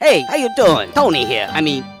Hey, how you doing? Tony here. I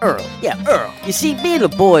mean, Earl. Yeah, Earl. You see, me and the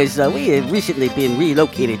boys, we have recently been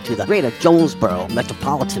relocated to the greater Jonesboro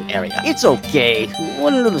metropolitan area. It's okay.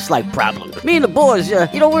 One little slight problem. Me and the boys,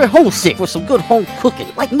 we're homesick for some good home cooking,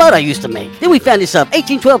 like Mother used to make. Then we found this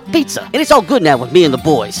 1812 pizza, and it's all good now with me and the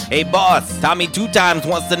boys. Hey, boss, Tommy 2 Times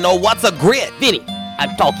wants to know what's a grit. Vinny,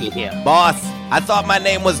 I'm talking here. Boss, I thought my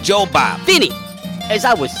name was Joe Bob. Vinny! As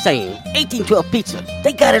I was saying, 1812 Pizza,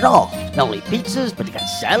 they got it all. Not only pizzas, but they got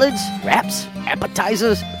salads, wraps,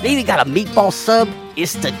 appetizers. They even got a meatball sub.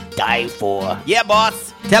 It's to die for. Yeah,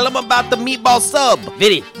 boss. Tell them about the meatball sub.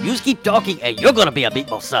 Vinny, you just keep talking and you're gonna be a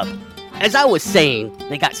meatball sub. As I was saying,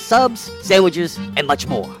 they got subs, sandwiches, and much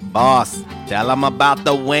more. Boss, tell them about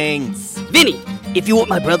the wings. Vinny, if you want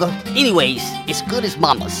my brother, anyways, it's good as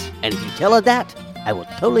mama's. And if you tell her that, I will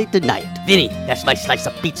totally deny it. Vinny, that's my slice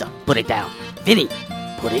of pizza. Put it down. Vinny,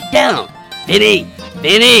 put it down. Vinny!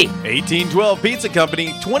 1812 Pizza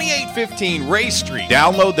Company, 2815 Ray Street.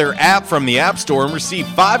 Download their app from the App Store and receive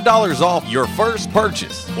 $5 off your first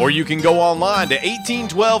purchase. Or you can go online to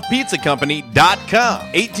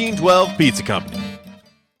 1812pizzacompany.com. 1812 Pizza Company.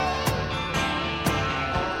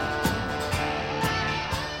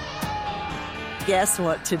 Guess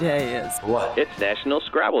what today is? What? It's National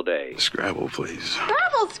Scrabble Day. Scrabble, please.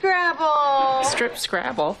 Scrabble! Strip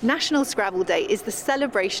Scrabble. National Scrabble Day is the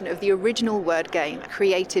celebration of the original word game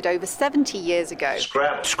created over 70 years ago.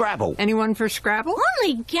 Scrabble. Anyone for Scrabble?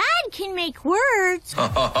 Only God can make words.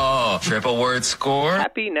 Triple word score.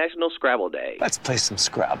 Happy National Scrabble Day. Let's play some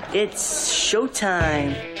Scrabble. It's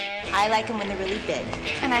showtime. I like them when they're really big.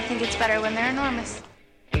 And I think it's better when they're enormous.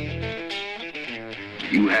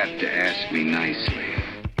 You have to ask me nicely.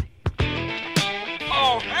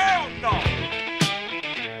 Oh, hell no!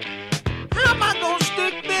 How am I gonna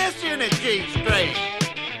stick this in a G-string?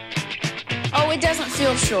 Oh, it doesn't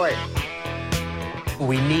feel short.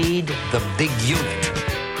 We need the big unit.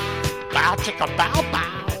 Bow chicka bow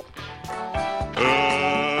bow.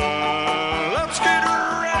 Let's get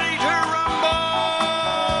ready to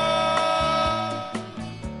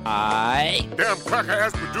rumble! Damn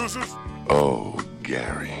cracker-ass producers. Oh,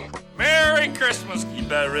 Gary. Merry Christmas. You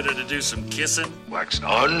about ready to do some kissing? Wax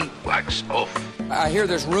on, wax off. I hear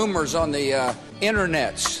there's rumors on the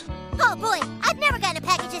internets. Oh boy, I've never gotten a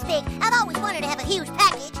package this big. I've always wanted to have a huge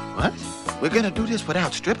package. What? We're gonna do this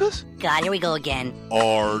without strippers? God, here we go again.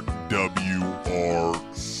 RWRC.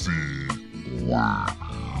 Wow.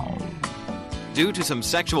 Due to some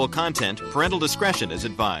sexual content, parental discretion is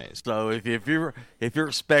advised. So if you're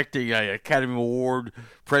expecting an Academy Award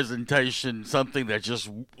presentation, something that's just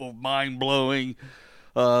mind-blowing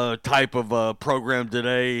type of program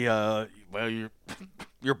today, well,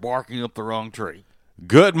 you're barking up the wrong tree.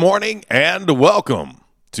 Good morning and welcome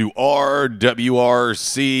to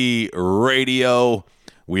RWRC Radio.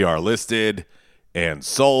 We are listed and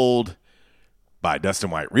sold by Dustin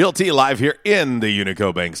White Realty, live here in the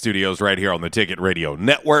Unico Bank Studios, right here on the Ticket Radio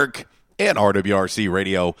Network and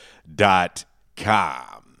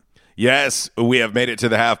RWRCradio.com. Yes, we have made it to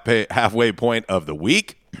the halfway point of the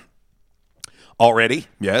week already.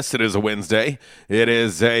 Yes, it is a Wednesday. It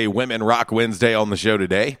is a Women Rock Wednesday on the show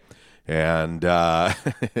today, and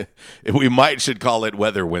we should call it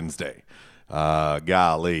Weather Wednesday.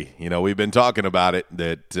 Golly, we've been talking about it,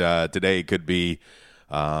 that today could be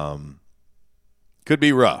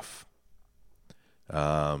rough.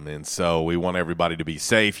 And so we want everybody to be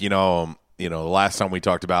safe. The last time we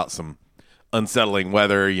talked about some unsettling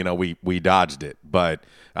weather, we dodged it. But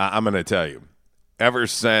I'm going to tell you, ever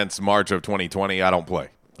since March of 2020, I don't play.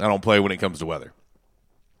 I don't play when it comes to weather.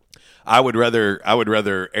 I would rather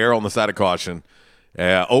err on the side of caution,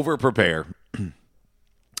 over prepare,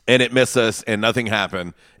 and it miss us and nothing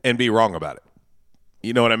happen and be wrong about it.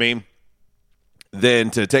 You know what I mean? Than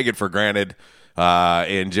to take it for granted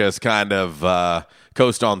and just kind of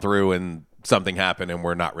coast on through and something happened and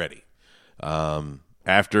we're not ready.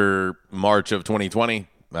 After March of 2020,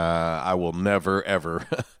 I will never, ever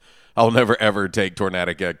take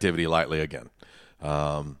tornadic activity lightly again.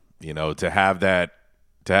 To have that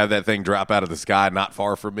thing drop out of the sky not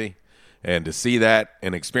far from me and to see that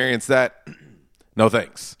and experience that, no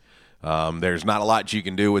thanks. There's not a lot you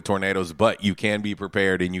can do with tornadoes, but you can be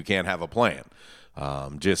prepared and you can have a plan.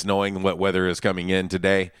 Just knowing what weather is coming in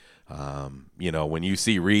today, when you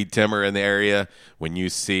see reed timber in the area, when you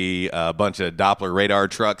see a bunch of Doppler radar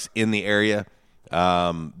trucks in the area,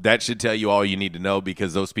 that should tell you all you need to know,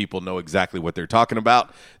 because those people know exactly what they're talking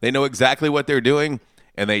about. They know exactly what they're doing,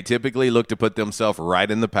 and they typically look to put themselves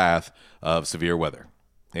right in the path of severe weather.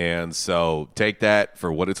 And so take that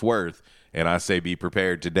for what it's worth, and I say be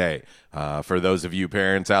prepared today. For those of you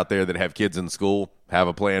parents out there that have kids in school, have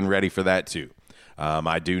a plan ready for that too.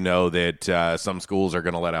 I do know that some schools are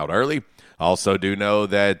going to let out early. I also do know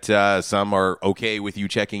that some are okay with you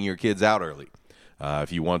checking your kids out early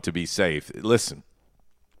if you want to be safe. Listen,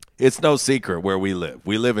 it's no secret where we live.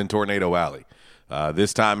 We live in Tornado Alley.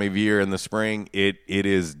 This time of year in the spring, it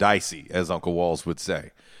is dicey, as Uncle Walls would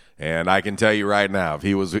say. And I can tell you right now, if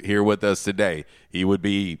he was here with us today, he would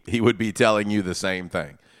be telling you the same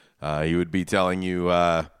thing. He would be telling you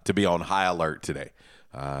to be on high alert today.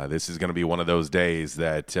 This is going to be one of those days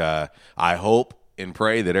that I hope and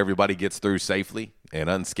pray that everybody gets through safely and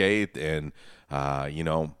unscathed. And,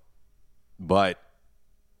 but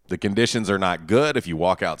the conditions are not good. If you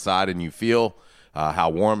walk outside and you feel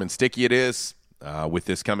how warm and sticky it is with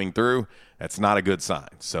this coming through, that's not a good sign.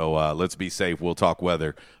 So let's be safe. We'll talk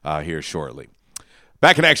weather here shortly.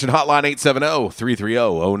 Back in action, hotline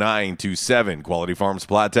 870-330-0927. Quality Farm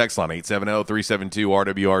Supply text line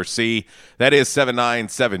 870-372-RWRC. That is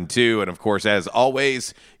 7972. And, of course, as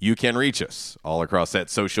always, you can reach us all across that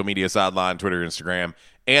social media sideline, Twitter, Instagram,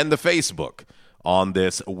 and the Facebook on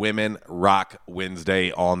this Women Rock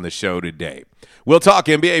Wednesday on the show today. We'll talk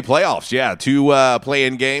NBA playoffs. Yeah, 2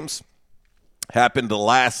 play-in games happened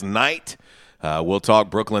last night. We'll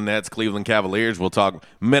talk Brooklyn Nets, Cleveland Cavaliers. We'll talk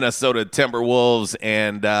Minnesota Timberwolves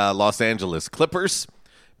and Los Angeles Clippers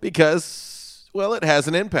because, well, it has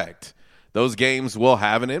an impact. Those games will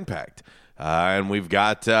have an impact. And we've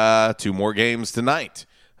got 2 more games tonight.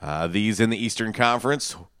 These in the Eastern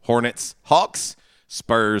Conference, Hornets, Hawks,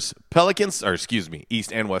 Spurs, Pelicans,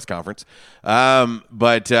 East and West Conference.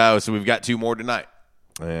 So we've got 2 more tonight.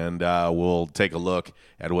 And we'll take a look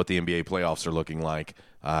at what the NBA playoffs are looking like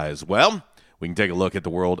as well. We can take a look at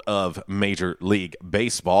the world of Major League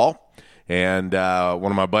Baseball. And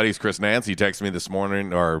one of my buddies, Chris Nance, he texted me this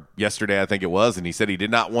morning or yesterday, I think it was, and he said he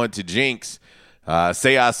did not want to jinx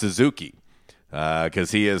Seiya Suzuki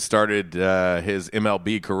because he has started his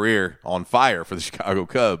MLB career on fire for the Chicago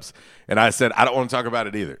Cubs. And I said, I don't want to talk about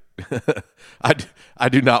it either. I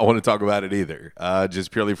do not want to talk about it either,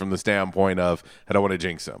 just purely from the standpoint of I don't want to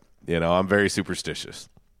jinx him. I'm very superstitious.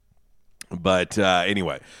 But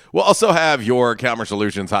anyway, we'll also have your Calmer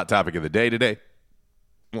Solutions hot topic of the day today.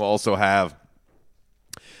 We'll also have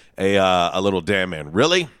a little damn man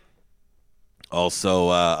really.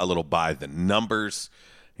 Also a little by the numbers.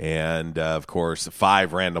 And, of course,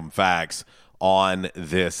 5 random facts on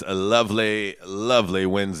this lovely, lovely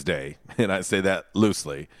Wednesday. And I say that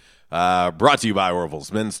loosely. Brought to you by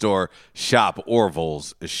Orville's Men's Store. Shop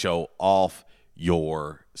Orville's. Show off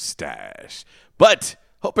your stash. But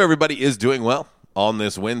hope everybody is doing well on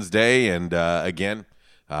this Wednesday. And, again,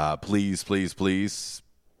 please, please, please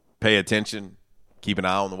pay attention. Keep an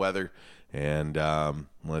eye on the weather. And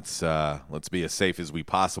let's be as safe as we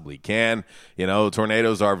possibly can.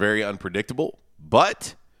 Tornadoes are very unpredictable.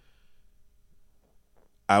 But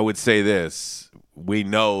I would say this. We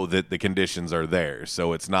know that the conditions are there.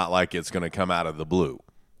 So it's not like it's going to come out of the blue.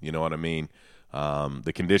 You know what I mean?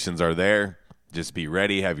 The conditions are there. Just be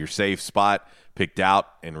ready. Have your safe spot picked out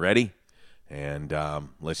and ready. And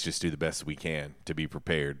let's just do the best we can to be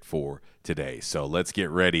prepared for today. So let's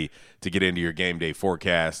get ready to get into your game day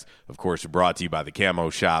forecast. Of course, brought to you by the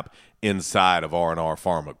Camo Shop inside of R&R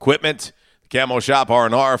Farm Equipment. The Camo Shop,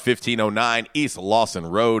 R&R, 1509 East Lawson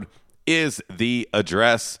Road is the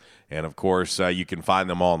address. And, of course, you can find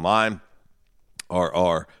them online,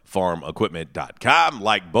 rrfarmequipment.com.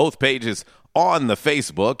 Like both pages on the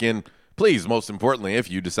Facebook. And please, most importantly,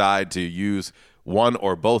 if you decide to use one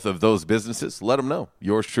or both of those businesses, let them know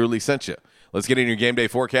yours truly sent you. Let's get in your game day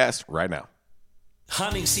forecast right now.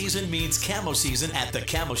 Hunting season means camo season at the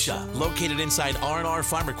Camo Shop, located inside R&R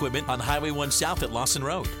Farm Equipment on Highway 1 South at Lawson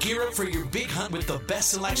Road. Gear up for your big hunt with the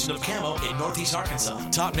best selection of camo in Northeast Arkansas.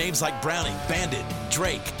 Top names like Browning, Bandit,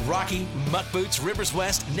 Drake, Rocky, Muck Boots, Rivers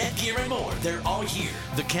West, Netgear, and more. They're all here.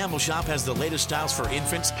 The Camo Shop has the latest styles for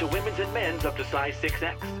infants to women's and men's up to size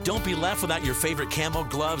 6X. Don't be left without your favorite camo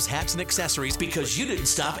gloves, hats, and accessories because you didn't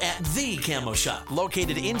stop at the Camo Shop,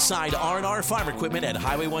 located inside R&R Farm Equipment at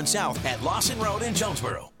Highway 1 South at Lawson Road in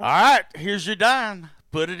Jonesboro. All right, here's your dime.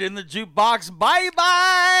 Put it in the jukebox.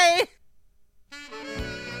 Bye-bye.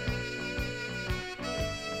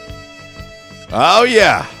 Oh,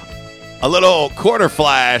 yeah. A little quarter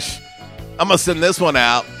flash. I'm going to send this one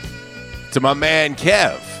out to my man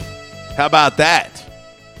Kev. How about that?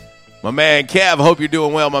 My man Kev, hope you're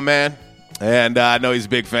doing well, my man. And I know he's a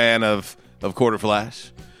big fan of quarter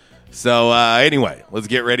flash. So anyway, let's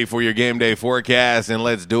get ready for your game day forecast, and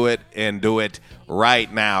let's do it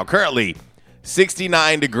right now. Currently,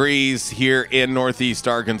 69 degrees here in Northeast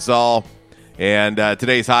Arkansas, And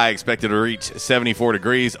today's high expected to reach 74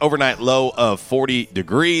 degrees. Overnight low of 40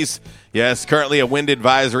 degrees. Yes, currently a wind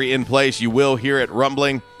advisory in place. You will hear it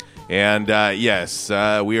rumbling. And, yes,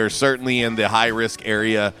 we are certainly in the high-risk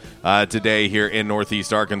area today here in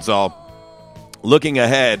Northeast Arkansas. Looking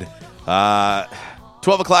ahead,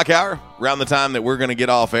 12 o'clock hour, around the time that we're going to get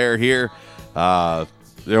off air here,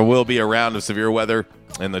 there will be a round of severe weather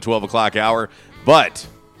in the 12 o'clock hour. But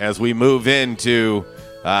as we move into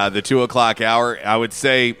the 2 o'clock hour, I would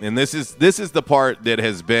say, and this is the part that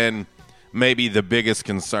has been maybe the biggest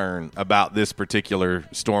concern about this particular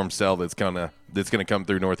storm cell that's gonna come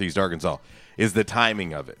through Northeast Arkansas, is the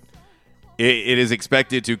timing of it. It is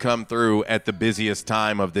expected to come through at the busiest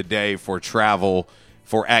time of the day for travel,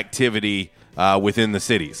 for activity within the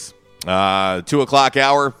cities. 2 o'clock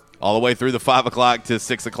hour, all the way through the 5 o'clock to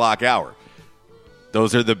 6 o'clock hour.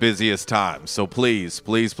 Those are the busiest times. So please,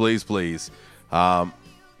 please, please, please,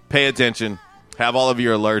 pay attention. Have all of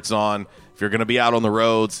your alerts on. If you're going to be out on the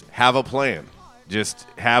roads, have a plan. Just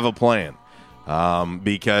have a plan.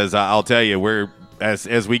 Because I'll tell you,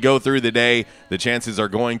 as we go through the day, the chances are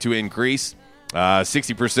going to increase.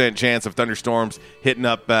 60% chance of thunderstorms hitting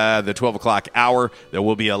up the 12 o'clock hour. There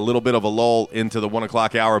will be a little bit of a lull into the 1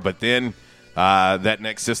 o'clock hour, but then that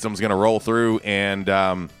next system's going to roll through, and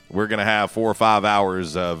we're going to have 4 or 5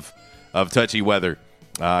 hours of touchy weather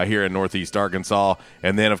here in Northeast Arkansas.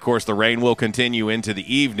 And then, of course, the rain will continue into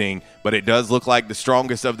the evening, but it does look like the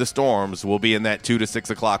strongest of the storms will be in that 2 to 6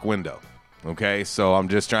 o'clock window. Okay, so I'm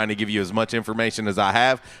just trying to give you as much information as I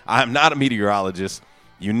have. I'm not a meteorologist.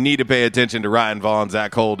 You need to pay attention to Ryan Vaughn,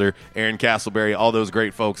 Zach Holder, Aaron Castleberry, all those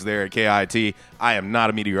great folks there at KIT. I am not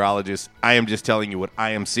a meteorologist. I am just telling you what I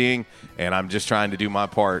am seeing, and I'm just trying to do my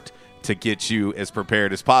part to get you as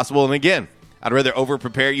prepared as possible. And again, I'd rather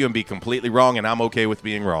over-prepare you and be completely wrong, and I'm okay with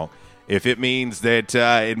being wrong. If it means that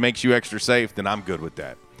it makes you extra safe, then I'm good with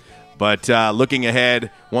that. But looking ahead,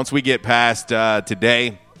 once we get past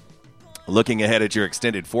today, looking ahead at your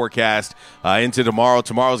extended forecast into tomorrow.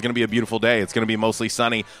 Tomorrow is going to be a beautiful day. It's going to be mostly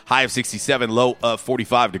sunny, high of 67, low of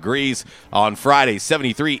 45 degrees. On Friday,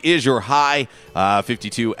 73 is your high,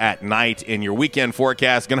 52 at night. In your weekend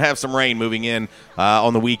forecast, going to have some rain moving in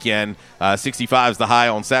on the weekend. 65 is the high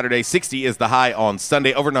on Saturday. 60 is the high on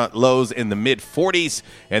Sunday. Overnight lows in the mid-40s.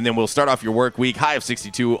 And then we'll start off your work week, high of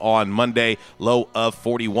 62 on Monday, low of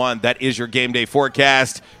 41. That is your game day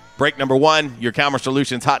forecast. Break number one, your Calmer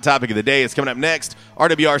Solutions hot topic of the day is coming up next.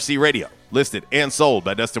 RWRC Radio, listed and sold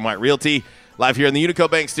by Dustin White Realty, live here in the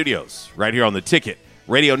Unico Bank Studios, right here on the Ticket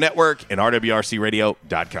Radio Network and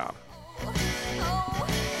RWRCradio.com.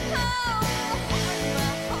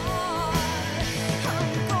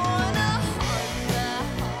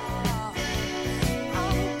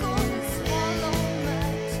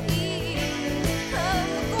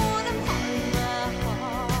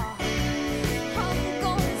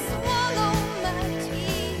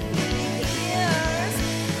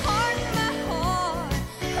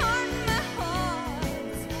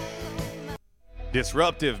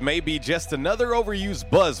 Disruptive may be just another overused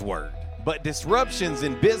buzzword, but disruptions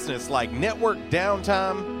in business like network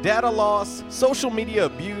downtime, data loss, social media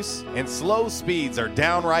abuse, and slow speeds are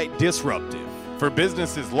downright disruptive. For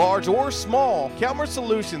businesses large or small, Calmer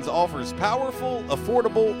Solutions offers powerful,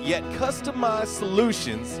 affordable, yet customized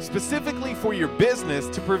solutions specifically for your business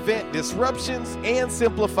to prevent disruptions and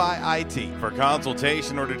simplify IT. For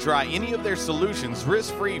consultation or to try any of their solutions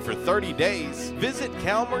risk-free for 30 days, visit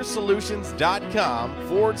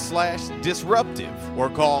calmersolutions.com/disruptive or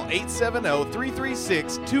call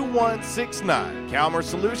 870-336-2169. Calmer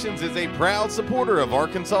Solutions is a proud supporter of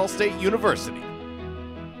Arkansas State University.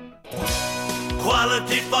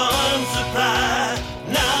 Quality Farm Supply,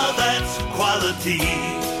 now that's quality.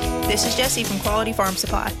 This is Jessie from Quality Farm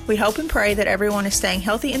Supply. We hope and pray that everyone is staying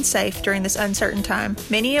healthy and safe during this uncertain time.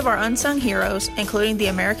 Many of our unsung heroes, including the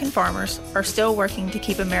American farmers, are still working to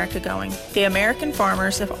keep America going. The American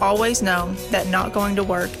farmers have always known that not going to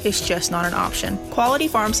work is just not an option. Quality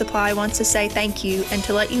Farm Supply wants to say thank you and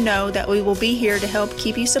to let you know that we will be here to help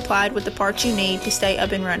keep you supplied with the parts you need to stay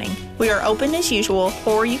up and running. We are open as usual,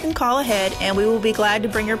 or you can call ahead and we will be glad to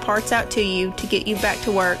bring your parts out to you to get you back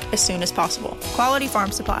to work as soon as possible. Quality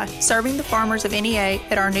Farm Supply, serving the farmers of NEA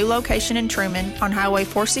at our new location in Truman on Highway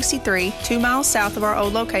 463, 2 miles south of our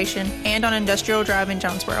old location, and on Industrial Drive in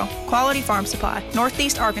Jonesboro. Quality Farm Supply,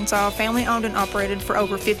 Northeast Arkansas, family owned and operated for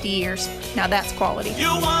over 50 years. Now that's quality.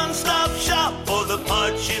 Your one-stop shop for the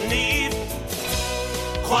parts you need.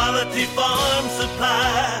 Quality Farm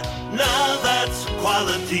Supply, now that's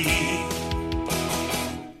quality.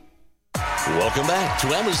 Welcome back to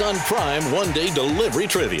Amazon Prime One Day Delivery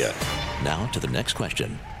Trivia. Now to the next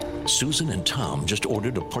question. Susan and Tom just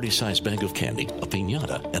ordered a party-sized bag of candy, a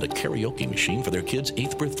piñata, and a karaoke machine for their kid's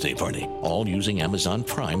 8th birthday party, all using Amazon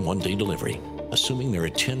Prime one-day delivery. Assuming there are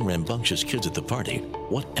 10 rambunctious kids at the party,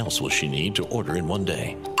 what else will she need to order in one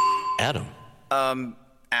day? Adam.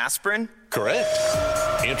 Aspirin? Correct.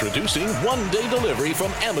 Introducing one-day delivery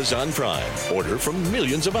from Amazon Prime. Order from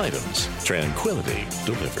millions of items. Tranquility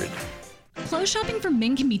delivered. Clothes shopping for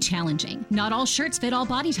men can be challenging. Not all shirts fit all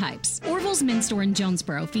body types. Orville's Men's Store in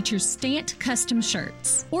Jonesboro features Stant custom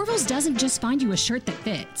shirts. Orville's doesn't just find you a shirt that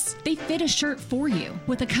fits. They fit a shirt for you.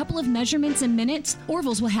 With a couple of measurements and minutes,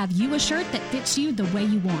 Orville's will have you a shirt that fits you the way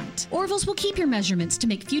you want. Orville's will keep your measurements to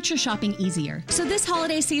make future shopping easier. So this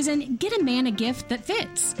holiday season, get a man a gift that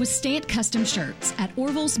fits with Stant custom shirts at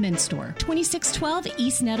Orville's Men's Store, 2612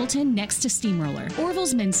 East Nettleton next to Steamroller.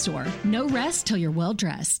 Orville's Men's Store. No rest till you're well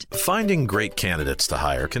dressed. Finding great candidates to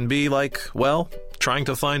hire can be like, well, trying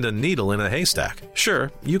to find a needle in a haystack. Sure,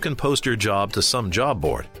 you can post your job to some job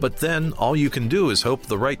board, but then all you can do is hope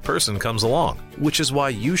the right person comes along, which is why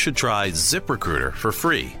you should try ZipRecruiter for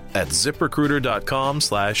free at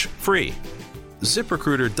ZipRecruiter.com/free.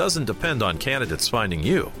 ZipRecruiter doesn't depend on candidates finding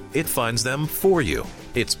you. It finds them for you.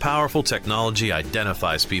 Its powerful technology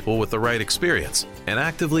identifies people with the right experience and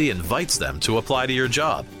actively invites them to apply to your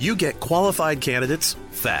job. You get qualified candidates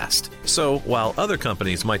fast. So while other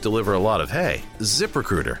companies might deliver a lot of hay,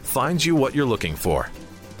 ZipRecruiter finds you what you're looking for.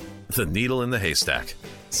 The needle in the haystack.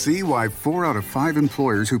 See why 4 out of 5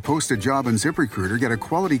 employers who post a job on ZipRecruiter get a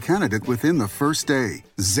quality candidate within the first day.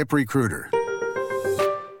 ZipRecruiter.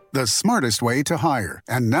 The smartest way to hire.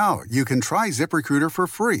 And now you can try ZipRecruiter for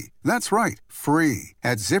free. That's right, free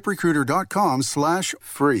at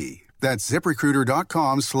ZipRecruiter.com/free. That's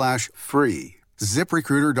ZipRecruiter.com/free.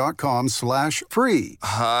 ZipRecruiter.com/free.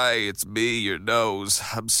 Hi, it's me, your nose.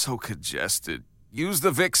 I'm so congested. Use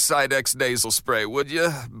the Vicks Sidex nasal spray, would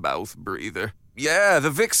you? Mouth breather. Yeah, the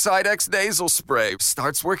Vicks Sidex nasal spray.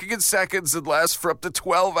 Starts working in seconds and lasts for up to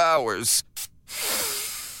 12 hours.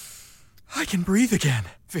 I can breathe again.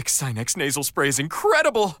 Vicks Sinex nasal spray is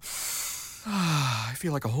incredible. I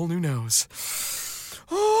feel like a whole new nose.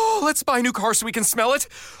 Oh, let's buy a new car so we can smell it.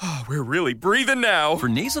 Oh, we're really breathing now. For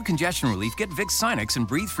nasal congestion relief, get Vicks Sinex and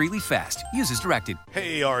breathe freely fast. Use as directed.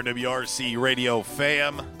 Hey, RWRC Radio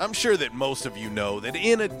fam. I'm sure that most of you know that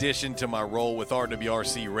in addition to my role with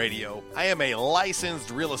RWRC Radio, I am a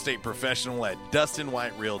licensed real estate professional at Dustin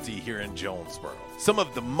White Realty here in Jonesboro. Some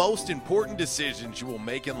of the most important decisions you will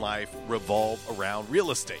make in life revolve around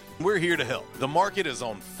real estate. We're here to help. The market is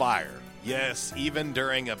on fire. Yes, even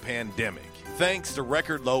during a pandemic. Thanks to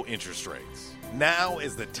record low interest rates. Now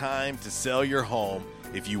is the time to sell your home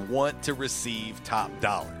if you want to receive top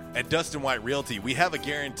dollar. At Dustin White Realty, we have a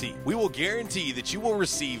guarantee. We will guarantee that you will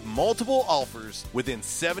receive multiple offers within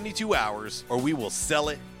 72 hours or we will sell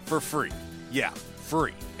it for free. Yeah,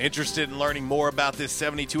 free. Interested in learning more about this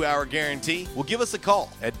 72-hour guarantee? Well, give us a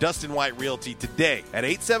call at Dustin White Realty today at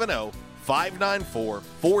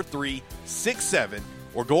 870-594-4367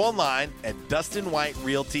 or go online at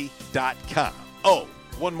DustinWhiteRealty.com. Oh,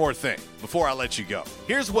 one more thing before I let you go.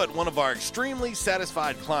 Here's what one of our extremely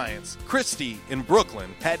satisfied clients, Christy in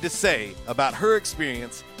Brooklyn, had to say about her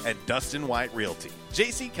experience at Dustin White Realty.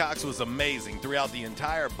 J.C. Cox was amazing throughout the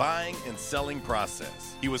entire buying and selling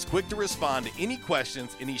process. He was quick to respond to any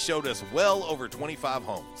questions, and he showed us well over 25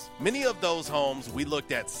 homes. Many of those homes we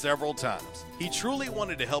looked at several times. He truly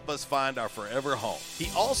wanted to help us find our forever home. He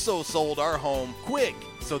also sold our home quick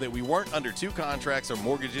so that we weren't under 2 contracts or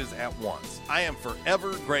mortgages at once. I am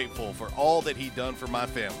forever grateful for all that he done for my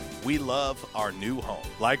family. We love our new home.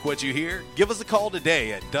 Like what you hear? Give us a call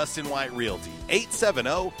today at Dustin White Realty,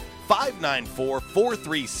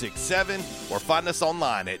 870-594-4367, or find us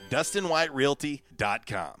online at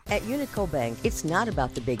DustinWhiteRealty.com. At Unico Bank, it's not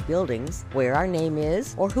about the big buildings, where our name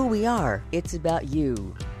is, or who we are. It's about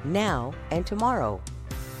you, now and tomorrow.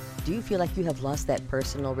 Do you feel like you have lost that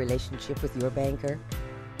personal relationship with your banker?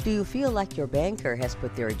 Do you feel like your banker has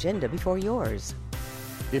put their agenda before yours?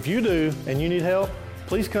 If you do and you need help,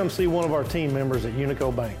 please come see one of our team members at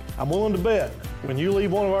Unico Bank. I'm willing to bet when you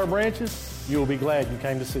leave one of our branches, you will be glad you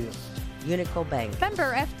came to see us. Unico Bank.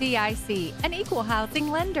 Member FDIC, an equal housing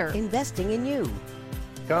lender. Investing in you.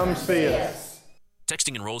 Come see us.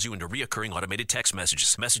 Texting enrolls you into reoccurring automated text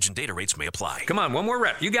messages. Message and data rates may apply. Come on, one more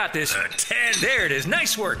rep. You got this. 10. There it is.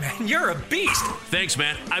 Nice work, man. You're a beast. Thanks,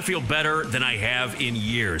 man. I feel better than I have in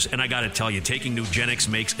years. And I got to tell you, taking Nugenix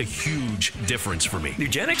makes a huge difference for me.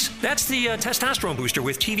 Nugenix? That's the testosterone booster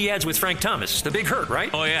with TV ads with Frank Thomas. The big hurt, right?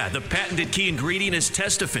 Oh, yeah. The patented key ingredient is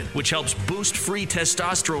Testofen, which helps boost free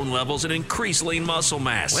testosterone levels and increase lean muscle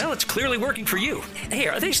mass. Well, it's clearly working for you. Hey,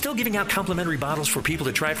 are they still giving out complimentary bottles for people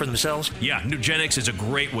to try it for themselves? Yeah, Nugenix is a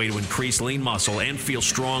great way to increase lean muscle and feel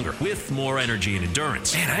stronger with more energy and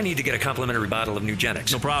endurance. Man, I need to get a complimentary bottle of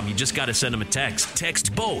Nugenix. No problem. You just got to send them a text.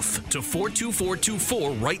 Text both to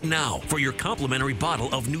 42424 right now for your complimentary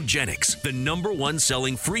bottle of Nugenix, the #1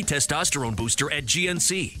 selling free testosterone booster at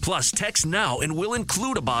GNC. Plus, text now and we'll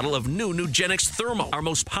include a bottle of new Nugenix Thermo, our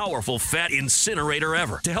most powerful fat incinerator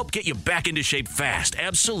ever, to help get you back into shape fast,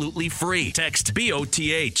 absolutely free. Text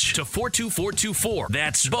BOTH to 42424.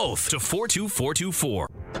 That's both to 42424.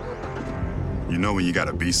 You know when you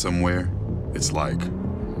gotta be somewhere, it's like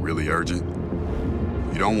really urgent.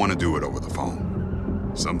 You don't want to do it over the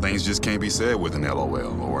phone. Some things just can't be said with an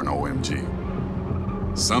LOL or an OMG.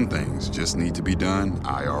 Some things just need to be done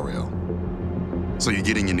IRL. So you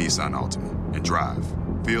get in your Nissan Altima and drive.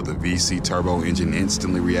 Feel the VC turbo engine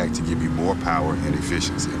instantly react to give you more power and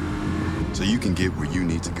efficiency, so you can get where you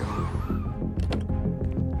need to go.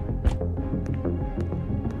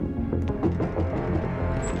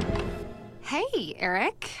 Hey,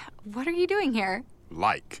 Eric. What are you doing here?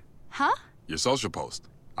 Like. Huh? Your social post.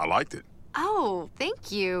 I liked it. Oh,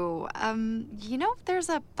 thank you. There's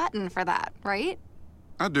a button for that, right?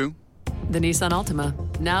 I do. The Nissan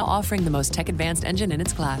Altima, now offering the most tech-advanced engine in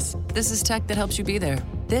its class. This is tech that helps you be there.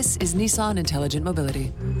 This is Nissan Intelligent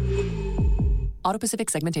Mobility. Auto-Pacific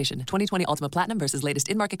segmentation. 2020 Altima Platinum versus latest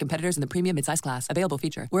in-market competitors in the premium midsize class. Available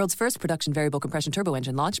feature. World's first production variable compression turbo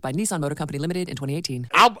engine launched by Nissan Motor Company Limited in 2018.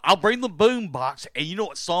 I'll bring the boom box, and you know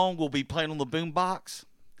what song will be playing on the boom box?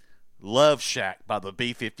 Love Shack by the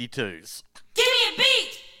B-52s. Give me a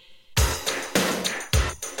beat!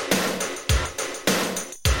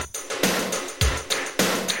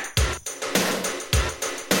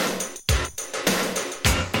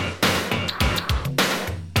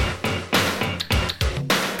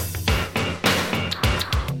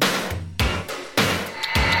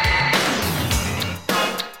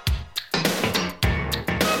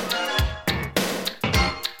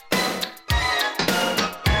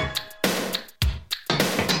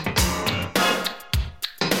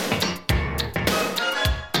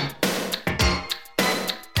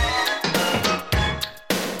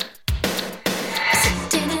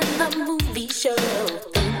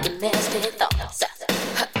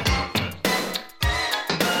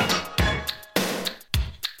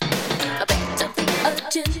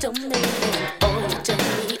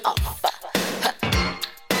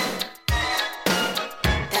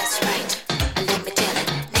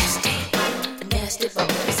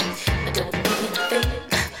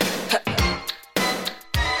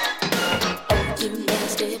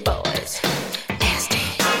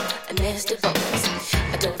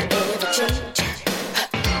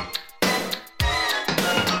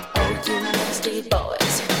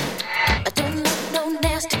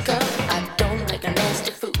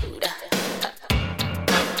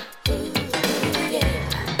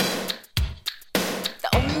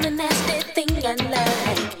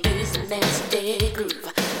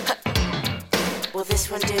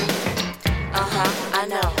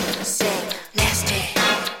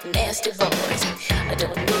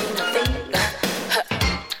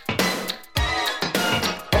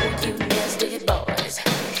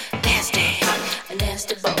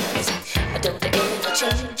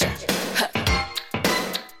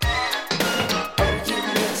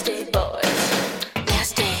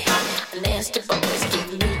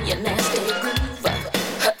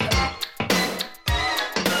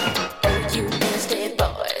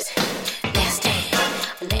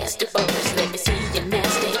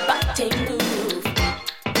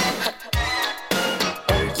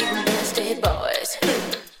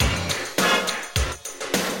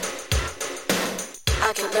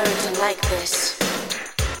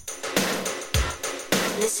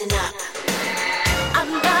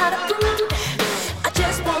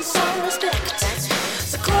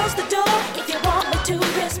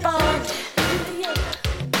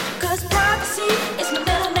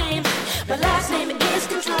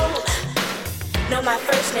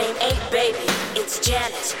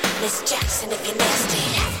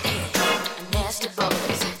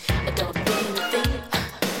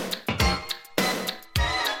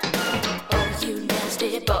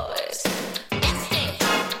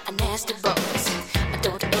 Nasty boys, I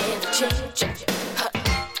don't ever change.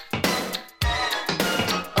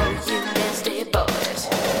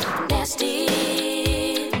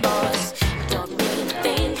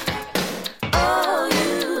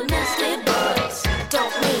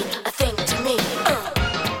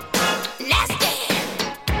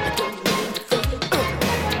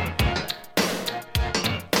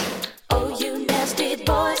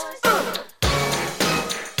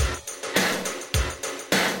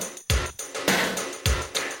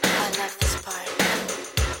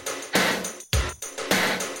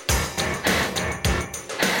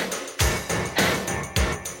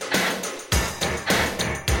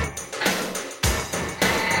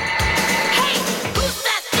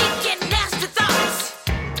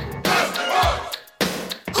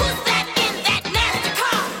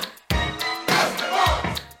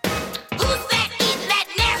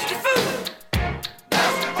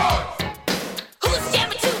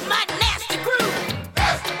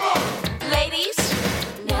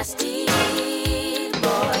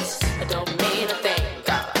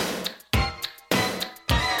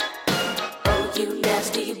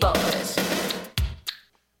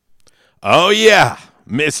 Oh, yeah,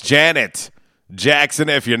 Miss Janet Jackson,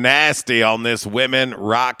 if you're nasty, on this Women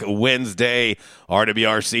Rock Wednesday,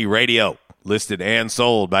 RWRC Radio, listed and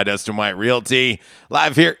sold by Dustin White Realty,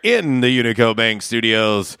 live here in the Unico Bank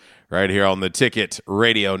Studios, right here on the Ticket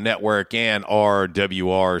Radio Network and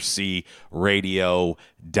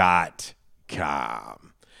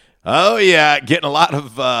RWRCradio.com. Oh, yeah, getting a lot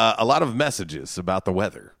of messages about the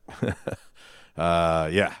weather.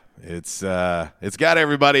 Yeah. It's got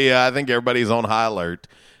everybody. I think everybody's on high alert,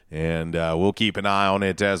 and we'll keep an eye on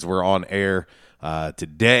it as we're on air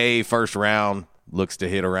today. First round looks to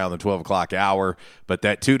hit around the 12 o'clock hour, but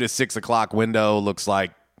that 2 to 6 o'clock window looks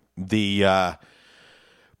like the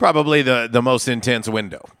probably the most intense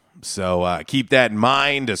window. So keep that in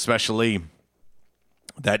mind, especially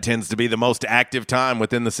that tends to be the most active time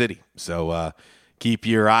within the city. So keep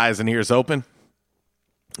your eyes and ears open.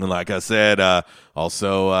 And like I said,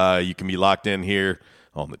 also you can be locked in here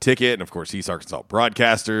on the Ticket, and of course East Arkansas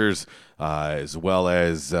Broadcasters, as well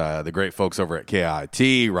as the great folks over at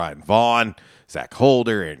KIT, Ryan Vaughn, Zach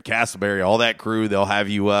Holder, and Castleberry, all that crew. They'll have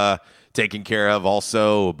you taken care of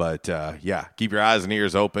also. But yeah, keep your eyes and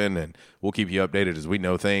ears open, and we'll keep you updated as we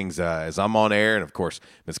know things as I'm on air. And of course,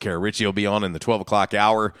 Miss Kara Ritchie will be on in the 12 o'clock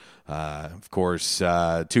hour. Of course, 2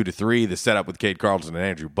 to 3, the setup with Kate Carlton and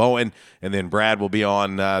Andrew Bowen. And then Brad will be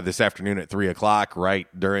on this afternoon at 3 o'clock, right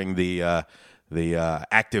during the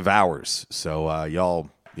active hours. So y'all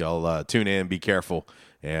tune in, be careful,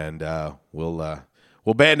 and we'll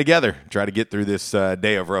band together, try to get through this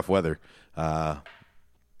day of rough weather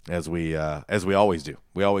as we always do.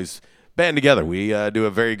 We always band together. We do a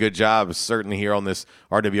very good job, certainly here on this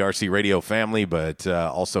RWRC radio family, but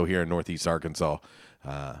also here in Northeast Arkansas.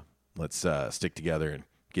 Let's stick together and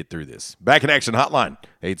get through this. Back in Action Hotline,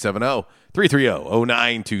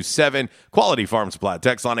 870-330-0927. Quality Farm Supply.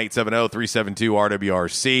 Text on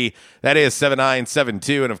 870-372-RWRC. That is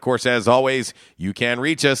 7972. And, of course, as always, you can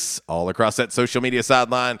reach us all across that social media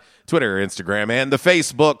sideline, Twitter, Instagram, and the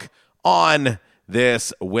Facebook on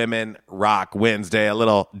this Women Rock Wednesday. A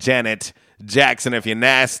little Janet Jackson, if you're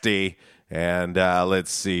nasty. And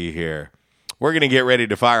let's see here. We're going to get ready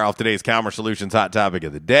to fire off today's Calmer Solutions Hot Topic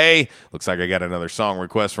of the Day. Looks like I got another song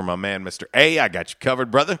request from my man, Mr. A. I got you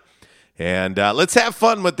covered, brother. And let's have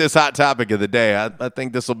fun with this Hot Topic of the Day. I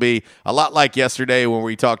think this will be a lot like yesterday when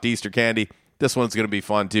we talked Easter candy. This one's going to be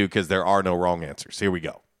fun, too, because there are no wrong answers. Here we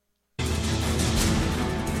go.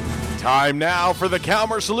 Time now for the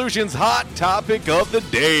Calmer Solutions Hot Topic of the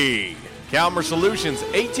Day. Calmer Solutions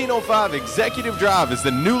 1805 Executive Drive is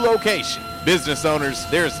the new location. Business owners,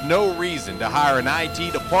 there's no reason to hire an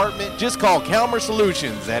IT department. Just call Calmer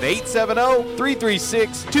Solutions at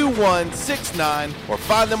 870-336-2169 or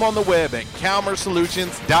find them on the web at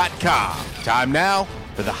calmersolutions.com. Time now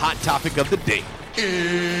for the Hot Topic of the Day.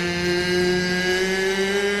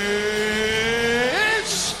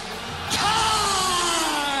 It's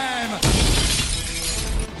time!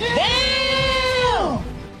 Damn!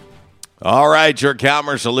 All right, your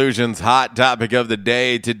Calmer Solutions Hot Topic of the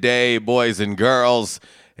Day today, boys and girls.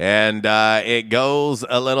 And it goes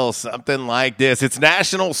a little something like this. It's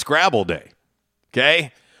National Scrabble Day,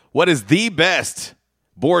 okay? What is the best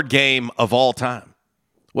board game of all time?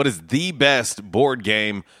 What is the best board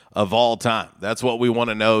game of all time? That's what we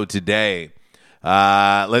want to know today.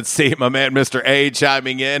 Let's see, my man Mr. A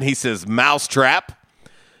chiming in. He says Mousetrap.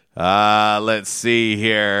 Let's see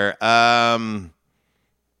here.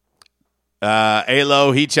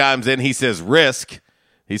 Alo, he chimes in. He says Risk.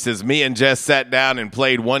 He says, me and Jess sat down and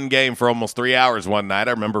played one game for almost 3 hours one night.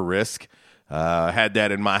 I remember Risk. Had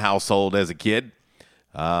that in my household as a kid.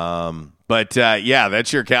 Yeah,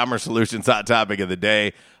 that's your Calmer Solutions Hot Topic of the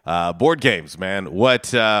Day. Board games, man.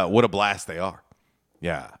 What a blast they are.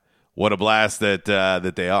 Yeah, what a blast that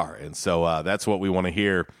they are. And so that's what we want to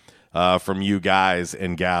hear from you guys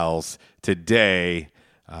and gals today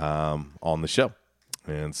on the show.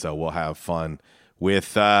 And so we'll have fun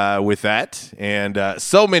with that, and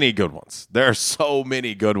so many good ones. There are so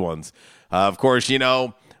many good ones. Of course, you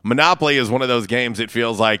know, Monopoly is one of those games it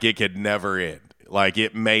feels like it could never end. Like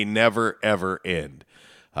it may never, ever end.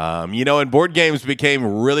 You know, and board games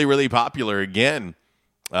became really, really popular again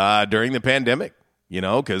during the pandemic, you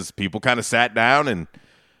know, because people kind of sat down and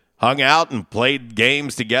hung out and played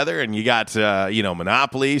games together. And you got, you know,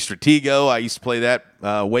 Monopoly, Stratego. I used to play that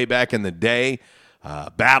way back in the day.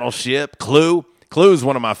 Battleship, Clue. Clue is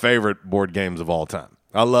one of my favorite board games of all time.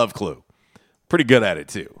 I love Clue. Pretty good at it,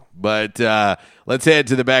 too. But let's head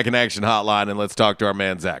to the Back in Action hotline and let's talk to our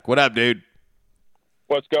man, Zach. What up, dude?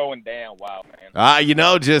 What's going down, Wild Man? You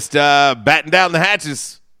know, just batting down the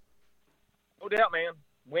hatches. No doubt, man.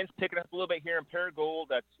 wind's picking up a little bit here in Paragould.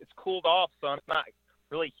 It's cooled off, son. It's not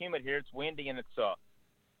really humid here. It's windy and it's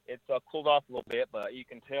cooled off a little bit, but you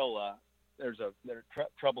can tell there are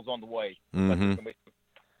troubles on the way. Mm-hmm.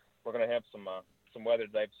 We're going to have some weather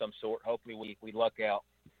today of some sort. Hopefully we luck out,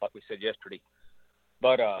 like we said yesterday.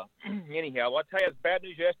 But anyhow, I'll tell you, it's bad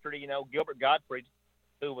news yesterday. Gilbert Gottfried,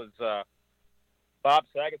 who was Bob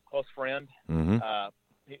Saget's close friend, mm-hmm.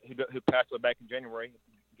 Who passed away back in January.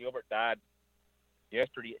 Gilbert died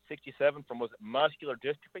yesterday at 67 from, was it muscular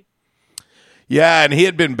dystrophy? Yeah, and he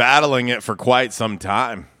had been battling it for quite some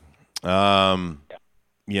time. I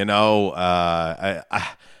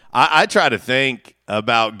try to think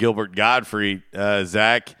about Gilbert Gottfried,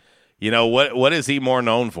 Zach. What is he more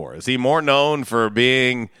known for? Is he more known for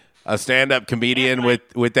being a stand-up comedian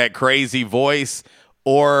with that crazy voice,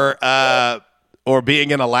 or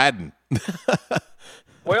being an Aladdin?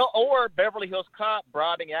 Well, or Beverly Hills Cop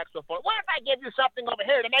bribing Axel Foley. What if I give you something over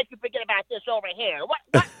here to make you forget about this over here? What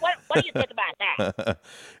do you think about that?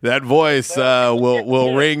 That voice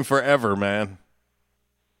will ring forever, man.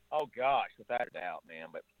 Oh, gosh, without a doubt, man.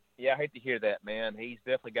 But, yeah, I hate to hear that, man. He's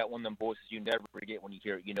definitely got one of them voices you never forget when you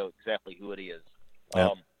hear it. You know exactly who it is.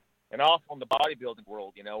 Yep. And also in the bodybuilding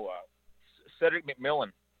world, Cedric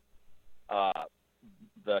McMillan,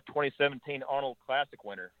 the 2017 Arnold Classic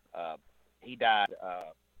winner, he died,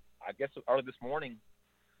 I guess, early this morning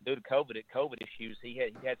due to COVID issues. He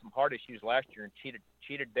had some heart issues last year and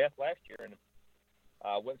cheated death last year, and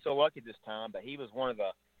wasn't so lucky this time. But he was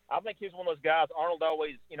I think he was one of those guys. Arnold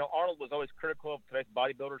was always critical of today's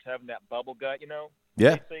bodybuilders having that bubble gut.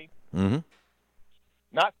 Yeah. Mm-hmm.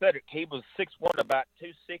 Not Cedric. He was 6'1", about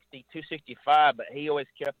 260, 265, but he always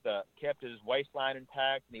kept his waistline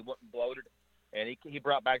intact and he wasn't bloated. And he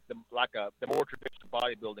brought back the more traditional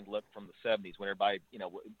bodybuilding look from the 70s when everybody,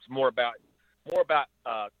 it's more about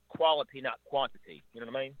quality, not quantity. You know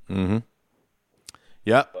what I mean? Mm-hmm.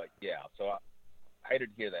 Yep. But yeah, so I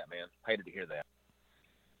hated to hear that, man. Hated to hear that.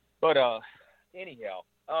 But anyhow,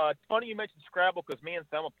 it's funny you mentioned Scrabble because me and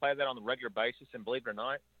Thelma play that on a regular basis, and believe it or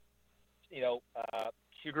not,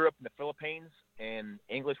 she grew up in the Philippines, and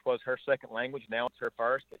English was her second language. Now it's her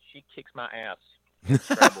first, but she kicks my ass.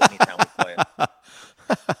 Scrabble anytime we play it.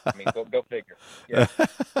 I mean, go figure. Yeah.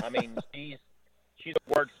 I mean, she's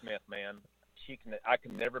a wordsmith, man. I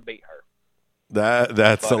can never beat her.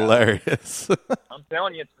 That's hilarious. I'm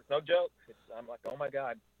telling you, it's no joke. I'm like, oh my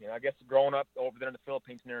God. I guess growing up over there in the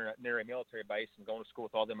Philippines near a military base and going to school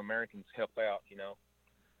with all them Americans helped out,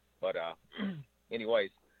 But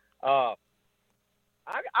anyways, I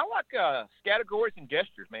like categories and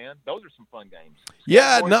gestures, man. Those are some fun games.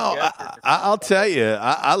 Yeah, no, I'll tell you,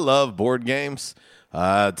 I love board games.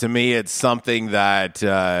 To me, it's something that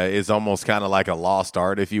is almost kind of like a lost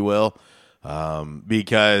art, if you will,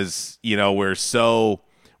 because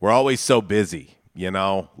we're always so busy,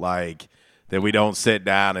 like that we don't sit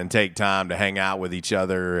down and take time to hang out with each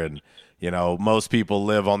other, and most people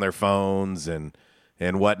live on their phones and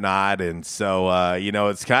whatnot, and so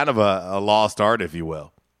it's kind of a lost art, if you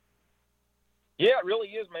will. Yeah, it really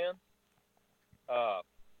is, man.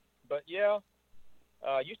 But yeah,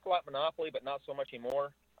 used to like Monopoly, but not so much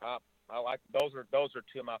anymore. I like those are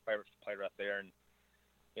two of my favorites to play right there, and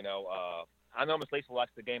I know Miss Lisa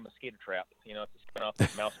likes the game Mosquito Trap. It's a spin-off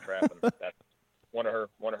of Mouse Trap, and that's one of her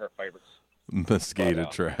favorites. Mosquito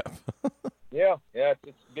Trap. yeah,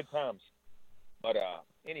 it's good times. But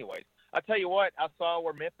anyways, I tell you what, I saw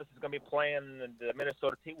where Memphis is going to be playing the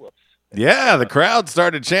Minnesota T-Wolves. Yeah, the crowd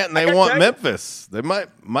started chanting they want Memphis. They might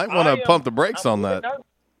want to pump the brakes on that.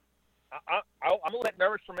 I'm a little bit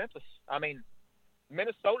nervous for Memphis. I mean,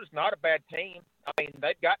 Minnesota's not a bad team. I mean,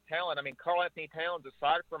 they've got talent. I mean, Karl Anthony Towns,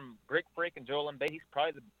 aside from Greek Freak and Joel Embiid, he's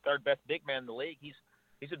probably the third best big man in the league.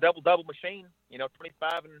 He's a double machine.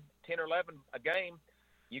 25 and 10 or 11 a game.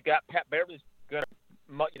 You got Pat Beverly's going to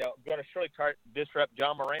surely try to disrupt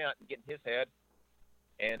John Morant and get in his head.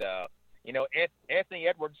 And Anthony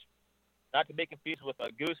Edwards, not to be confused with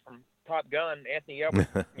a goose from Top Gun. Anthony Edwards,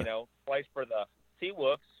 plays for the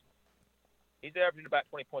Seawolves. He's averaging about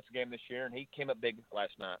 20 points a game this year, and he came up big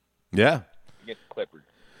last night. Yeah. Against the Clippers.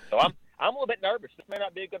 So I'm a little bit nervous. This may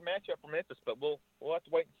not be a good matchup for Memphis, but we'll have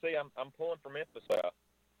to wait and see. I'm pulling for Memphis.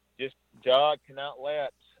 Just Jog cannot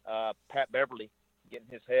let Pat Beverly get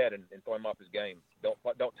in his head and throw him off his game. Don't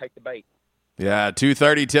take the bait. Yeah,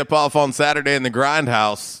 2:30 tip-off on Saturday in the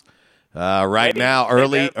Grindhouse. Right now,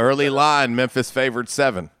 early line, Memphis favored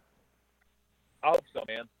 7. I hope so,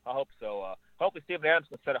 man. I hope so. Hopefully Steven Adams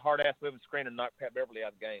can set a hard-ass moving screen and knock Pat Beverly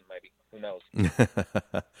out of the game, maybe. Who knows?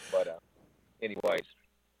 But anyways.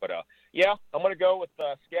 But, yeah, I'm going to go with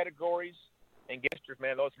categories and gestures,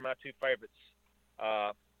 man. Those are my two favorites.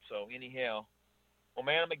 So anyhow, well,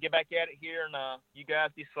 man, I'm gonna get back at it here, and you guys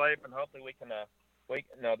be safe, and hopefully we can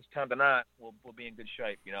this time tonight we'll be in good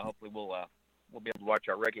shape. Hopefully we'll be able to watch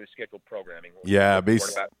our regular scheduled programming.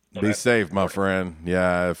 Be safe, my friend.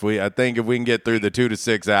 Yeah, I think if we can get through the 2 to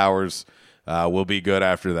 6 hours, we'll be good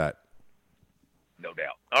after that. No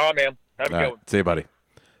doubt. All right, man. Have a good one. See you, buddy.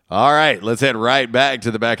 All right, let's head right back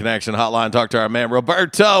to the Back in Action hotline. Talk to our man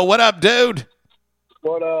Roberto. What up, dude?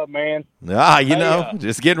 What up, man?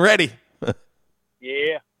 Just getting ready.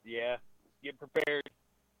 Yeah. Get prepared.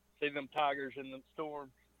 See them tigers in the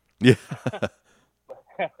storm. Yeah.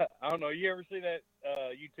 I don't know. You ever see that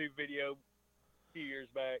YouTube video a few years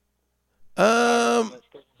back?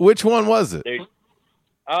 Which one was it? Dudes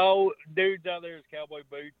out there with cowboy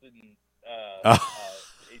boots and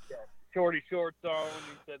he's got shorty shorts on.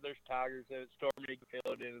 He said there's tigers in it. Storm, he can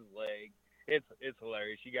feel it in his leg. It's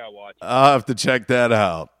hilarious. You gotta watch it. I'll have to check that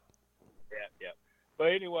out. Yeah. But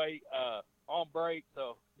anyway, on break,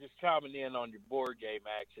 so just chiming in on your board game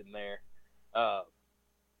action there.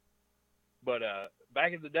 But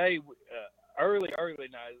back in the day, early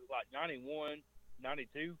night, like 91,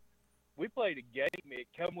 92, we played a game. It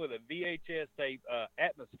come with a VHS tape,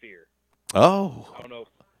 Atmosphere. Oh. I don't know.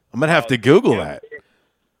 I'm going to have to Google that.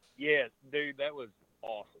 Yes, dude, that was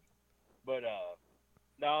awesome. But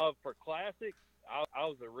no, for classics, I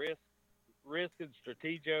was a Risk and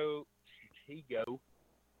Stratego,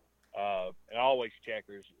 and always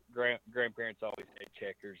checkers. Grandparents always had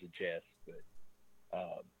checkers and chess. But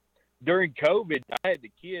during COVID, I had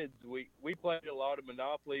the kids. We played a lot of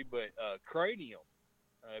Monopoly, but Cranium.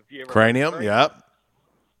 If you ever Cranium, yep.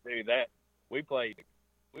 Dude, we played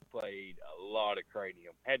a lot of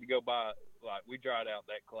Cranium. Had to go buy, we dried out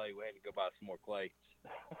that clay. We had to go buy some more clay.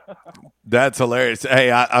 That's hilarious.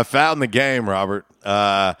 Hey, I found the game, Robert.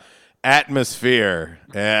 Atmosphere,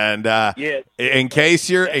 and in case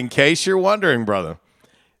you're wondering, brother,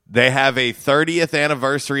 they have a 30th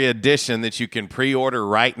anniversary edition that you can pre-order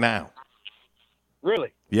right now.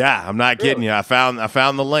 Really? Yeah, I'm not kidding you. I found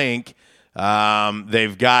the link.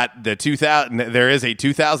 They've got the 2000. There is a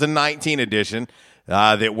 2019 edition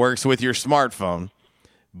that works with your smartphone,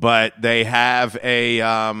 but they have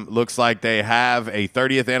looks like they have a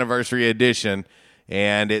 30th anniversary edition,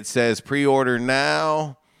 and it says pre-order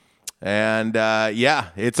now. And,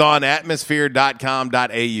 it's on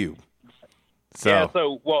atmosphere.com.au.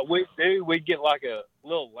 So what we do, we get like a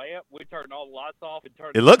little lamp. We turn all the lights off and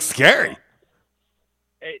turn it looks scary.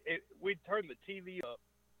 We turn the TV up,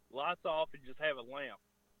 lights off, and just have a lamp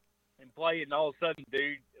and play. And all of a sudden,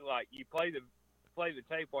 dude, you play the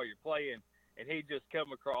tape while you're playing, and he just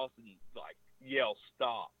come across and yell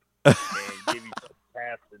stop and give you some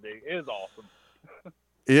pass to do. It was awesome.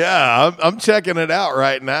 Yeah, I'm checking it out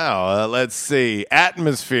right now. Let's see.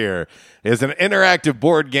 Atmosphere is an interactive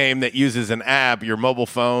board game that uses an app, your mobile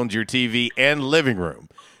phones, your TV, and living room.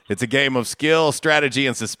 It's a game of skill, strategy,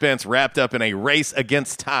 and suspense wrapped up in a race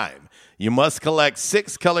against time. You must collect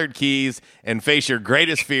 6 colored keys and face your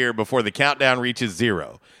greatest fear before the countdown reaches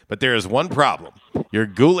 0. But there is one problem. Your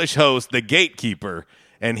ghoulish host, the gatekeeper,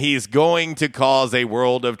 and he's going to cause a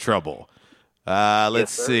world of trouble.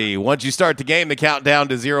 Let's see. Once you start the game, the countdown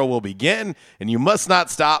to 0 will begin, and you must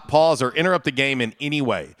not stop, pause, or interrupt the game in any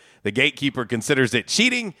way. The gatekeeper considers it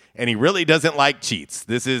cheating, and he really doesn't like cheats.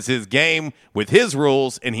 This is his game with his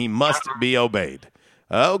rules, and he must be obeyed.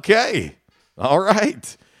 Okay. All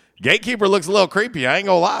right. Gatekeeper looks a little creepy. I ain't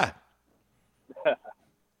going to lie.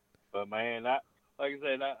 But, man, like I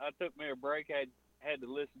said, I took me a break. I had to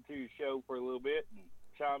listen to your show for a little bit and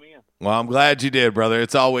chime in. Well, I'm glad you did, brother.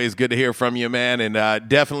 It's always good to hear from you, man, and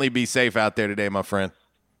definitely be safe out there today, my friend.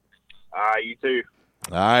 All right, you too.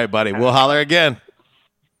 All right, buddy. We'll holler again.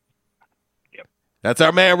 Yep. That's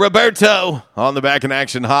our man Roberto on the Back in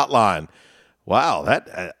Action hotline. Wow,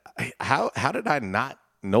 that how did I not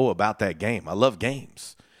know about that game? I love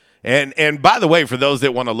games. And by the way, for those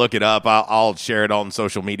that want to look it up, I'll share it on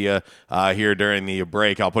social media here during the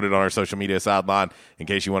break. I'll put it on our social media sideline in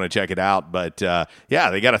case you want to check it out. But, they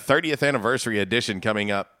got a 30th anniversary edition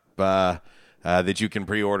coming up that you can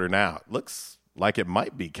pre-order now. It looks like it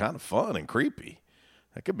might be kind of fun and creepy.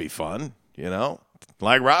 That could be fun,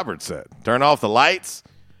 like Robert said. Turn off the lights.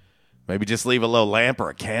 Maybe just leave a little lamp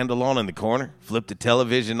or a candle on in the corner. Flip the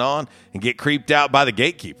television on and get creeped out by the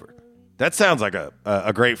gatekeeper. That sounds like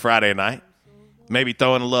a great Friday night. Maybe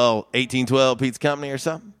throwing a little 1812 Pizza Company or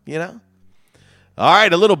something, All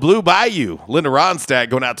right, a little Blue Bayou. Linda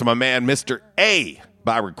Ronstadt going out to my man, Mr. A,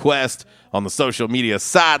 by request on the social media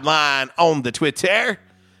sideline on the Twitter.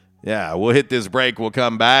 Yeah, we'll hit this break. We'll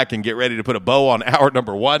come back and get ready to put a bow on hour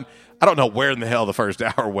number 1. I don't know where in the hell the first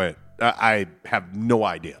hour went. I have no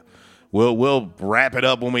idea. We'll wrap it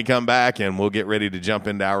up when we come back, and we'll get ready to jump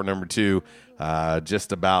into hour number 2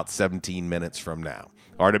 just about 17 minutes from now.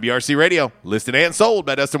 RWRC Radio, listed and sold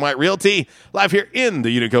by Dustin White Realty, live here in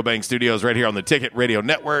the Unico Bank Studios right here on the Ticket Radio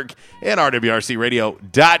Network and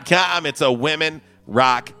RWRCradio.com. It's a Women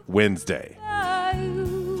Rock Wednesday.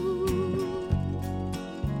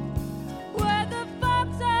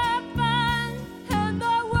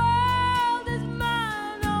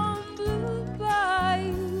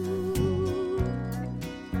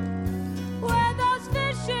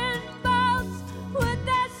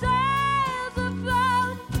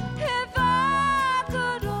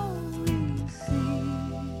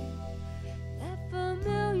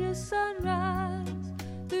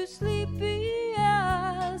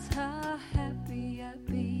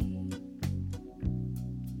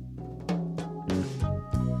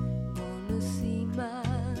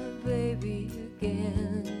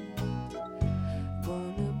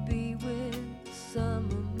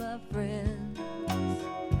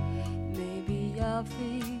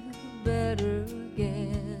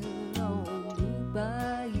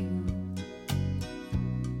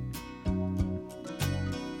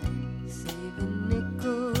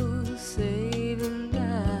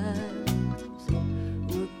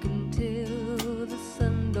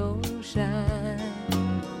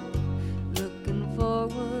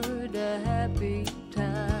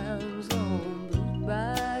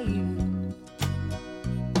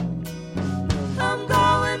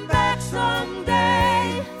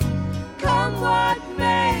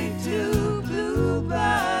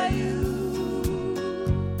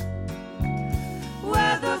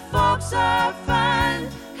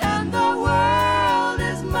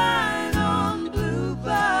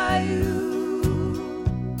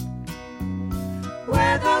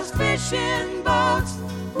 Fishing boats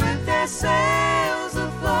with their sails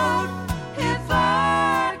afloat. If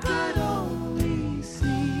I could only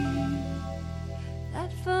see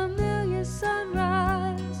that familiar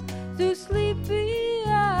sunrise through sleepy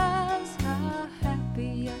eyes, how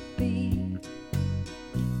happy I'd be.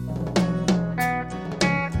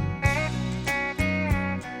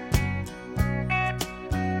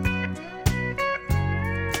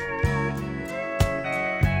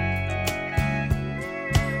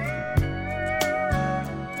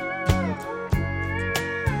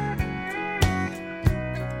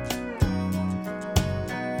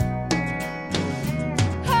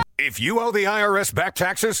 If you owe the IRS back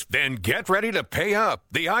taxes, then get ready to pay up.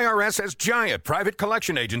 The IRS has giant private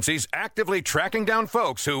collection agencies actively tracking down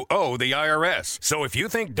folks who owe the IRS. So if you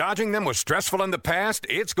think dodging them was stressful in the past,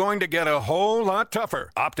 it's going to get a whole lot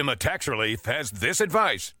tougher. Optima Tax Relief has this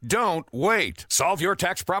advice. Don't wait. Solve your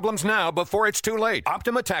tax problems now before it's too late.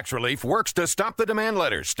 Optima Tax Relief works to stop the demand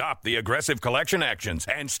letters, stop the aggressive collection actions,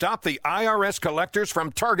 and stop the IRS collectors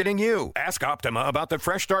from targeting you. Ask Optima about the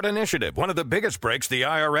Fresh Start Initiative, one of the biggest breaks the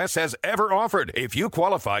IRS has ever offered. If you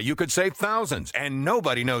qualify, you could save thousands, and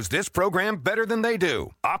nobody knows this program better than they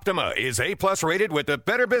do. Optima is A+ rated with the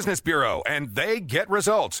Better Business Bureau, and they get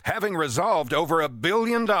results, having resolved over $1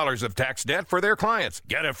 billion of tax debt for their clients.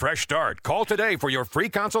 Get a fresh start. Call today for your free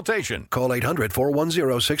consultation. Call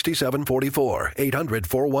 800-410-6744.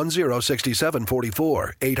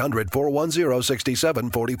 800-410-6744.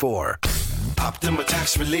 800-410-6744. Optima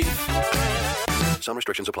Tax Relief. Some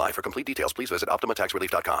restrictions apply. For complete details, please visit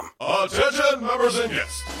OptimaTaxRelief.com. Attention, members and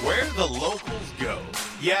guests. Where the locals go.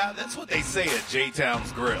 Yeah, that's what they say at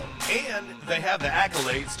J-Town's Grill. And they have the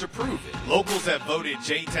accolades to prove it. Locals have voted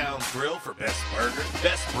J-Town's Grill for best burger,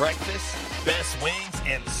 best breakfast, best wings,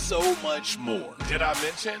 and so much more. Did I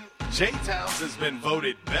mention? J-Town's has been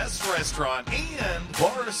voted best restaurant and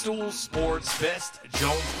Barstool Sports Best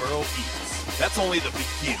Jonesboro Eats. That's only the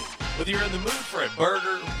beginning. Whether you're in the mood for a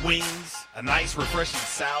burger, wings, a nice refreshing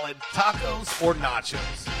salad, tacos, or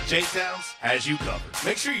nachos, J-Town's has you covered.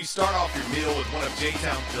 Make sure you start off your meal with one of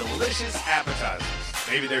J-Town's delicious appetizers.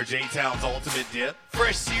 Maybe their J-Town's ultimate dip,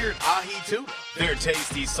 fresh seared ahi tuna, their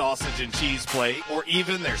tasty sausage and cheese plate, or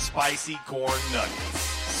even their spicy corn nuggets.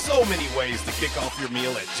 So many ways to kick off your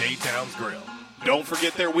meal at J-Town's Grill. Don't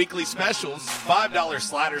forget their weekly specials, $5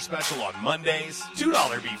 slider special on Mondays,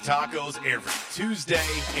 $2 beef tacos every Tuesday,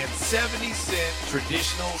 and 70-cent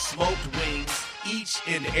traditional smoked wings each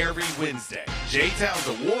and every Wednesday. J-Town's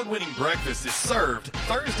award-winning breakfast is served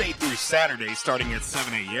Thursday through Saturday starting at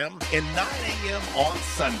 7 a.m. and 9 a.m. on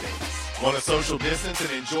Sundays. Want to social distance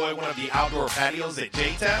and enjoy one of the outdoor patios at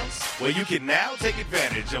J-Town's? Well, you can now take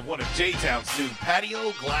advantage of one of J-Town's new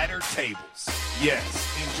patio glider tables. Yes,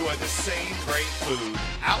 enjoy the same great food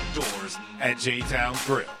outdoors at J-Town's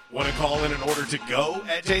Grill. Want to call in an order to go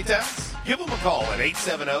at J-Town's? Give them a call at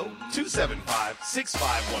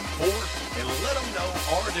 870-275-6514 and let them know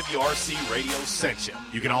RWRC Radio sent you.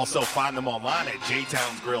 You can also find them online at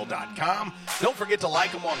jtownsgrill.com. Don't forget to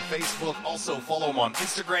like them on Facebook. Also follow them on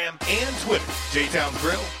Instagram and Twitter. J-Towns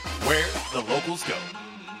Grill, where the locals go.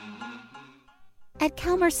 At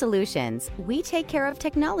Calmer Solutions, we take care of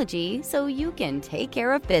technology so you can take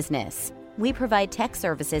care of business. We provide tech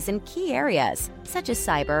services in key areas such as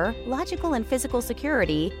cyber, logical and physical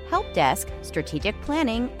security, help desk, strategic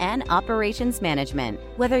planning, and operations management.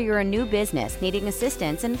 Whether you're a new business needing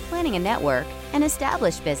assistance in planning a network, an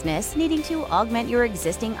established business needing to augment your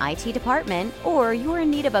existing IT department, or you're in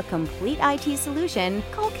need of a complete IT solution,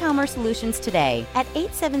 call Calmer Solutions today at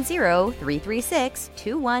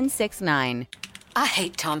 870-336-2169. I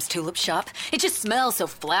hate Tom's Tulip Shop. It just smells so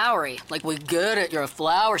flowery. Like we get it, you're a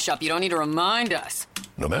flower shop. You don't need to remind us.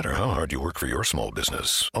 No matter how hard you work for your small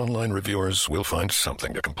business, online reviewers will find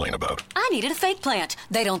something to complain about. I needed a fake plant.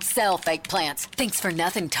 They don't sell fake plants. Thanks for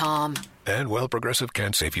nothing, Tom. And while Progressive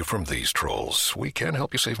can't save you from these trolls, we can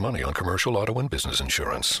help you save money on commercial, auto, and business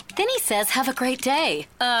insurance. Then he says, have a great day.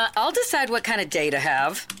 I'll decide what kind of day to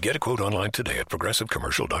have. Get a quote online today at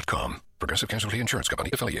progressivecommercial.com. Progressive Casualty Insurance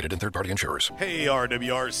Company, affiliated and third-party insurers. Hey,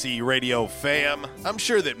 RWRC Radio fam. I'm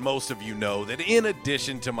sure that most of you know that in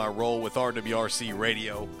addition to my role with RWRC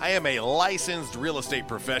Radio, I am a licensed real estate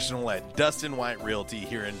professional at Dustin White Realty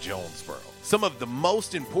here in Jonesboro. Some of the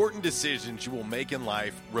most important decisions you will make in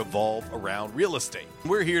life revolve around real estate.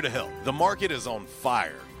 We're here to help. The market is on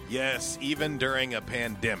fire. Yes, even during a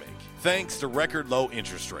pandemic, thanks to record low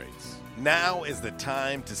interest rates. Now is the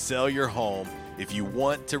time to sell your home if you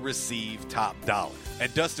want to receive top dollar.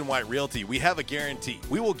 At Dustin White Realty, we have a guarantee.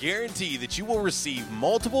 We will guarantee that you will receive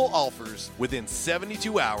multiple offers within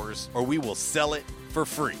 72 hours, or we will sell it for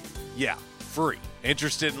free. Yeah, free.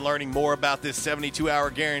 Interested in learning more about this 72-hour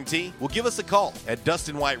guarantee? Well, give us a call at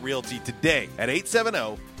Dustin White Realty today at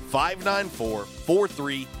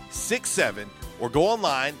 870-594-4367 or go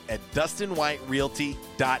online at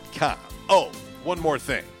DustinWhiteRealty.com. Oh, one more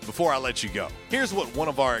thing before I let you go. Here's what one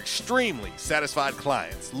of our extremely satisfied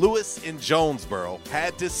clients, Lewis in Jonesboro,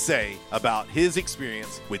 had to say about his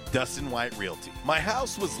experience with Dustin White Realty. My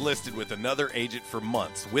house was listed with another agent for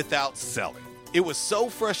months without selling. It was so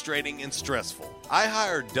frustrating and stressful. I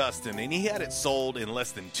hired Dustin and he had it sold in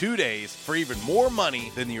less than 2 days for even more money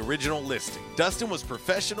than the original listing. Dustin was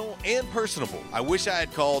professional and personable. I wish I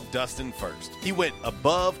had called Dustin first. He went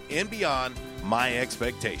above and beyond my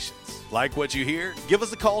expectations. Like what you hear? Give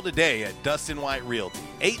us a call today at Dustin White Realty,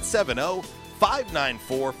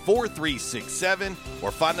 870-594-4367,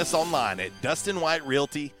 or find us online at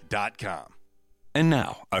DustinWhiteRealty.com. And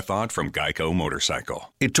now, a thought from Geico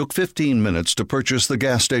Motorcycle. It took 15 minutes to purchase the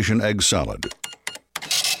gas station egg salad.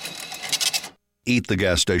 Eat the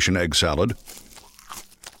gas station egg salad,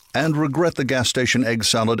 and regret the gas station egg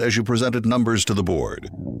salad as you presented numbers to the board.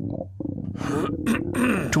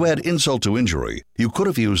 To add insult to injury, you could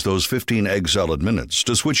have used those 15 egg salad minutes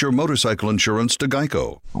to switch your motorcycle insurance to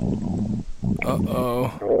Geico.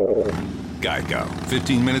 Uh-oh. Geico.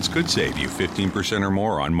 15 minutes could save you 15% or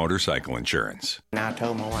more on motorcycle insurance. And I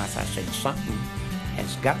told my wife, I said, something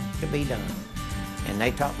has got to be done. And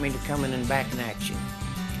they taught me to come in and back in action.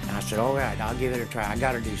 And I said, all right, I'll give it a try. I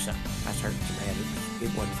got to do something. I started so bad, it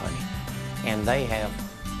wasn't funny. And they have,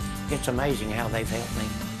 it's amazing how they've helped me.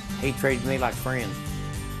 He treated me like friends.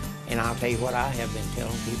 And I'll tell you what, I have been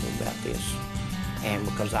telling people about this. And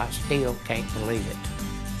because I still can't believe it.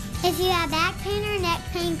 If you have back pain or neck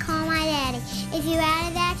pain, call my daddy. If you're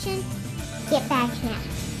out of action, get back now.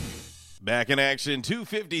 Back in action,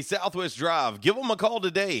 250 Southwest Drive. Give them a call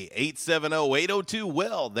today,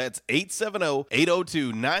 870-802-WELL. That's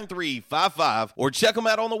 870-802-9355. Or check them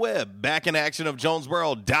out on the web,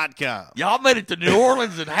 backinactionofjonesboro.com. Y'all made it to New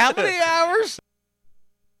Orleans in how many hours?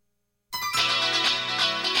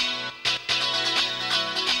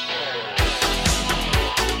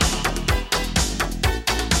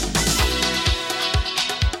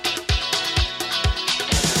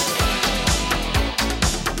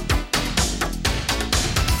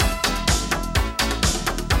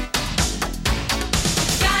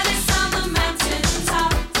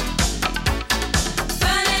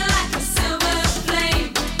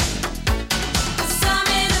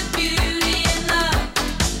 Beauty and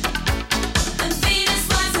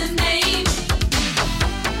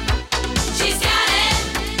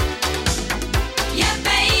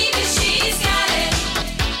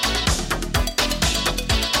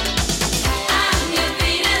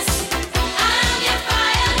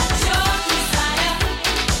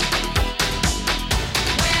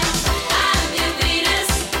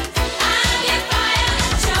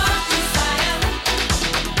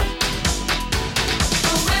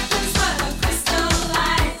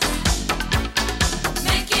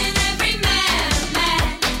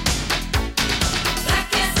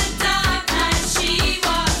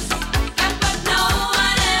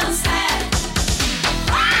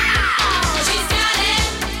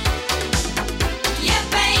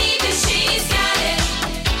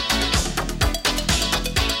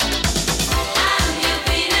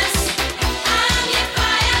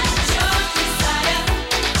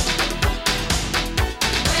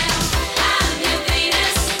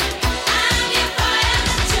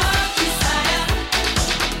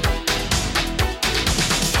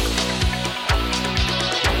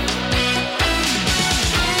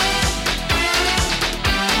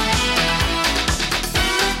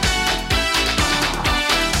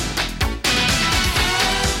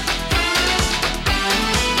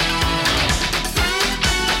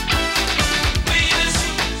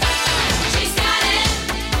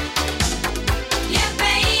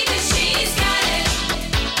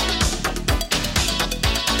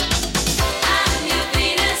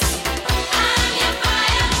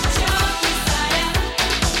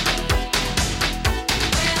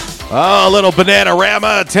Oh, a little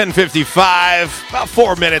Bananarama, 10:55. About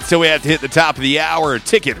 4 minutes till we have to hit the top of the hour.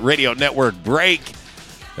 Ticket Radio Network break.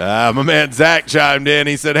 My man Zach chimed in.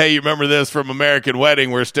 He said, hey, you remember this from American Wedding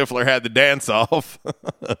where Stifler had the dance-off?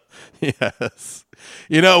 Yes.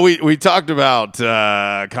 You know, we talked about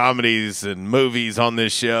comedies and movies on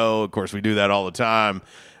this show. Of course, we do that all the time.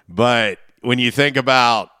 But when you think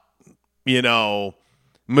about, you know,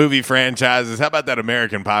 movie franchises, how about that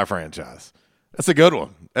American Pie franchise? That's a good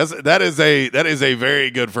one. That is a very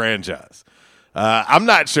good franchise. I'm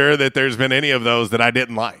not sure that there's been any of those that I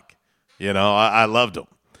didn't like. You know, I loved them.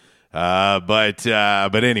 But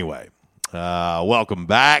anyway, welcome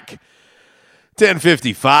back.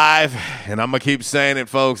 10:55, and I'm going to keep saying it,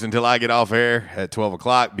 folks, until I get off air at 12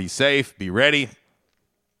 o'clock. Be safe. Be ready.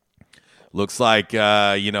 Looks like,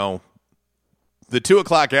 you know, the 2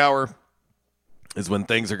 o'clock hour is when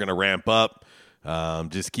things are going to ramp up.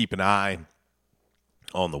 Just keep an eye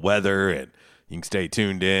on the weather, and you can stay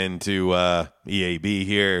tuned in to EAB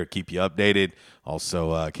here, keep you updated.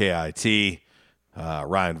 Also, KIT,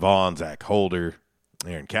 Ryan Vaughn, Zach Holder,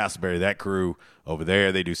 Aaron Castleberry, that crew over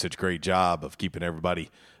there, they do such a great job of keeping everybody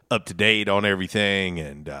up to date on everything,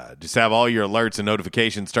 and just have all your alerts and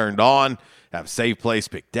notifications turned on, have a safe place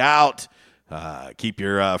picked out, keep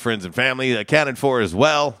your friends and family accounted for as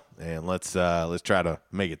well, and let's try to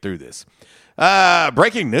make it through this.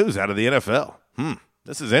 Breaking news out of the NFL.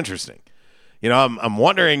 This is interesting. You know, I'm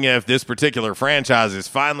wondering if this particular franchise has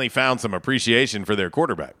finally found some appreciation for their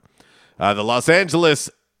quarterback. The Las Vegas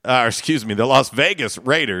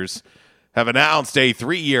Raiders have announced a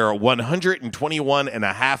 3-year,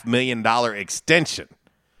 $121.5 million extension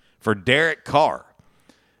for Derek Carr.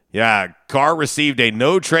 Yeah, Carr received a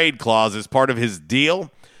no-trade clause as part of his deal.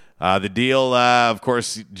 The deal, of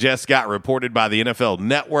course, just got reported by the NFL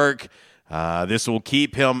Network. This will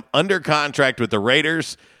keep him under contract with the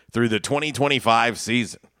Raiders through the 2025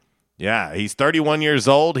 season. Yeah, he's 31 years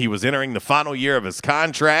old. He was entering the final year of his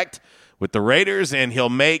contract with the Raiders, and he'll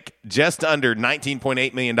make just under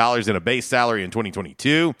 $19.8 million in a base salary in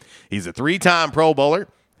 2022. He's a 3-time Pro Bowler.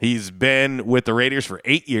 He's been with the Raiders for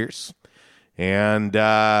 8 years. And, he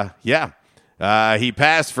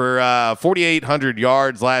passed for 4,800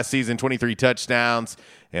 yards last season, 23 touchdowns.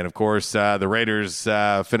 And, of course, the Raiders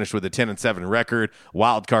finished with a 10-7 record,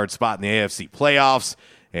 wild card spot in the AFC playoffs,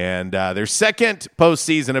 and their second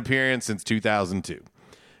postseason appearance since 2002.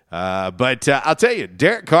 But I'll tell you,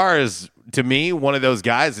 Derek Carr is, to me, one of those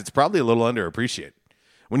guys that's probably a little underappreciated.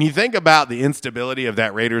 When you think about the instability of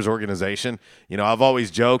that Raiders organization, you know, I've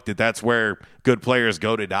always joked that that's where good players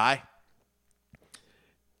go to die.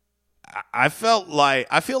 I feel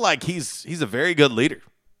like he's a very good leader,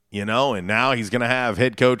 you know, and now he's going to have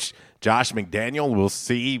head coach Josh McDaniel. We'll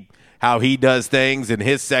see how he does things in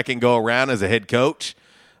his second go around as a head coach.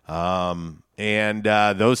 And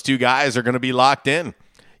those two guys are going to be locked in.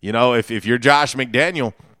 You know, if you're Josh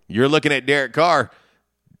McDaniel, you're looking at Derek Carr.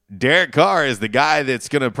 Derek Carr is the guy that's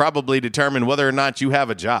going to probably determine whether or not you have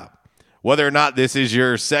a job, whether or not this is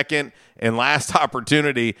your second and last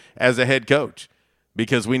opportunity as a head coach,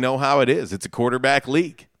 because we know how it is. It's a quarterback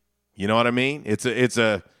league. You know what I mean? It's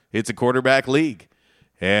a quarterback league.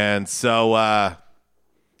 And so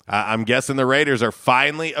I'm guessing the Raiders are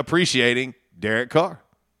finally appreciating Derek Carr.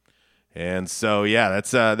 And so, yeah,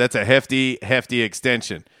 that's a hefty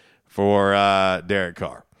extension for Derek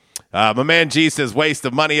Carr. My man G says, waste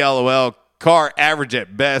of money, LOL. Carr average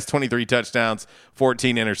at best, 23 touchdowns,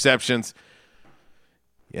 14 interceptions.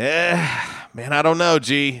 Yeah, man, I don't know,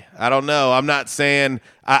 G. I don't know. I'm not saying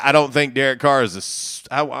I don't think Derek Carr is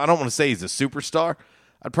I don't want to say he's a superstar.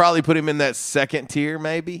 I'd probably put him in that second tier,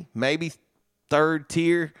 maybe third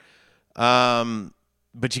tier.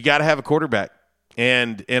 But you got to have a quarterback.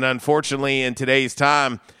 And unfortunately, in today's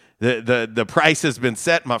time, the price has been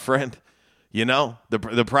set, my friend. You know,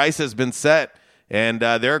 the price has been set, and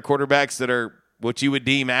there are quarterbacks that are what you would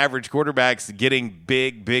deem average quarterbacks getting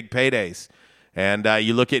big paydays. And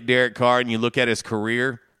you look at Derek Carr and you look at his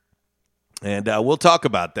career, and we'll talk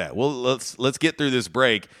about that. Let's get through this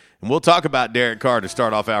break, and we'll talk about Derek Carr to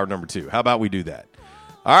start off hour number 2. How about we do that?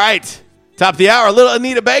 All right, top of the hour, a little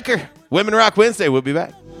Anita Baker. Women Rock Wednesday. We'll be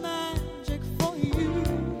back.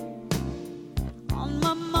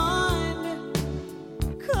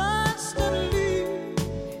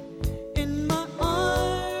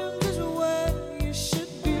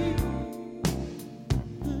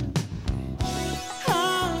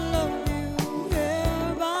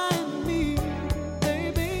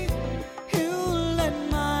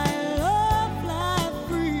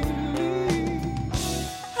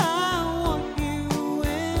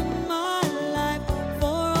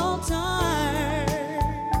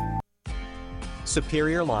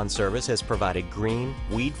 Superior Lawn Service has provided green,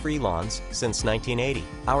 weed-free lawns since 1980.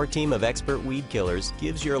 Our team of expert weed killers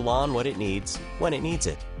gives your lawn what it needs when it needs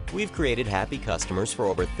it. We've created happy customers for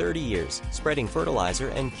over 30 years, spreading fertilizer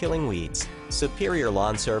and killing weeds. Superior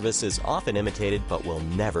Lawn Service is often imitated but will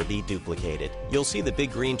never be duplicated. You'll see the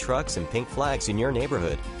big green trucks and pink flags in your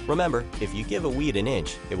neighborhood. Remember, if you give a weed an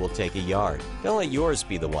inch, it will take a yard. Don't let yours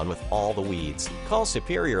be the one with all the weeds. Call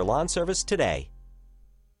Superior Lawn Service today.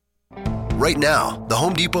 Right now, the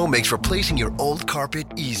Home Depot makes replacing your old carpet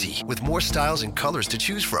easy with more styles and colors to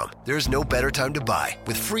choose from. There's no better time to buy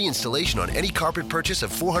with free installation on any carpet purchase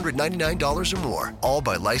of $499 or more, all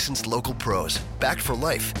by licensed local pros. Backed for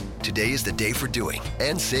life. Today is the day for doing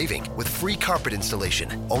and saving with free carpet installation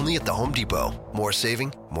only at the Home Depot. More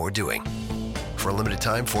saving, more doing. For a limited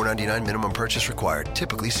time, $499 minimum purchase required.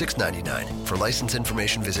 Typically $699. For license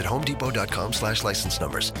information, visit homedepot.com/license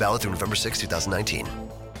numbers. Valid through November 6, 2019.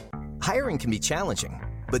 Hiring can be challenging,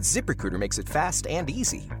 but ZipRecruiter makes it fast and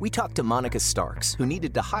easy. We talked to Monica Starks, who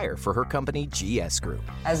needed to hire for her company, GS Group.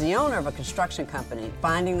 As the owner of a construction company,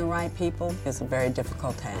 finding the right people is a very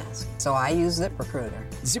difficult task. So I use ZipRecruiter.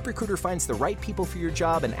 ZipRecruiter finds the right people for your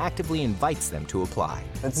job and actively invites them to apply.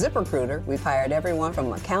 With ZipRecruiter, we've hired everyone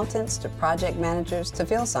from accountants to project managers to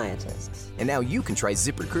field scientists. And now you can try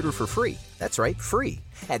ZipRecruiter for free. That's right, free.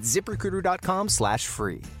 At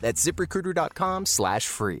ZipRecruiter.com/free. That's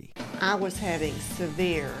ZipRecruiter.com/free. I was having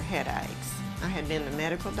severe headaches. I had been to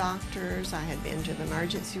medical doctors. I had been to the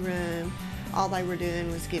emergency room. All they were doing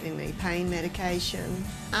was giving me pain medication.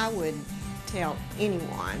 I would tell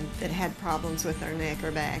anyone that had problems with their neck or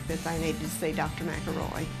back that they needed to see Dr.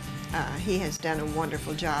 McElroy. He has done a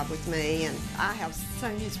wonderful job with me, and I have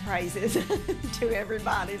sung his praises to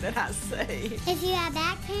everybody that I see. If you have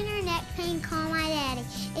back pain or neck pain, call my daddy.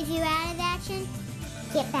 If you're out of action,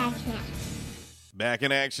 get back in. Back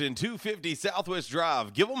in action, 250 Southwest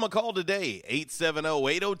Drive. Give them a call today,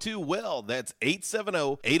 870-802-WELL. That's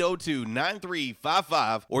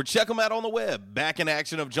 870-802-9355. Or check them out on the web,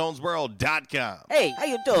 backinactionofjonesboro.com. Hey, how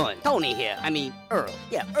you doing? Tony here. Earl.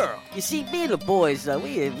 Yeah, Earl. You see, me and the boys,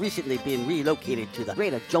 we have recently been relocated to the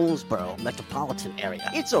greater Jonesboro metropolitan area.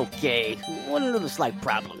 It's okay. One little slight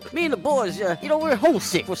problem. Me and the boys, we're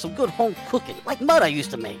homesick for some good home cooking, like Mud I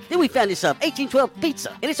used to make. Then we found this 1812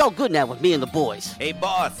 pizza, and it's all good now with me and the boys. Hey,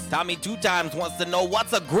 boss, Tommy 2 Times wants to know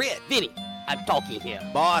what's a grit. Vinny, I'm talking here.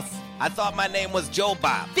 Boss, I thought my name was Joe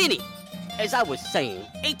Bob. Vinny, as I was saying,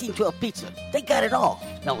 1812 Pizza, they got it all.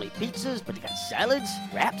 Not only pizzas, but they got salads,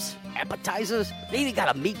 wraps, appetizers. They even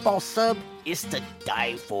got a meatball sub. It's to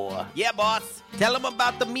die for. Yeah, boss. Tell them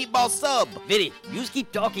about the meatball sub. Vinny, you just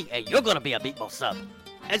keep talking and you're gonna be a meatball sub.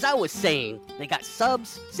 As I was saying, they got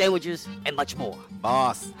subs, sandwiches, and much more.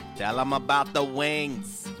 Boss, tell them about the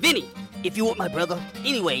wings. Vinny, if you want my brother,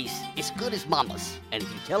 anyways, it's good as Mama's. And if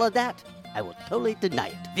you tell her that, I will totally deny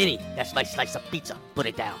it. Vinny, that's my slice of pizza. Put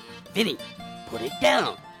it down. Vinny, put it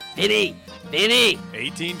down. Vinny!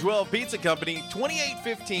 1812 Pizza Company,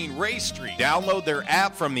 2815 Ray Street. Download their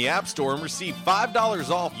app from the App Store and receive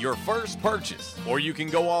 $5 off your first purchase. Or you can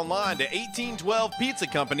go online to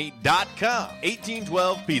 1812pizzacompany.com.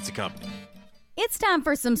 1812 Pizza Company. It's time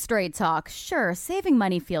for some straight talk. Sure, saving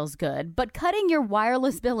money feels good, but cutting your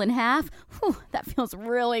wireless bill in half, that feels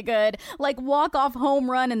really good. Like walk-off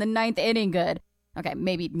home run in the 9th inning good. Okay,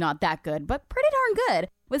 maybe not that good, but pretty darn good.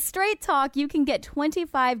 With Straight Talk, you can get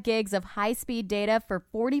 25 gigs of high-speed data for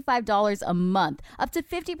 $45 a month, up to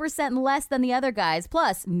 50% less than the other guys,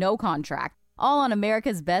 plus no contract. All on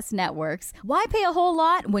America's best networks. Why pay a whole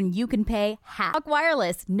lot when you can pay half? Talk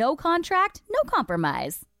Wireless, no contract, no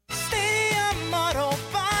compromise. Stadium Auto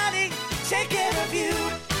Body, take care of you.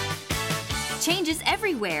 Changes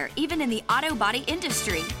everywhere, even in the auto body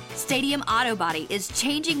industry. Stadium Auto Body is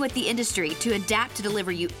changing with the industry to adapt to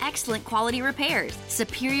deliver you excellent quality repairs,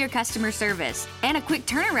 superior customer service, and a quick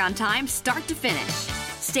turnaround time start to finish.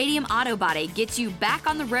 Stadium Auto Body gets you back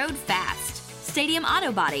on the road fast. Stadium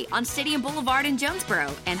Auto Body on Stadium Boulevard in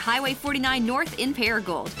Jonesboro and Highway 49 North in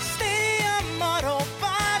Paragould. Stadium Auto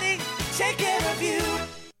Body, take care of you.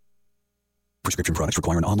 Prescription products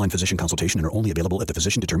require an online physician consultation and are only available if the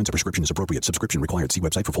physician determines a prescription is appropriate. Subscription required. See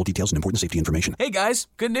website for full details and important safety information. Hey guys,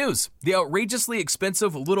 good news. The outrageously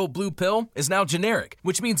expensive little blue pill is now generic,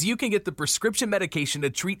 which means you can get the prescription medication to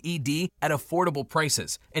treat ED at affordable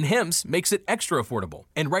prices. And Hims makes it extra affordable.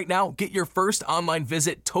 And right now, get your first online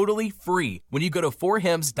visit totally free when you go to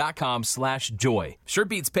forhims.com/joy. Sure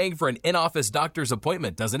beats paying for an in-office doctor's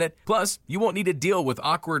appointment, doesn't it? Plus, you won't need to deal with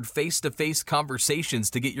awkward face-to-face conversations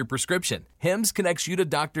to get your prescription. Hims connects you to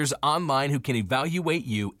doctors online who can evaluate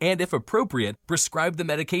you and, if appropriate, prescribe the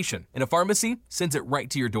medication. And a pharmacy sends it right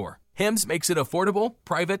to your door. HIMS makes it affordable,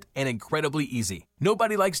 private, and incredibly easy.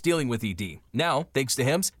 Nobody likes dealing with ED. Now, thanks to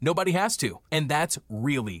HIMS, nobody has to. And that's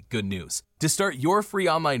really good news. To start your free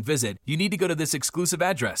online visit, you need to go to this exclusive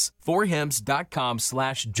address,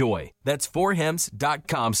 forhims.com/joy. That's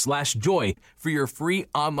forhims.com/joy for your free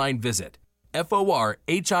online visit.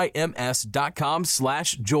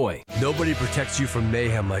 forhims.com/joy. Nobody protects you from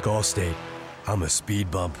mayhem like Allstate. I'm a speed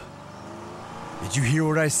bump. Did you hear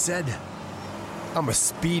what I said? I'm a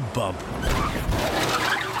speed bump.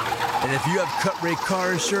 And if you have cut-rate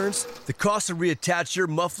car insurance, the cost to reattach your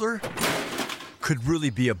muffler could really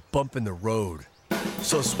be a bump in the road.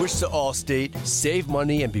 So switch to Allstate, save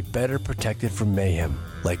money, and be better protected from mayhem,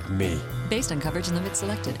 like me. Based on coverage and limits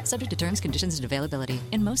selected, subject to terms, conditions, and availability.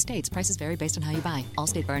 In most states, prices vary based on how you buy.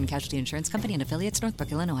 Allstate Bar and Casualty Insurance Company and affiliates,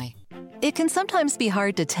 Northbrook, Illinois. It can sometimes be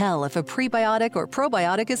hard to tell if a prebiotic or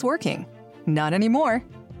probiotic is working. Not anymore.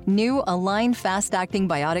 New Align Fast-Acting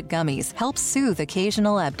Biotic Gummies help soothe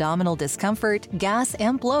occasional abdominal discomfort, gas,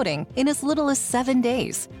 and bloating in as little as 7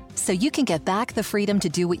 days. So you can get back the freedom to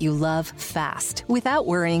do what you love fast without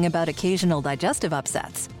worrying about occasional digestive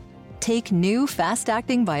upsets. Take new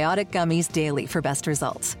Fast-Acting Biotic Gummies daily for best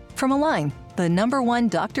results. From Align, the #1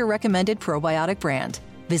 doctor-recommended probiotic brand.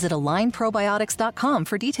 Visit AlignProbiotics.com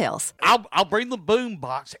for details. I'll bring the boom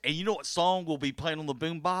box, and you know what song will be playing on the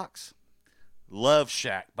boom box? Love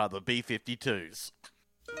Shack by the B-52s.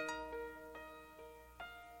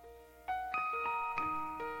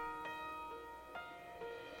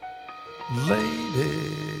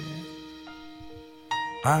 Lady,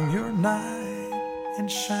 I'm your knight in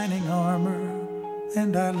shining armor,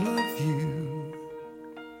 and I love you.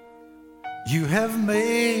 You have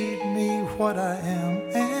made me what I am,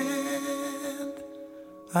 and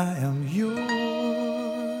I am yours.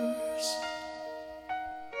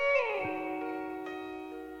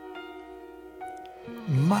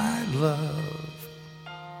 My love,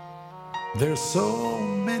 there's so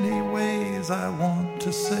many ways I want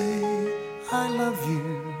to say I love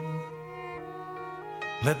you.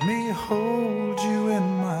 Let me hold you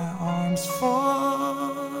in my arms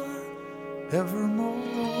forevermore.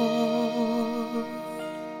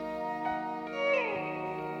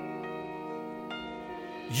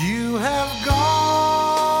 You have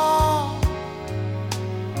gone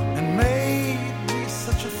and made me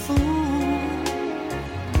such a fool.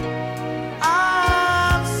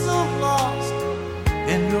 I'm so lost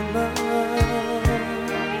in your love.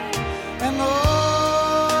 And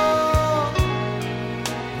oh,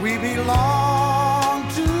 we belong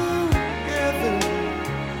together.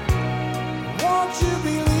 Won't you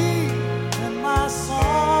believe in my song?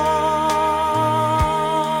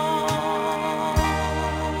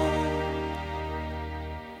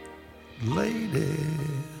 Lady,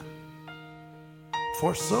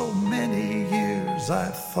 for so many years I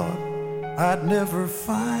thought I'd never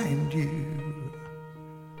find you.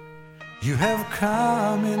 You have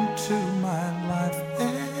come into my life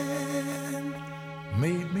and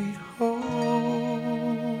made me whole.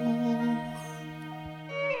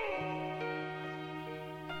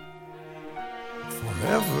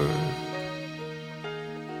 Forever,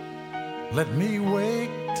 let me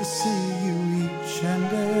wake to see you each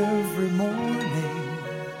and every morning.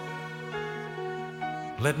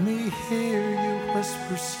 Let me hear you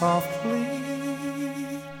whisper softly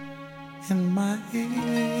in my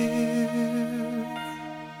ear.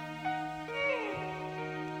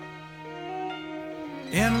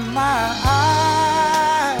 In my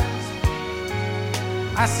eyes,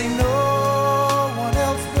 I see no one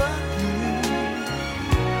else but you.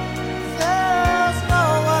 There's no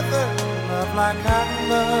other love like I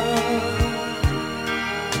love.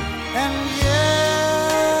 And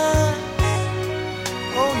yes,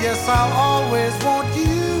 oh yes, I'll always want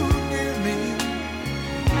you near me.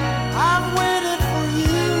 I've waited for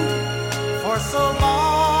you for so long.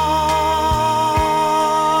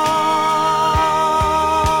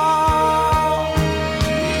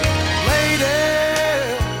 Lady,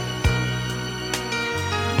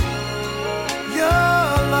 your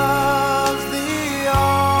love's the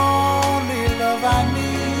only love I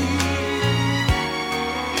need.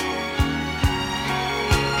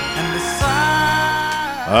 And besides,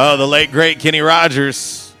 Oh, the late, great Kenny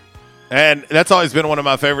Rogers. And that's always been one of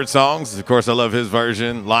my favorite songs. Of course, I love his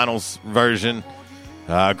version, Lionel's version.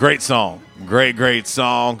 Great song. Great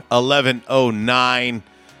song. 1109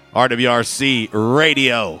 RWRC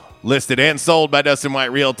Radio. Listed and sold by Dustin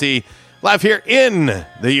White Realty. Live here in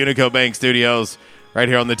the Unico Bank Studios. Right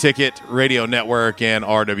here on the Ticket Radio Network and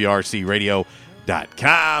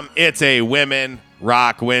RWRCradio.com. It's a Women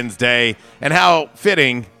Rock Wednesday. And how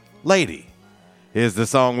fitting, Lady, is the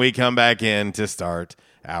song we come back in to start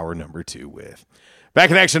hour number 2 with. Back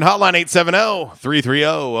in Action Hotline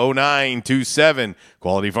 870-330-0927.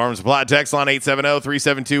 Quality Farm Supply text line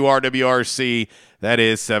 870-372-RWRC. That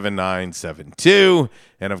is 7972.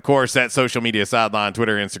 And, of course, that social media sideline,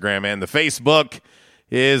 Twitter, Instagram, and the Facebook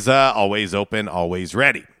is always open, always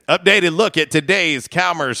ready. Updated look at today's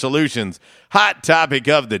Calmer Solutions hot topic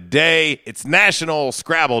of the day. It's National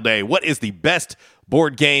Scrabble Day. What is the best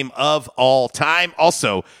board game of all time?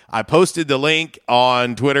 Also, I posted the link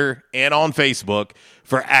on Twitter and on Facebook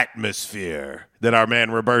for Atmosphere that our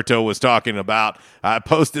man Roberto was talking about. I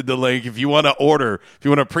posted the link if you want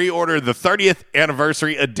to pre-order the 30th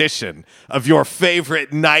anniversary edition of your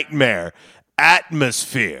favorite nightmare,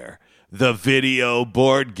 Atmosphere, the video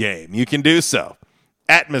board game. You can do so.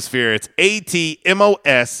 Atmosphere, it's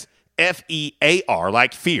ATMOSFEAR,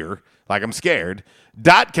 like fear, like I'm scared,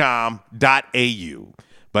 .com.au.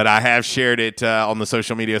 But I have shared it on the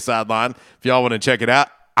social media sideline. If y'all want to check it out,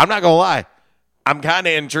 I'm not going to lie. I'm kind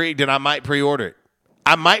of intrigued, and I might pre-order it.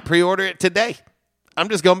 I might pre-order it today. I'm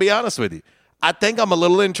just going to be honest with you. I think I'm a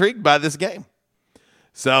little intrigued by this game.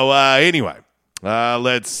 So, anyway,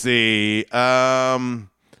 let's see. Our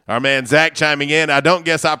man Zach chiming in. I don't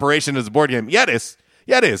guess Operation is a board game. Yeah, it is.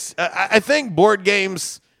 Yeah, it is. I think board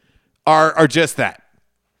games are just that.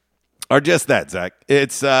 Are just that, Zach.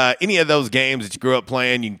 It's any of those games that you grew up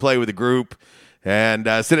playing. You can play with a group and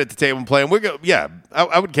sit at the table and play. And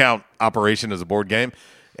I would count Operation as a board game.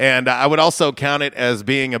 And I would also count it as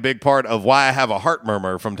being a big part of why I have a heart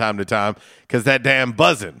murmur from time to time, because that damn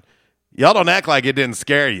buzzing. Y'all don't act like it didn't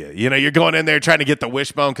scare you. You know, you're going in there trying to get the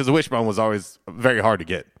wishbone, because the wishbone was always very hard to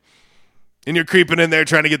get. And you're creeping in there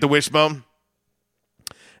trying to get the wishbone.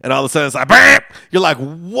 And all of a sudden it's like, bam! You're like,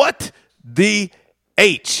 what the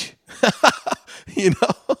H? You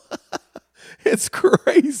know, it's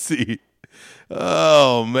crazy.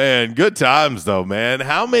 Oh, man. Good times, though, man.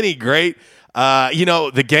 How many great,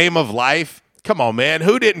 the game of life. Come on, man.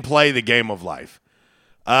 Who didn't play the game of life?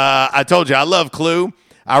 I told you, I love Clue.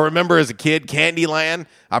 I remember as a kid, Candyland.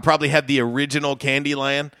 I probably had the original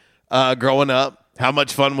Candyland growing up. How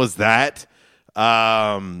much fun was that?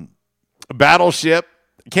 Battleship.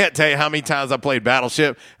 Can't tell you how many times I played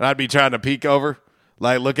Battleship, and I'd be trying to peek over,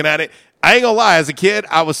 like looking at it. I ain't gonna lie, as a kid,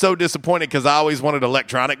 I was so disappointed because I always wanted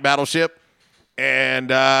electronic Battleship, and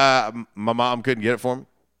my mom couldn't get it for me.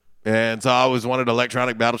 And so I always wanted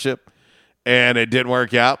electronic Battleship, and it didn't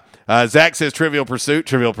work out. Zach says Trivial Pursuit.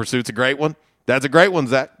 Trivial Pursuit's a great one. That's a great one,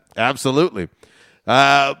 Zach. Absolutely.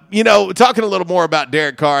 Talking a little more about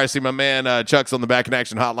Derek Carr, I see my man Chuck's on the Back in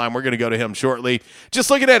Action hotline. We're going to go to him shortly.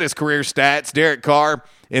 Just looking at his career stats, Derek Carr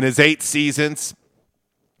in his 8 seasons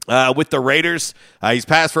with the Raiders, he's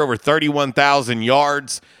passed for over 31,000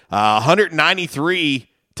 yards, 193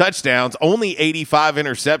 touchdowns, only 85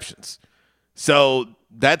 interceptions. So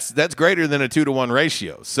that's greater than a 2-to-1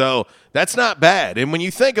 ratio. So that's not bad. And when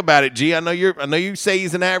you think about it, G, I know you say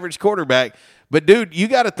he's an average quarterback, but dude, you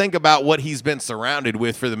got to think about what he's been surrounded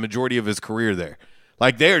with for the majority of his career there.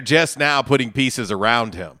 Like, they're just now putting pieces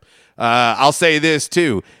around him. I'll say this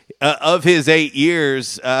too. Of his 8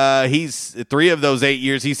 years, 3 of those 8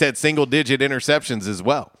 years, he's had single-digit interceptions as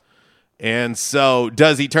well. And so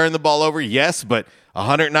does he turn the ball over? Yes, but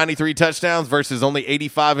 193 touchdowns versus only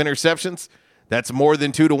 85 interceptions, that's more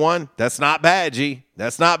than 2-to-1. That's not bad, G.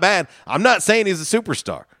 That's not bad. I'm not saying he's a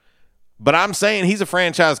superstar, but I'm saying he's a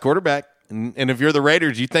franchise quarterback. And if you're the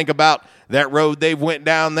Raiders, you think about that road they've went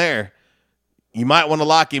down there, you might want to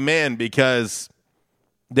lock him in because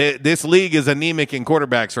this league is anemic in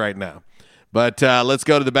quarterbacks right now. But let's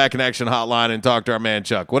go to the Back in Action hotline and talk to our man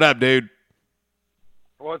Chuck. What up, dude?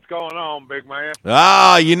 What's going on, big man?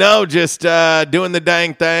 Just doing the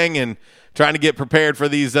dang thing and trying to get prepared for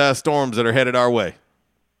these storms that are headed our way.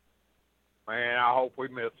 Man, I hope we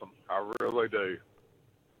miss them. I really do.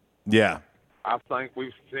 Yeah. I think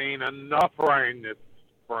we've seen enough rain this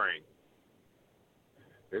spring.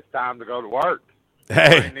 It's time to go to work.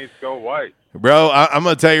 Hey. Rain needs to go away. Bro, I'm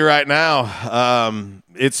going to tell you right now,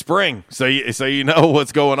 it's spring, so you know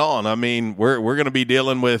what's going on. I mean, we're going to be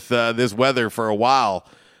dealing with this weather for a while.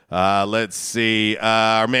 Let's see.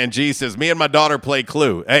 Our man G says, me and my daughter play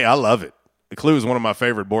Clue. Hey, I love it. Clue is one of my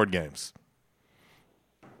favorite board games.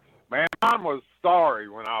 Man, mine was Sorry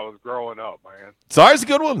when I was growing up, man. Sorry's a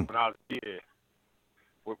good one. When I was a kid.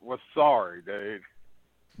 Was Sorry, dude.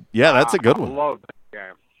 Yeah, that's a good one. I love that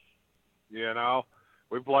game. You know?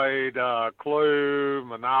 We played Clue,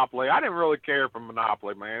 Monopoly. I didn't really care for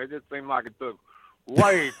Monopoly, man. It just seemed like it took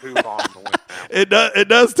way too long to win. It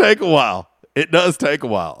does take a while. It does take a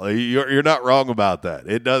while. You're not wrong about that.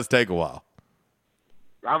 It does take a while.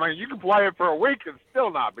 I mean, you can play it for a week and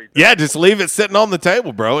still not be. Yeah, just leave it sitting on the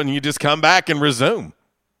table, bro, and you just come back and resume.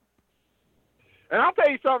 And I'll tell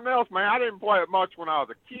you something else, man. I didn't play it much when I was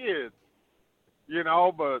a kid, you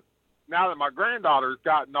know, but now that my granddaughter's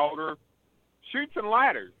gotten older, Chutes and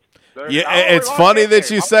Ladders. Yeah, it's funny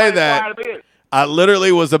that you say that. I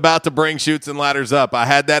literally was about to bring Chutes and Ladders up. I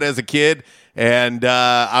had that as a kid, and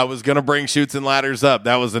I was going to bring Chutes and Ladders up.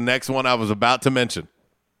 That was the next one I was about to mention.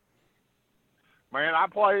 Man, I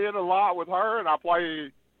play it a lot with her, and I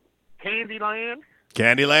play Candyland.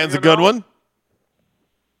 Candyland's a good one.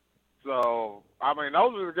 So, I mean,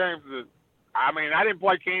 those are the games that, I mean, I didn't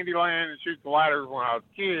play Candyland and Chutes and Ladders when I was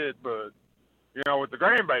a kid, but, you know, with the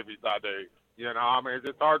grandbabies I do. You know, I mean, it's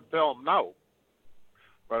just hard to tell them no.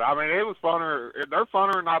 But, I mean, it was funner. They're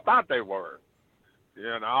funner than I thought they were.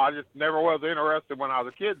 You know, I just never was interested when I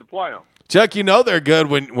was a kid to play them. Chuck, you know they're good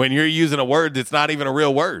when you're using a word that's not even a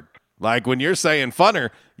real word. Like when you're saying funner,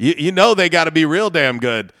 you know they got to be real damn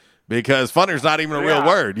good because funner's not even a real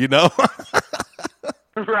word, you know?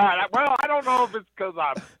 Right. Well, I don't know if it's because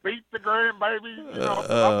I beat the grandbabies, you know,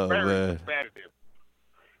 I'm very competitive.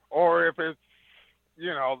 Or if it's, you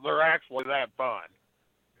know, they're actually that fun,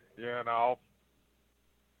 you know?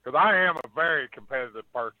 Because I am a very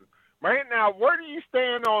competitive person. Man, now, where do you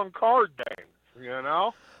stand on card games, you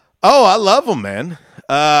know? Oh, I love them, man.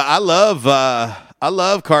 I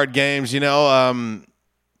love card games. You know,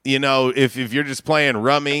 if you're just playing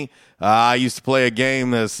Rummy, I used to play a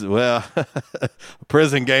game that's a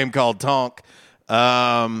prison game called Tonk.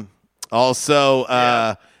 You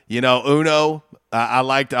know, Uno.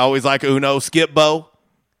 I always like Uno. Skip Bo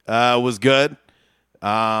was good.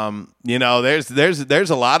 You know, there's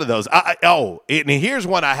a lot of those. And here's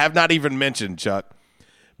one I have not even mentioned, Chuck.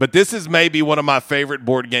 But this is maybe one of my favorite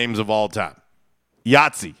board games of all time.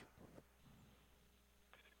 Yahtzee.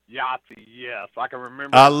 Yahtzee, yes. I can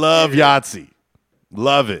remember. I love Yahtzee.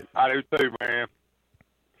 Love it. I do too, man.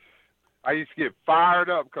 I used to get fired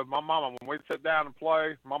up because my mama, when we'd sit down and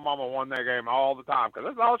play, my mama won that game all the time because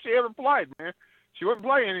that's all she ever played, man. She wouldn't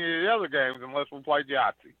play any of the other games unless we played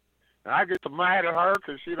Yahtzee. And I get so mad at her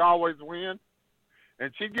because she'd always win.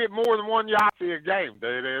 And she'd get more than one Yahtzee a game,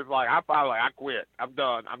 dude. It's like, I quit. I'm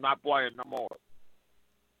done. I'm not playing no more.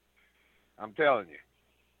 I'm telling you.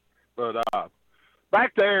 But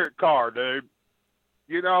back to Eric Carr, dude.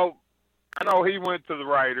 You know, I know he went to the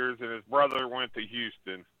Raiders and his brother went to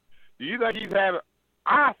Houston. Do you think he's having –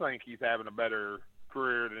 I think he's having a better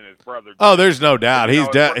career than his brother. Oh, there's no doubt. He's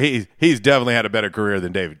definitely had a better career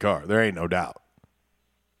than David Carr. There ain't no doubt.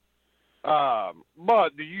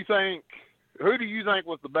 But do you think – who do you think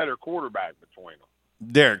was the better quarterback between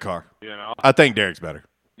them? Derek Carr. You know? I think Derek's better.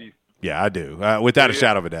 Yeah, I do. Without a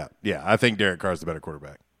shadow of a doubt. Yeah, I think Derek Carr's the better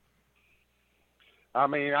quarterback. I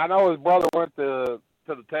mean, I know his brother went to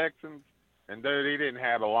the Texans, and, dude, he didn't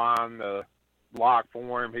have a line to block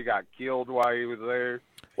for him. He got killed while he was there.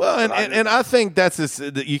 Well, and I think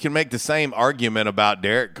you can make the same argument about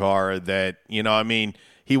Derek Carr that, you know, I mean,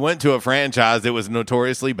 he went to a franchise that was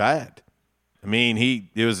notoriously bad. I mean,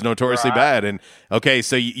 it was notoriously bad. And, okay,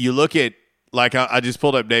 so you look at, like, I just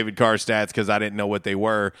pulled up David Carr's stats because I didn't know what they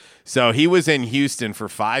were. So he was in Houston for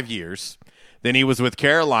 5 years. Then he was with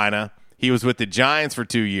Carolina. He was with the Giants for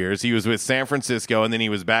 2 years. He was with San Francisco, and then he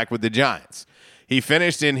was back with the Giants. He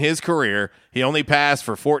finished in his career. He only passed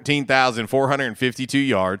for 14,452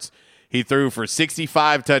 yards. He threw for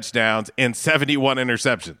 65 touchdowns and 71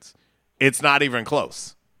 interceptions. It's not even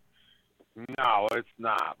close. No, it's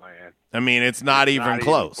not, man. I mean, it's not even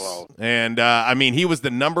close. And, I mean, he was the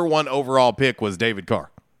number one overall pick was David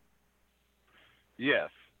Carr. Yes,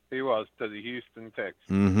 he was to the Houston Texans.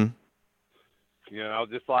 Mm-hmm. You know,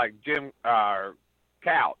 just like Jim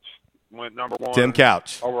Couch went number one. Tim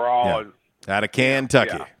Couch. Overall. Yeah. Out of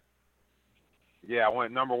Kentucky. Yeah,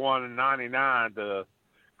 went number one in 99 to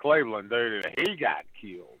Cleveland, dude, and he got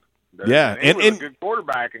killed. Dude. Yeah. And he was a good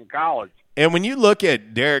quarterback in college. And when you look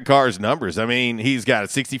at Derek Carr's numbers, I mean, he's got a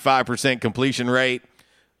 65% completion rate,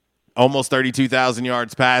 almost 32,000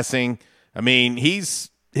 yards passing. I mean, his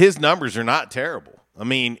numbers are not terrible. I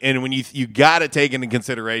mean, and when you got to take into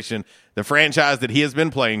consideration the franchise that he has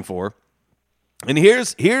been playing for. And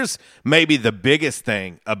here's maybe the biggest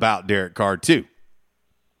thing about Derek Carr too.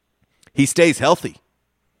 He stays healthy.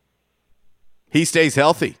 He stays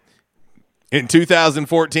healthy. In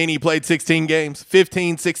 2014, he played 16 games,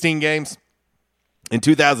 16 games. In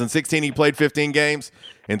 2016, he played 15 games.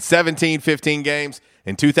 In 17, 15 games.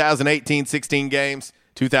 In 2018, 16 games.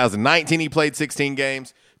 2019, he played 16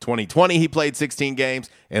 games. 2020, he played 16 games.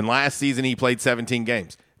 And last season, he played 17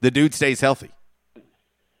 games. The dude stays healthy.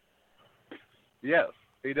 Yes,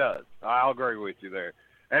 he does. I'll agree with you there.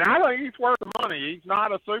 And I think he's worth the money. He's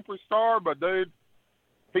not a superstar, but, dude,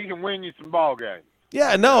 he can win you some ball games.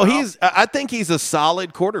 Yeah, no, I think he's a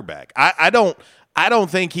solid quarterback. I don't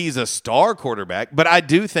think he's a star quarterback, but I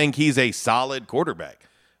do think he's a solid quarterback.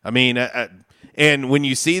 I mean, and when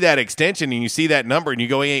you see that extension and you see that number and you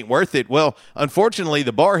go, he ain't worth it, well, unfortunately,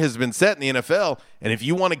 the bar has been set in the NFL, and if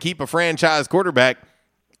you want to keep a franchise quarterback,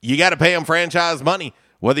 you got to pay him franchise money,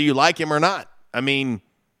 whether you like him or not. I mean,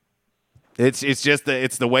 it's just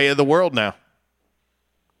it's the way of the world now.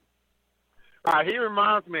 He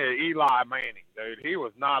reminds me of Eli Manning, dude. He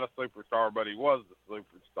was not a superstar, but he was the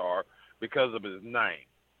superstar because of his name.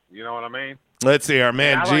 You know what I mean? Let's see. Our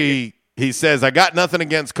man G, he says, I got nothing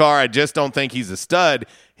against Carr. I just don't think he's a stud.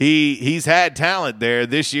 He's had talent there.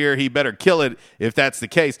 This year, he better kill it if that's the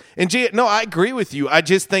case. And G, no, I agree with you. I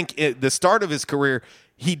just think at the start of his career,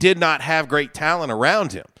 he did not have great talent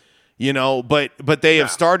around him. You know, but they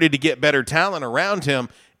have started to get better talent around him.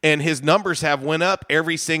 And his numbers have went up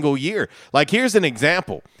every single year. Like, here's an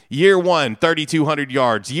example. Year 1, 3,200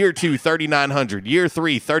 yards. Year 2, 3,900. Year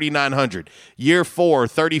 3, 3,900. Year 4,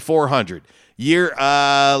 3,400.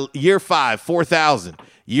 Year 5, 4,000.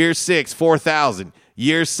 Year 6, 4,000.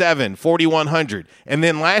 Year 7, 4,100. And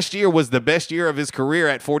then last year was the best year of his career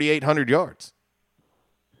at 4,800 yards.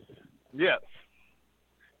 Yes.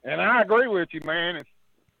 And I agree with you, man.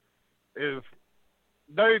 If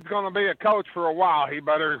dude's going to be a coach for a while, he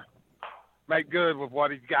better make good with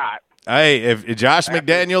what he's got. Hey, if Josh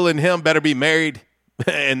McDaniel and him better be married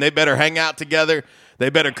and they better hang out together, they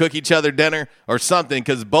better cook each other dinner or something,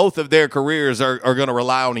 because both of their careers are going to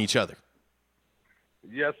rely on each other.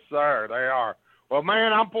 Yes, sir, they are. Well,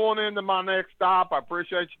 man, I'm pulling into my next stop. I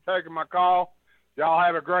appreciate you taking my call. Y'all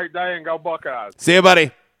have a great day and go Buckeyes. See you,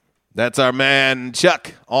 buddy. That's our man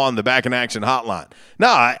Chuck on the Back in Action hotline. No,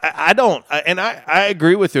 I don't, and I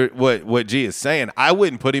agree with what G is saying. I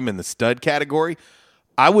wouldn't put him in the stud category.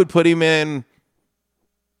 I would put him in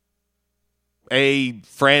a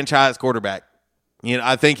franchise quarterback. You know,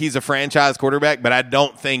 I think he's a franchise quarterback, but I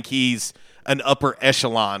don't think he's an upper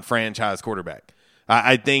echelon franchise quarterback.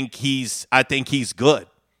 I think he's good.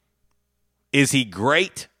 Is he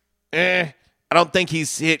great? I don't think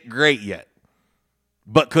he's hit great yet.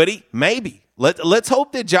 But could he? Maybe. Let's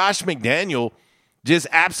hope that Josh McDaniel just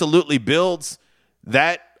absolutely builds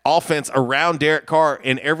that offense around Derek Carr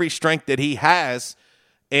in every strength that he has,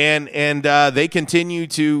 and they continue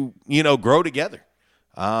to, grow together.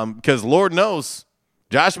 Because Lord knows,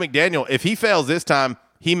 Josh McDaniel, if he fails this time,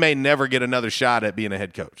 he may never get another shot at being a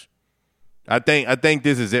head coach. I think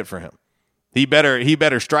this is it for him. He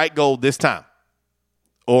better strike gold this time,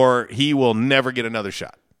 or he will never get another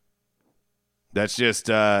shot. That's just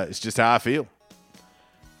it's just how I feel.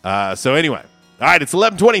 So anyway, all right, it's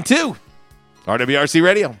 11:22. RWRC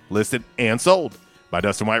Radio, listed and sold by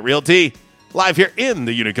Dustin White Realty. Live here in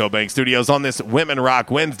the Unico Bank Studios on this Women Rock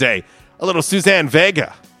Wednesday. A little Suzanne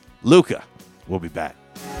Vega. Luca. We'll be back.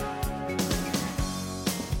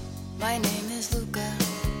 My name is Luca.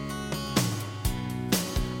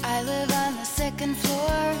 I live on the second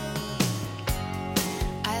floor.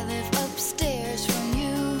 I live upstairs from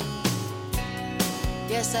you.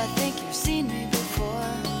 Yes, I think you've seen me before.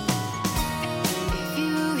 If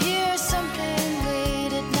you hear something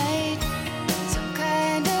late at night, some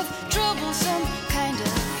kind of trouble, some kind of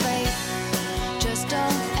fight, just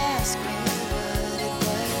don't ask me what it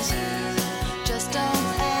was. Just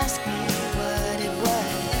don't ask me what it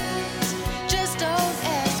was. Just don't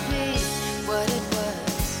ask me what it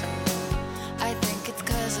was. I think it's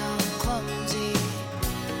 'cause I'm clumsy.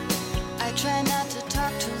 I try not to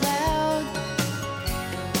talk too loud.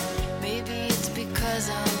 Because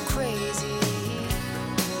I'm crazy.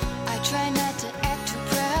 I try not to act too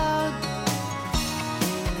proud.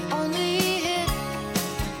 Only hit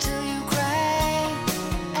till you cry.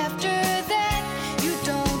 After that, you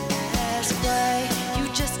don't ask why. You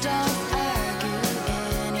just don't argue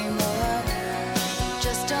anymore.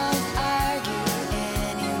 Just don't argue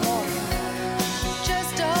anymore.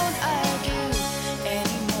 Just don't argue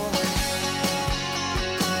anymore.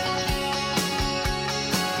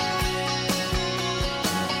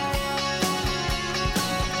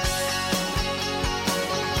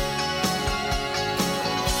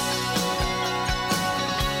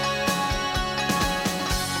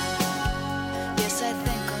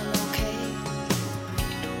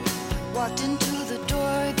 Walked into the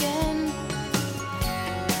door again.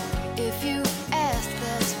 If you ask,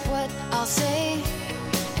 that's what I'll say.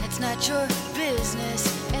 And it's not your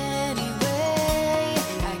business anyway.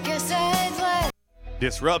 I guess I'd like.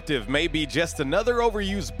 Disruptive may be just another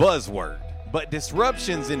overused buzzword, But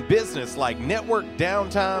disruptions in business like network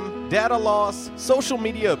downtime, data loss, social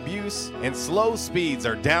media abuse, and slow speeds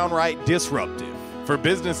are downright disruptive. For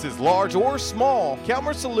businesses large or small,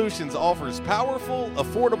 Calmer Solutions offers powerful,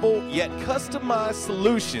 affordable, yet customized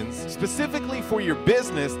solutions specifically for your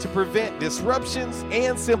business to prevent disruptions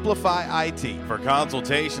and simplify IT. For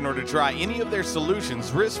consultation or to try any of their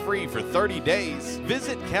solutions risk-free for 30 days,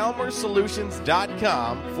 visit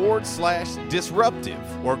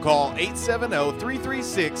calmersolutions.com/disruptive or call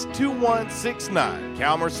 870-336-2169.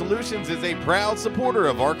 Calmer Solutions is a proud supporter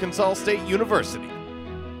of Arkansas State University.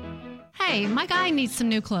 Hey, my guy needs some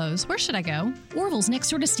new clothes. Where should I go? Orville's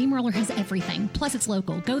next door to Steamroller has everything. Plus, it's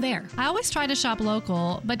local. Go there. I always try to shop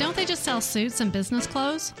local, but don't they just sell suits and business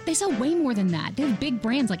clothes? They sell way more than that. They have big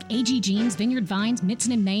brands like AG Jeans, Vineyard Vines,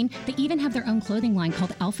 Knitson and Maine. They even have their own clothing line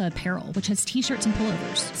called Alpha Apparel, which has t-shirts and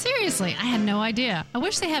pullovers. Seriously, I had no idea. I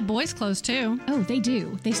wish they had boys' clothes too. Oh, they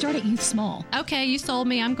do. They start at youth small. Okay, you sold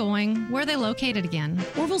me. I'm going. Where are they located again?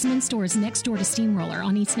 Orville's men's store is next door to Steamroller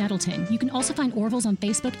on East Nettleton. You can also find Orville's on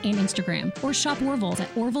Facebook and Instagram, or shop Orville's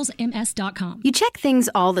at orvillesms.com. You check things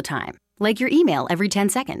all the time, like your email every 10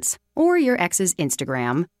 seconds, or your ex's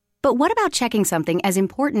Instagram. But what about checking something as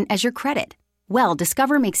important as your credit? Well,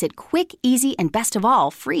 Discover makes it quick, easy, and best of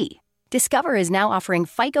all, free. Discover is now offering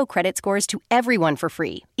FICO credit scores to everyone for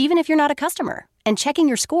free, even if you're not a customer. And checking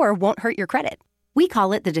your score won't hurt your credit. We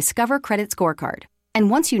call it the Discover Credit Scorecard.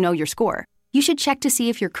 And once you know your score, you should check to see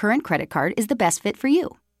if your current credit card is the best fit for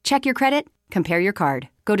you. Check your credit, compare your card.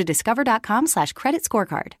 Go to discover.com/credit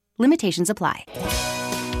scorecard. Limitations apply.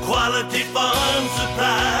 Quality Farm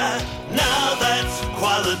Supply. Now that's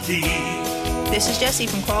quality. This is Jessie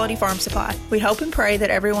from Quality Farm Supply. We hope and pray that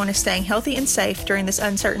everyone is staying healthy and safe during this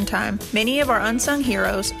uncertain time. Many of our unsung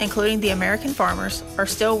heroes, including the American farmers, are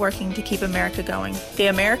still working to keep America going. The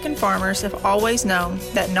American farmers have always known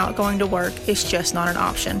that not going to work is just not an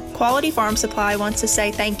option. Quality Farm Supply wants to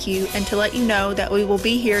say thank you and to let you know that we will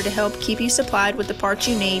be here to help keep you supplied with the parts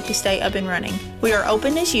you need to stay up and running. We are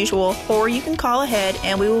open as usual, or you can call ahead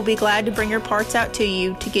and we will be glad to bring your parts out to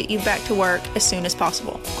you to get you back to work as soon as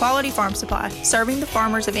possible. Quality Farm Supply, serving the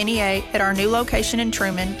farmers of NEA at our new location in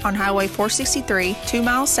Truman on Highway 463, 2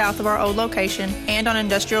 miles south of our old location, and on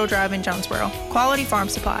Industrial Drive in Jonesboro. Quality Farm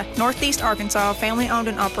Supply, Northeast Arkansas, family owned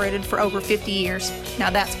and operated for over 50 years.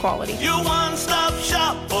 Now that's quality. Your one-stop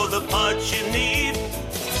shop for the parts you need.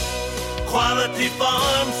 Quality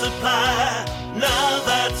Farm Supply. Now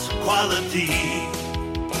that's quality.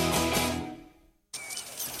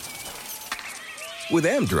 With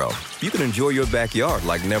Amdro, you can enjoy your backyard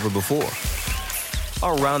like never before.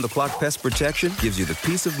 Our round-the-clock pest protection gives you the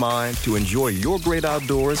peace of mind to enjoy your great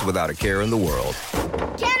outdoors without a care in the world.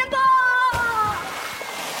 Cannonball!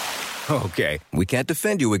 Okay, we can't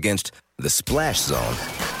defend you against the splash zone.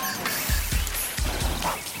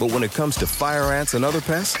 But when it comes to fire ants and other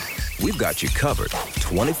pests, we've got you covered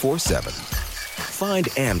 24/7. Find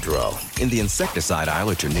Amdro in the insecticide aisle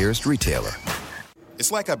at your nearest retailer.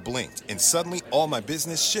 It's like I blinked and suddenly all my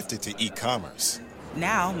business shifted to e-commerce.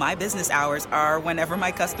 Now, my business hours are whenever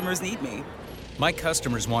my customers need me. My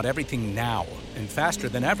customers want everything now and faster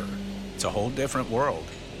than ever. It's a whole different world.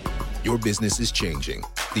 Your business is changing.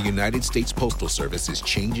 The United States Postal Service is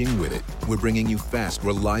changing with it. We're bringing you fast,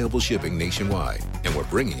 reliable shipping nationwide, and we're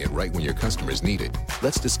bringing it right when your customers need it.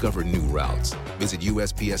 Let's discover new routes. Visit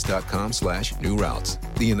USPS.com/new routes.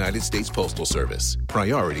 The United States Postal Service.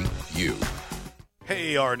 Priority, you.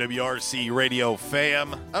 Hey, RWRC Radio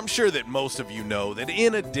fam. I'm sure that most of you know that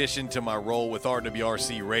in addition to my role with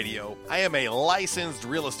RWRC Radio, I am a licensed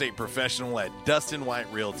real estate professional at Dustin White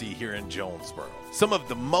Realty here in Jonesboro. Some of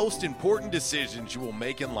the most important decisions you will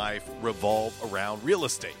make in life revolve around real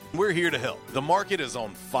estate. We're here to help. The market is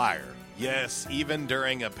on fire. Yes, even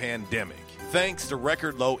during a pandemic, thanks to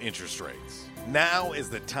record low interest rates. Now is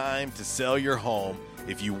the time to sell your home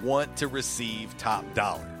if you want to receive top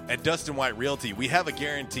dollar. At Dustin White Realty, we have a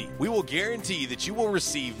guarantee. We will guarantee that you will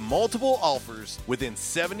receive multiple offers within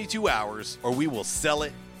 72 hours, or we will sell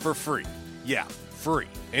it for free. Yeah, free.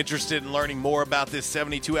 Interested in learning more about this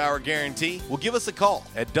 72-hour guarantee? Well, give us a call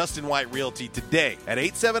at Dustin White Realty today at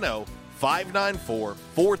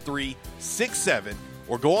 870-594-4367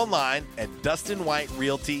 or go online at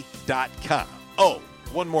DustinWhiteRealty.com. Oh,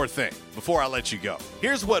 one more thing before I let you go.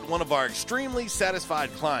 Here's what one of our extremely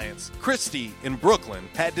satisfied clients, Christy in Brooklyn,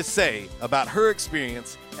 had to say about her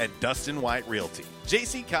experience at Dustin White Realty.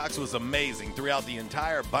 JC Cox was amazing throughout the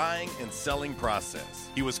entire buying and selling process.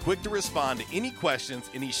 He was quick to respond to any questions,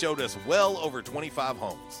 and he showed us well over 25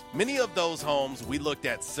 homes. Many of those homes we looked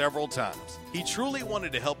at several times. He truly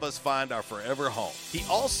wanted to help us find our forever home. He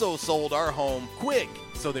also sold our home quick,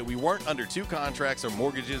 so that we weren't under 2 contracts or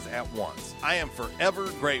mortgages at once. I am forever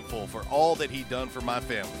grateful for all that he done for my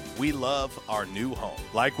family. We love our new home.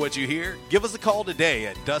 Like what you hear? Give us a call today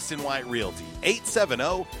at Dustin White Realty,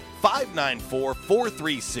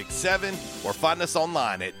 870-594-4367, or find us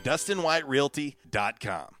online at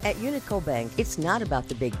DustinWhiteRealty.com. At Unico Bank, it's not about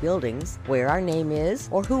the big buildings, where our name is,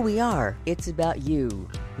 or who we are. It's about you,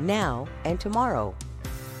 now and tomorrow.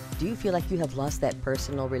 Do you feel like you have lost that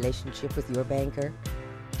personal relationship with your banker?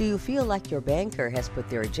 Do you feel like your banker has put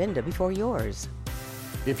their agenda before yours?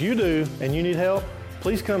 If you do and you need help,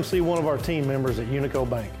 please come see one of our team members at Unico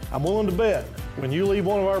Bank. I'm willing to bet when you leave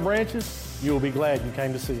one of our branches, you will be glad you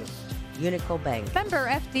came to see us. Unico Bank. Member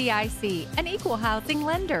FDIC, an equal housing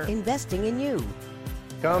lender. Investing in you.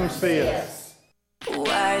 Come see us.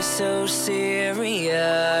 Why so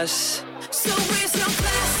serious? So raise your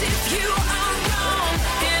glass if you are wrong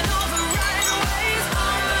in all the right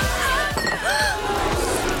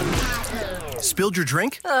ways. Spilled your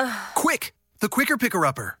drink? Quick! The Quicker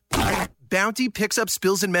Picker-Upper. Bounty picks up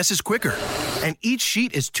spills and messes quicker. And each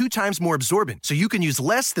sheet is 2 times more absorbent, so you can use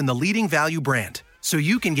less than the leading value brand. So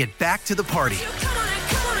you can get back to the party.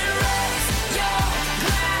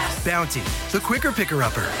 Bounty, the Quicker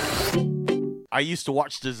Picker-Upper. I used to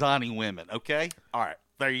watch Designing Women, okay? All right,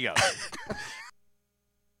 there you go.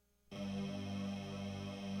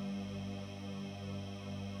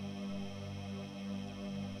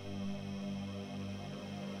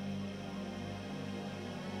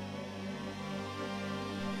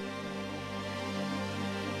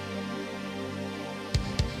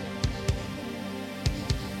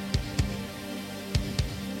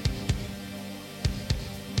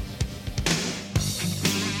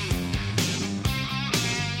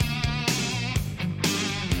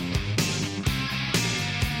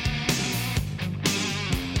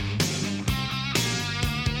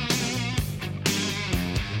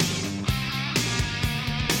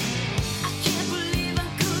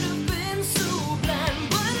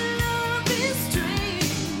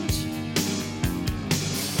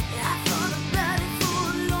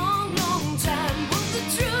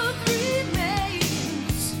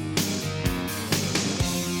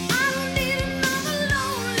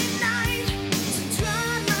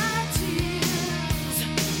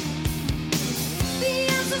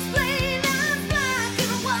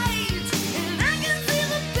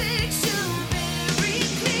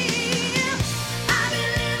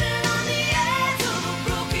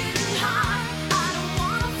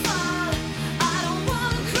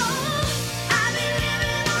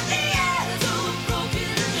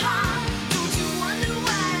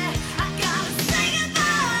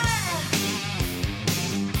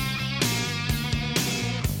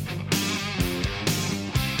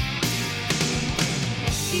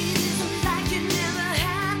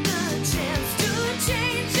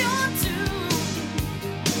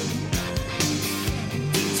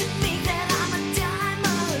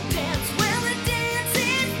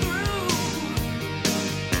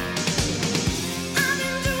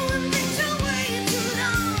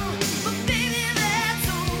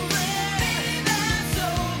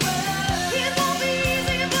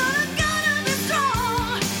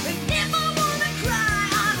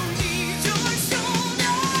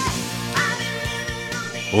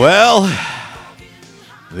 Well,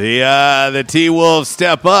 the T-Wolves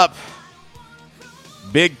step up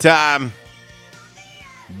big time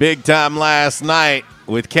last night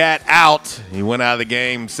with Cat out. He went out of the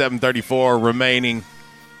game, 7:34 remaining.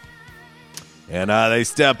 And they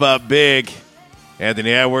step up big.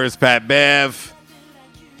 Anthony Edwards, Pat Bev.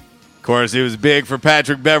 Of course, it was big for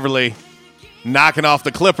Patrick Beverly, knocking off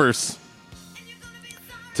the Clippers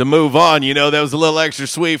to move on. You know, that was a little extra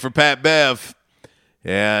sweet for Pat Bev.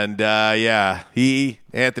 And, Anthony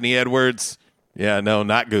Edwards,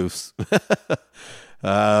 not Goose. Cat,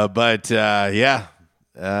 they're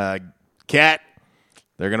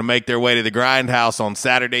going to make their way to the Grindhouse on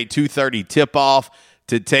Saturday, 2:30 tip-off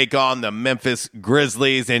to take on the Memphis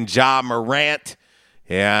Grizzlies and Ja Morant.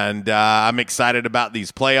 And I'm excited about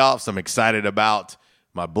these playoffs. I'm excited about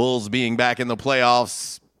my Bulls being back in the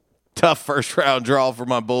playoffs. Tough first-round draw for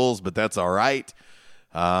my Bulls, but that's all right.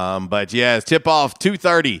 It's tip-off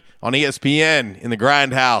 2:30 on ESPN in the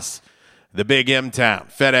Grindhouse, the Big M-Town,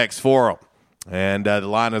 FedEx Forum. And the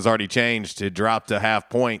line has already changed. It dropped a half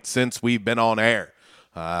point since we've been on air.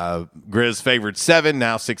 Grizz favored 7,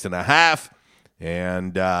 now 6.5.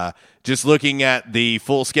 And just looking at the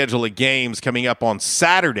full schedule of games coming up on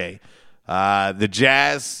Saturday, the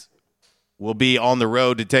Jazz will be on the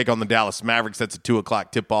road to take on the Dallas Mavericks. That's a 2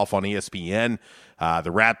 o'clock tip-off on ESPN.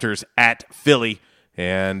 The Raptors at Philly.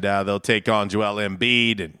 And they'll take on Joel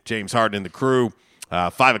Embiid and James Harden and the crew.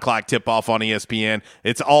 5 o'clock tip-off on ESPN.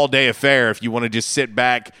 It's all-day affair if you want to just sit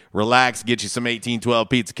back, relax, get you some 1812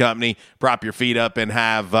 Pizza Company, prop your feet up, and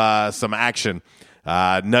have some action.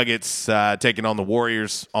 Nuggets taking on the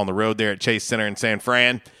Warriors on the road there at Chase Center in San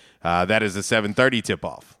Fran. That is a 7:30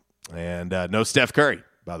 tip-off. And no Steph Curry,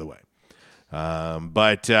 by the way.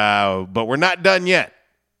 But we're not done yet.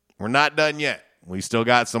 We're not done yet. We still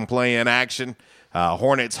got some play-in action.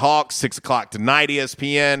 Hornets Hawks 6 o'clock tonight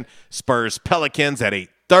ESPN. Spurs Pelicans at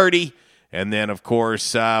 8:30, and then of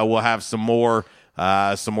course we'll have some more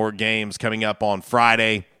games coming up on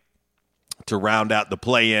Friday to round out the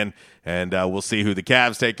play-in, and we'll see who the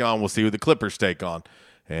Cavs take on. We'll see who the Clippers take on,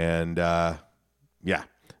 and that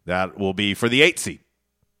will be for the 8 seed.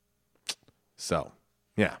 So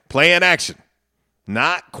play-in action,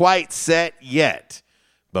 not quite set yet,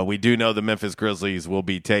 but we do know the Memphis Grizzlies will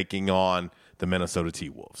be taking on the Minnesota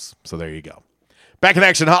T-Wolves. So there you go. Back in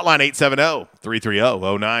action hotline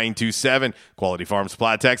 870-330-0927. Quality Farm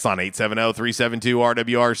Supply text on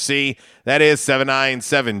 870-372-RWRC. That is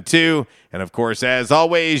 7972. And of course, as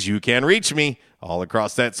always, you can reach me all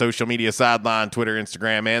across that social media sideline, Twitter,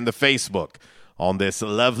 Instagram, and the Facebook on this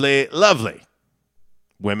lovely, lovely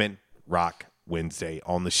Women Rock Wednesday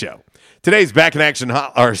on the show. Today's back in action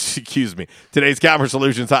today's Calmer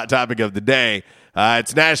Solutions hot topic of the day.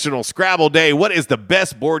 It's National Scrabble Day. What is the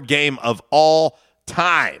best board game of all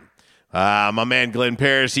time? My man Glenn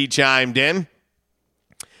Parrish, he chimed in.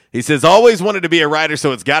 He says, always wanted to be a writer,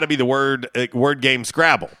 so it's got to be the word game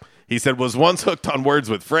Scrabble. He said, was once hooked on Words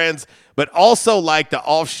with Friends, but also like the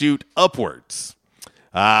offshoot Upwards.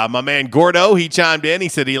 My man Gordo, he chimed in. He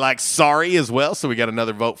said he likes Sorry as well, so we got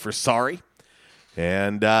another vote for Sorry.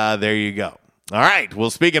 And there you go. All right, well,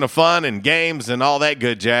 speaking of fun and games and all that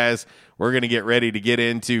good jazz, we're going to get ready to get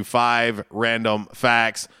into 5 random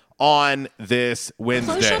facts on this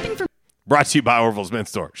Wednesday. Brought to you by Orville's Men's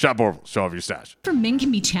Store. Shop Orville. Show off your stash. For men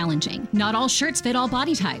can be challenging. Not all shirts fit all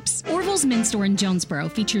body types. Orville's Men's Store in Jonesboro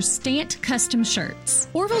features Stant custom shirts.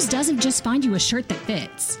 Orville's doesn't just find you a shirt that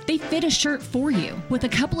fits. They fit a shirt for you. With a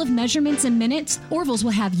couple of measurements and minutes, Orville's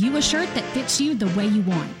will have you a shirt that fits you the way you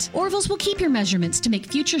want. Orville's will keep your measurements to make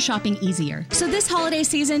future shopping easier. So this holiday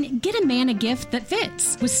season, get a man a gift that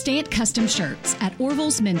fits with Stant custom shirts at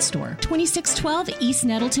Orville's Men's Store, 2612 East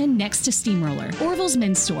Nettleton, next to Steamroller. Orville's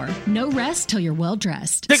Men's Store. No rest till you're well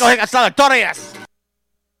dressed.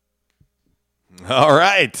 All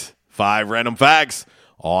right. 5 random facts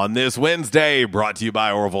on this Wednesday, brought to you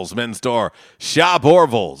by Orville's Men's Store. Shop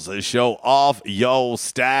Orville's. Show off your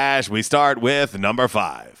stash. We start with number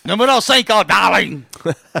 5. Numero 5, darling.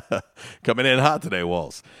 Coming in hot today,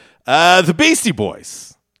 Walls. The Beastie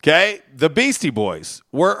Boys. Okay? The Beastie Boys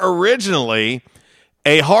were originally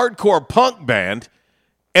a hardcore punk band,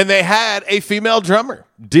 and they had a female drummer.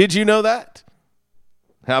 Did you know that?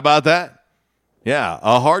 How about that? Yeah,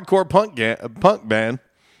 a hardcore punk band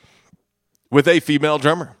with a female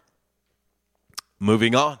drummer.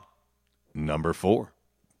 Moving on. Number 4.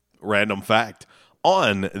 Random fact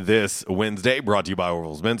on this Wednesday, brought to you by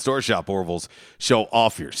Orville's Men's Store. Shop Orville's. Show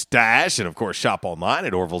off your stash. And, of course, shop online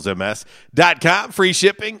at orvillesms.com. Free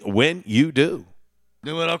shipping when you do.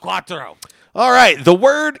 Numero 4. All right, the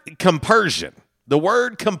word compersion. The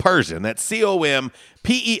word compersion, that's compersion.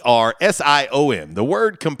 The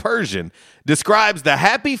word compersion describes the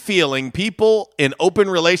happy feeling people in open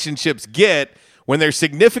relationships get when their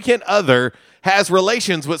significant other has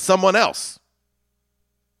relations with someone else.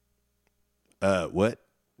 What?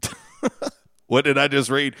 What did I just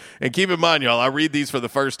read? And keep in mind, y'all, I read these for the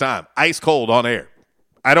first time. Ice cold on air.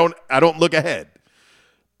 I don't look ahead.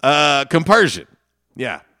 Compersion.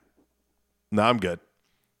 Yeah. No, I'm good.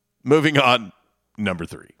 Moving on. Number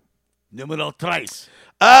 3. Numero 3.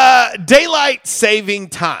 Daylight saving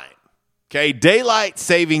time. Okay, daylight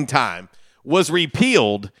saving time was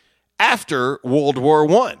repealed after World War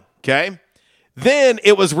I. Okay, then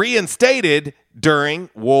it was reinstated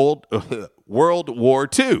during World War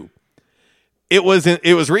II. It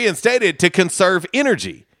was reinstated to conserve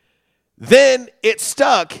energy. Then it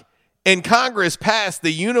stuck, and Congress passed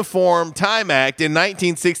the Uniform Time Act in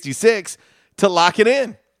 1966 to lock it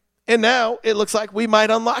in. And now it looks like we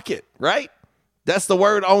might unlock it, right? That's the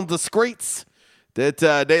word on the streets, that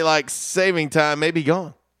daylight saving time may be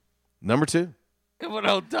gone. Number 2. Come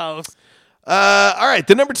on, toast. All right,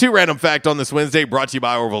 the number 2 random fact on this Wednesday, brought to you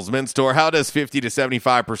by Orville's Men's Store. How does 50 to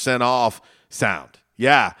 75% off sound?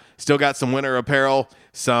 Yeah, still got some winter apparel,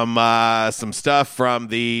 some stuff from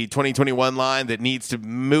the 2021 line that needs to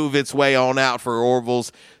move its way on out for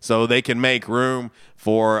Orville's so they can make room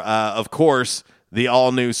for, of course, the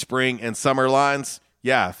all-new spring and summer lines.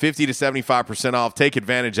 Yeah, 50 to 75% off. Take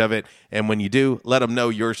advantage of it. And when you do, let them know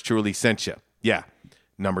yours truly sent you. Yeah,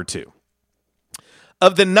 number 2.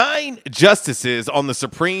 Of the 9 justices on the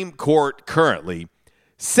Supreme Court currently,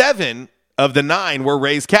 7 of the 9 were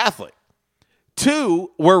raised Catholic.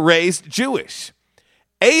 2 were raised Jewish.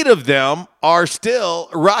 8 of them are still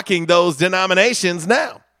rocking those denominations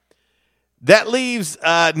now. That leaves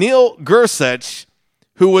Neil Gorsuch,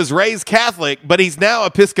 who was raised Catholic, but he's now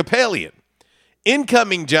Episcopalian.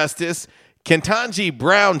 Incoming Justice Ketanji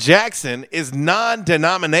Brown Jackson is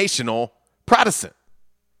non-denominational Protestant.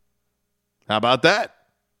 How about that?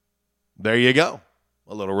 There you go.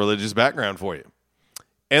 A little religious background for you.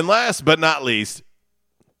 And last but not least,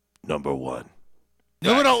 number 1.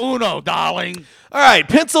 Numero uno, darling. All right,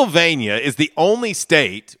 Pennsylvania is the only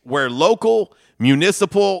state where local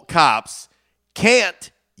municipal cops can't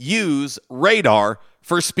use radar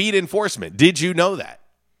for speed enforcement. Did you know that?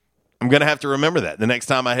 I'm going to have to remember that the next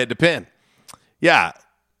time I head to Penn. Yeah,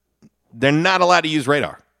 they're not allowed to use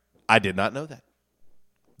radar. I did not know that.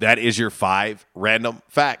 That is your 5 random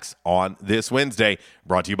facts on this Wednesday.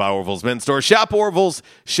 Brought to you by Orville's Men's Store. Shop Orville's.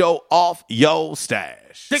 Show off yo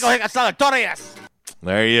stash.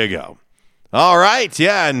 There you go. All right,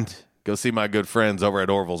 yeah, and go see my good friends over at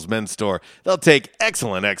Orville's Men's Store. They'll take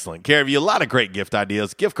excellent care of you. A lot of great gift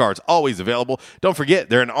ideas. Gift cards always available. Don't forget,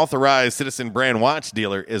 they're an authorized Citizen brand watch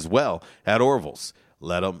dealer as well at Orville's.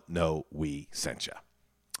 Let them know we sent you.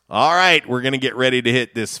 All right, we're going to get ready to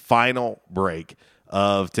hit this final break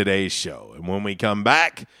of today's show. And when we come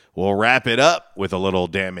back, we'll wrap it up with a little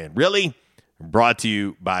Damn It Really, brought to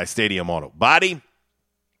you by Stadium Auto Body.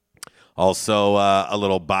 Also, a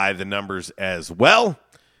little by the numbers as well.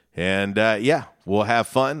 And, yeah, we'll have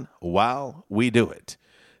fun while we do it.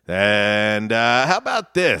 And how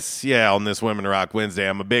about this? Yeah, on this Women Rock Wednesday,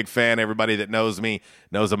 I'm a big fan. Everybody that knows me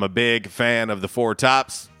knows I'm a big fan of the Four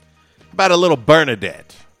Tops. How about a little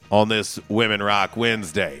Bernadette on this Women Rock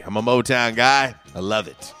Wednesday? I'm a Motown guy. I love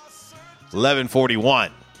it.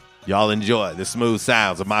 11:41. Y'all enjoy the smooth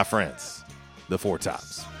sounds of my friends, the Four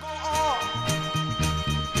Tops.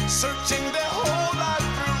 Searching their whole life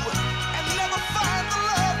through and never find the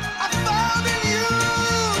love I found in you.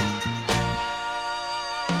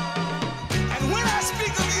 And when I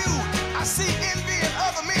speak of you, I see envy in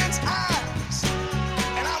other men's eyes.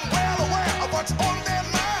 And I'm well aware of what's on their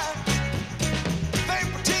minds. They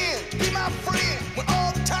pretend to be my friend when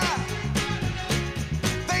all the time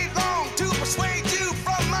they long to persuade you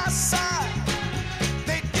from my side.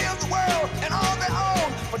 They give the world and all their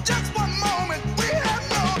own for just one moment.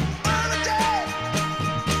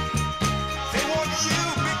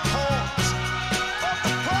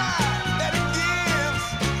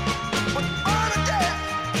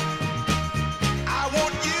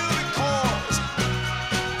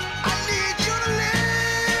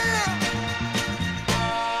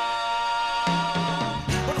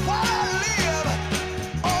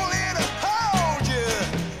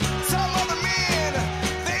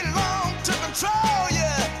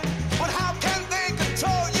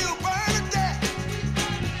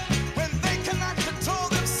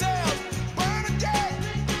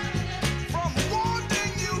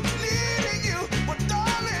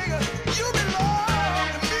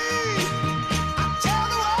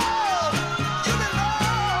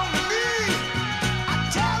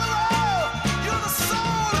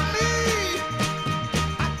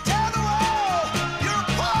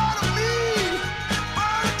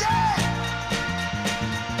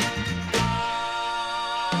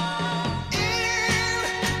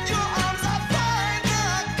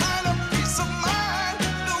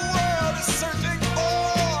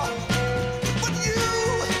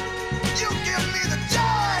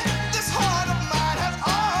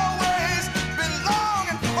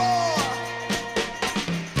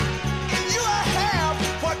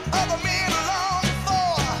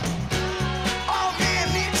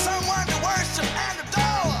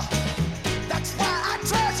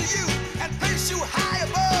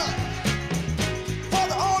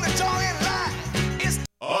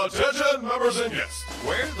 And guests,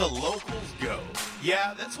 where the locals go.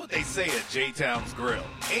 Yeah, that's what they say at J-Town's Grill.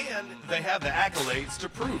 And they have the accolades to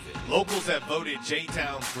prove it. Locals have voted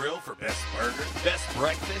J-Town's Grill for best burger, best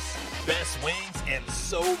breakfast, best wings, and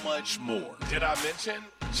so much more. Did I mention?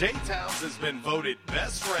 J-Town's has been voted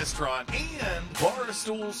best restaurant and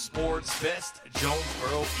Barstool Sports best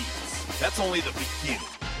Jonesboro Eats. That's only the beginning.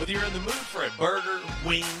 Whether you're in the mood for a burger,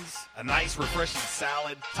 wings, a nice refreshing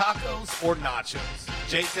salad, tacos, or nachos,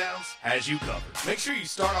 J-Town's has you covered. Make sure you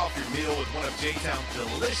start off your meal with one of J-Town's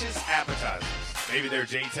delicious appetizers. Maybe their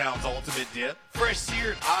J-Town's ultimate dip, fresh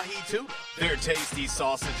seared ahi tuna, their tasty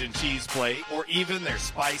sausage and cheese plate, or even their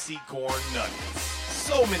spicy corn nuggets.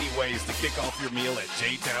 So many ways to kick off your meal at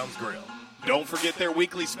J-Town's Grill. Don't forget their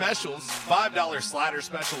weekly specials, $5 slider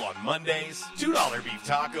special on Mondays, $2 beef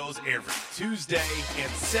tacos every Tuesday,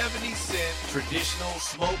 and 70-cent traditional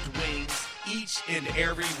smoked wings each and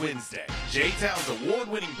every Wednesday. J-Town's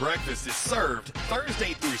award-winning breakfast is served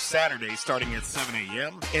Thursday through Saturday starting at 7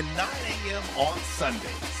 a.m. and 9 a.m. on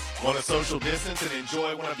Sundays. Want to social distance and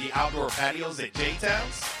enjoy one of the outdoor patios at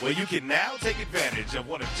J-Town's? Well, you can now take advantage of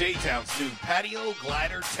one of J-Town's new patio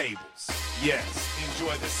glider tables. Yes,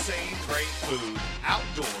 enjoy the same great food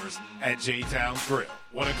outdoors at J-Town's Grill.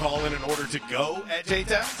 Want to call in order to go at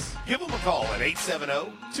J-Town's? Give them a call at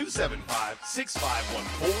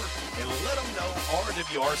 870-275-6514 and let them know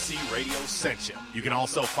RWRC Radio sent you. You can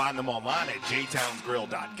also find them online at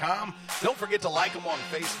jtownsgrill.com. Don't forget to like them on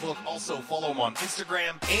Facebook. Also follow them on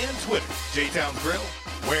Instagram and Twitter. J-Town's Grill,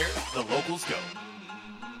 where the locals go.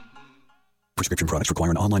 Prescription products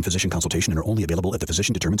require an online physician consultation and are only available if the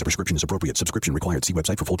physician determines a prescription is appropriate. Subscription required. See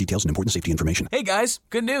website for full details and important safety information. Hey guys,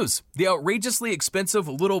 good news. The outrageously expensive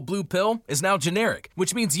little blue pill is now generic,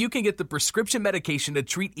 which means you can get the prescription medication to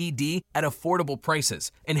treat ED at affordable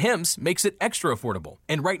prices. And Hims makes it extra affordable.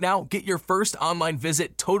 And right now, get your first online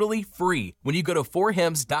visit totally free when you go to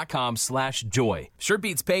 4hims.com/joy. Sure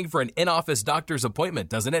beats paying for an in-office doctor's appointment,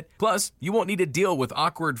 doesn't it? Plus, you won't need to deal with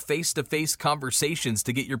awkward face-to-face conversations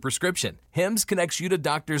to get your prescription. Hims connects you to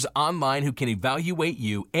doctors online who can evaluate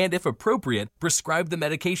you and, if appropriate, prescribe the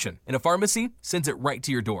medication. And a pharmacy sends it right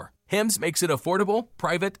to your door. Hims makes it affordable,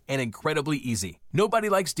 private, and incredibly easy. Nobody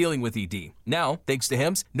likes dealing with ED. Now, thanks to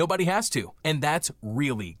Hims, nobody has to. And that's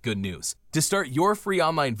really good news. To start your free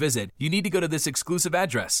online visit, you need to go to this exclusive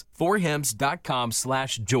address,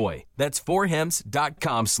 4hims.com/joy. That's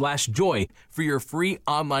 4hims.com/joy for your free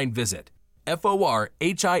online visit.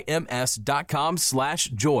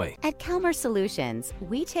 FORHIMS.com/joy. At Calmer Solutions,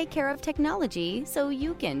 we take care of technology so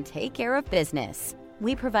you can take care of business.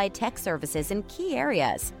 We provide tech services in key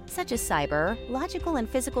areas such as cyber, logical and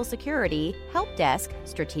physical security, help desk,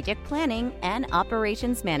 strategic planning, and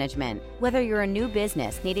operations management. Whether you're a new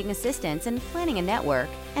business needing assistance in planning a network,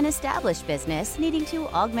 an established business needing to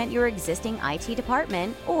augment your existing IT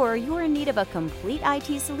department, or you're in need of a complete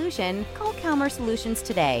IT solution, call Calmer Solutions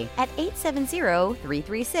today at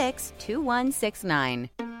 870-336-2169.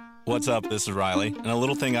 What's up? This is Riley. And a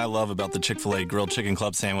little thing I love about the Chick-fil-A Grilled Chicken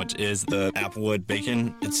Club sandwich is the applewood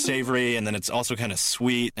bacon. It's savory and then it's also kind of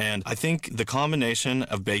sweet. And I think the combination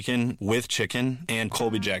of bacon with chicken and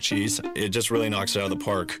Colby Jack cheese, it just really knocks it out of the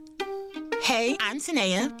park. Hey, I'm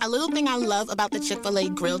Tanea. A little thing I love about the Chick-fil-A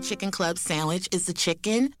Grilled Chicken Club sandwich is the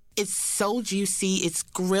chicken. It's so juicy. It's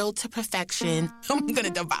grilled to perfection. I'm going to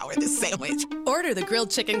devour this sandwich. Order the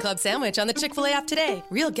Grilled Chicken Club sandwich on the Chick-fil-A app today.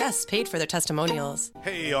 Real guests paid for their testimonials.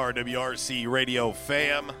 Hey, RWRC Radio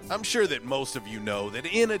fam. I'm sure that most of you know that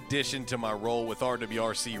in addition to my role with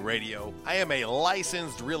RWRC Radio, I am a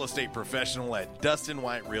licensed real estate professional at Dustin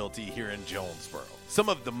White Realty here in Jonesboro. Some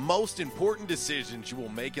of the most important decisions you will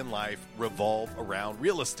make in life revolve around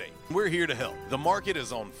real estate. We're here to help. The market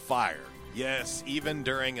is on fire. Yes, even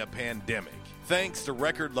during a pandemic, thanks to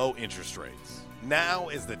record low interest rates. Now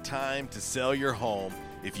is the time to sell your home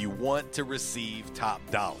if you want to receive top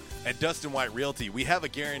dollar. At Dustin White Realty, we have a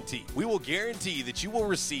guarantee. We will guarantee that you will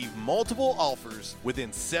receive multiple offers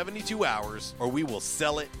within 72 hours or we will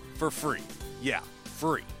sell it for free. Yeah,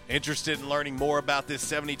 free. Interested in learning more about this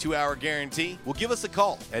 72-hour guarantee? Well, give us a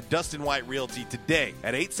call at Dustin White Realty today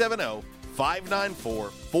at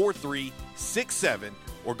 870-594-4367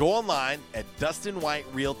 or go online at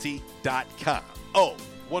DustinWhiteRealty.com. Oh,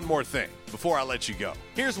 one more thing before I let you go.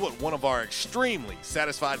 Here's what one of our extremely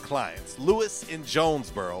satisfied clients, Lewis in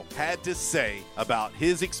Jonesboro, had to say about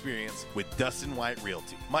his experience with Dustin White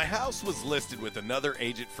Realty. My house was listed with another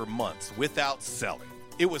agent for months without selling.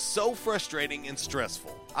 It was so frustrating and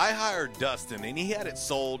stressful. I hired Dustin and he had it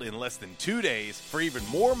sold in less than 2 days for even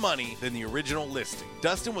more money than the original listing.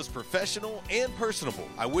 Dustin was professional and personable.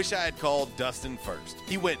 I wish I had called Dustin first.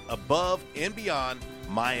 He went above and beyond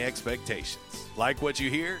my expectations. Like what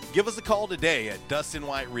you hear? Give us a call today at Dustin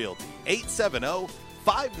White Realty,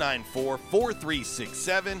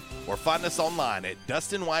 870-594-4367 or find us online at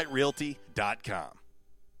DustinWhiteRealty.com.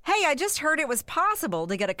 Hey, I just heard it was possible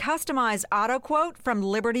to get a customized auto quote from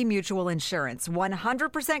Liberty Mutual Insurance.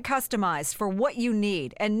 100% customized for what you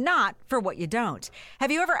need and not for what you don't. Have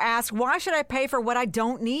you ever asked, why should I pay for what I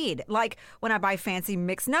don't need? Like when I buy fancy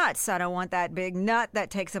mixed nuts, I don't want that big nut that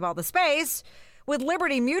takes up all the space. With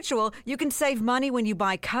Liberty Mutual, you can save money when you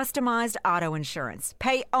buy customized auto insurance.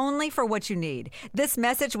 Pay only for what you need. This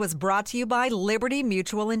message was brought to you by Liberty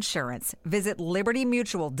Mutual Insurance. Visit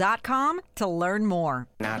libertymutual.com to learn more.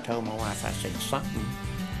 And I told my wife, I said, something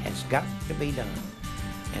has got to be done.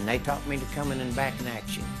 And they taught me to come in and back in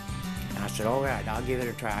action. And I said, all right, I'll give it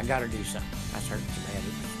a try. I got to do something. I was hurting so bad,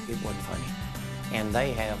 it wasn't funny. And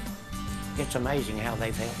they have, it's amazing how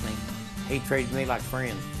they've helped me. He treated me like a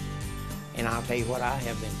friend. And I'll tell you what, I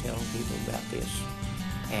have been telling people about this.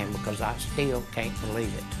 And because I still can't believe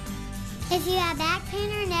it. If you have back pain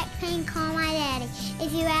or neck pain, call my daddy.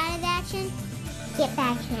 If you're out of action, get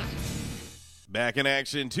back in action. Back in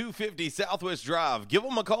action, 250 Southwest Drive. Give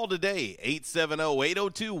them a call today,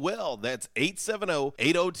 870-802-WELL. That's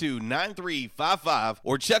 870-802-9355.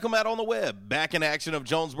 Or check them out on the web,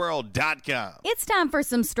 backinactionofjonesboro.com. It's time for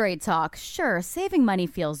some straight talk. Sure, saving money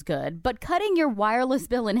feels good, but cutting your wireless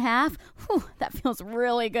bill in half, that feels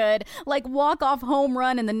really good. Like walk-off home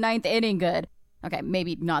run in the 9th inning good. Okay,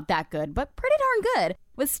 maybe not that good, but pretty darn good.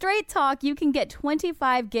 With Straight Talk, you can get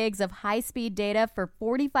 25 gigs of high-speed data for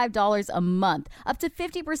 $45 a month, up to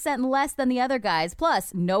 50% less than the other guys,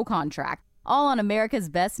 plus no contract. All on America's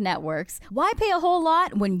best networks. Why pay a whole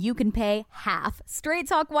lot when you can pay half? Straight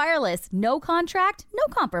Talk Wireless. No contract,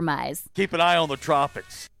 no compromise. Keep an eye on the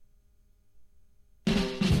tropics.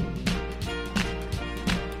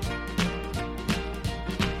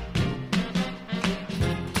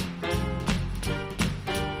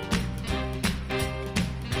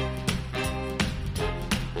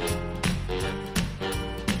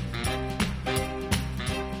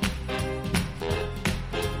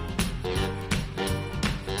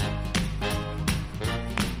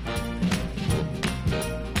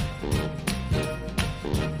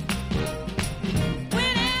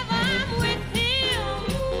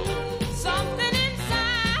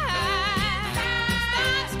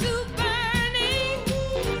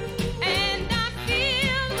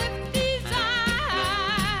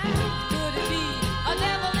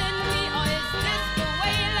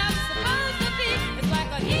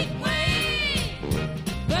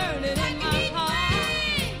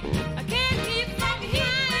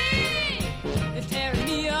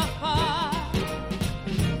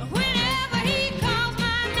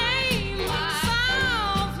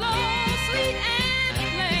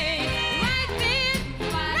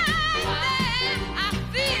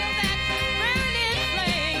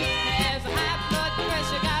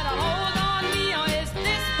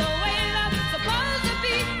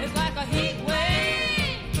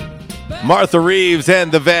 Martha Reeves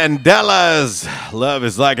and the Vandellas. Love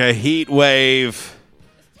is like a heat wave.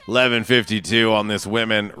 11:52 on this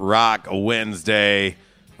Women Rock Wednesday.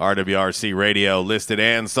 RWRC Radio, listed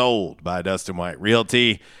and sold by Dustin White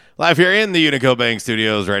Realty. Live here in the Unico Bank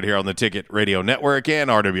Studios, right here on the Ticket Radio Network and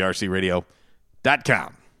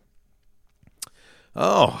RWRCRadio.com.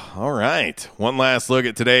 Oh, all right. One last look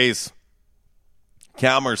at today's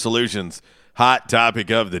Calmer Solutions hot topic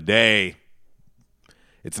of the day.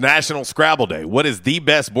 It's National Scrabble Day. What is the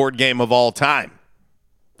best board game of all time?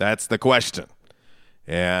 That's the question.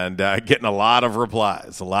 And getting a lot of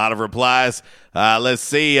replies. Let's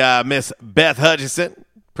see. Miss Beth Hutchison,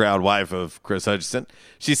 proud wife of Chris Hutchison.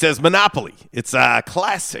 She says Monopoly. It's a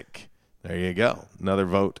classic. There you go. Another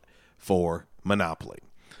vote for Monopoly.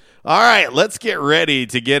 All right, let's get ready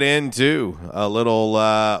to get into a little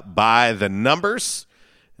by the numbers.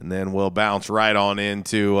 And then we'll bounce right on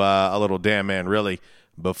into a little Damn Man Really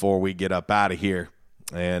before we get up out of here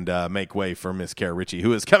and make way for Miss Kara Ritchie,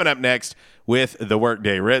 who is coming up next with the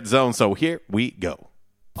Workday Red Zone. So here we go.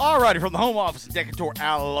 All righty, from the home office in Decatur,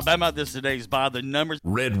 Alabama, this is today's By the Numbers.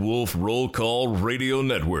 Red Wolf Roll Call Radio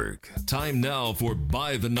Network. Time now for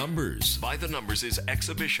By the Numbers. By the Numbers is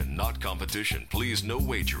exhibition, not competition. Please, no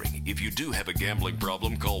wagering. If you do have a gambling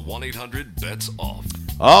problem, call 1-800-BETS-OFF.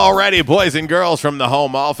 All righty, boys and girls from the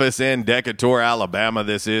home office in Decatur, Alabama.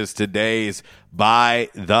 This is today's By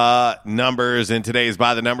the Numbers. In today's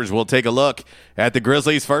By the Numbers, we'll take a look at the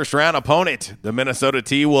Grizzlies' first-round opponent, the Minnesota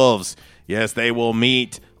T-Wolves. Yes, they will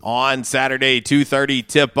meet on Saturday, 2:30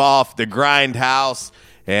 tip-off, the Grindhouse.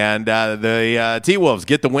 And the T-Wolves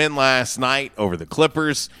get the win last night over the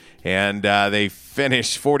Clippers, and they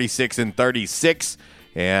finished 46-36.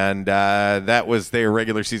 And that was their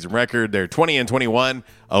regular season record. They're 20-21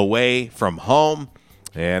 away from home.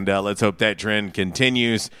 And let's hope that trend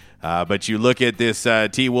continues. But you look at this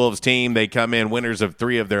T-Wolves team, they come in winners of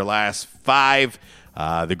 3 of their last 5.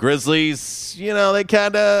 The Grizzlies, they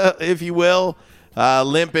kind of, if you will,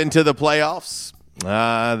 limp into the playoffs.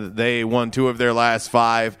 They won 2 of their last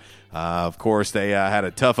 5. Of course, they had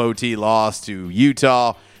a tough OT loss to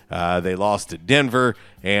Utah. They lost to Denver,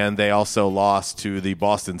 and they also lost to the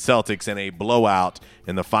Boston Celtics in a blowout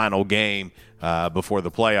in the final game before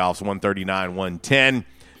the playoffs, 139-110.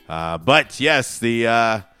 But, yes,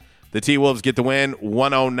 the T-Wolves get the win,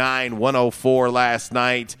 109-104 last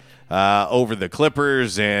night over the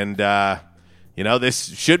Clippers. And,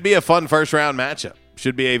 this should be a fun first-round matchup.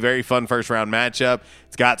 Should be a very fun first-round matchup.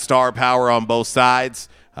 It's got star power on both sides.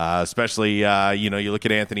 Especially, you look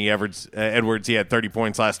at Anthony Edwards. He had 30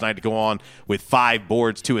 points last night to go on with 5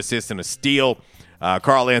 boards, 2 assists, and a steal.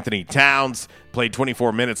 Karl Anthony Towns played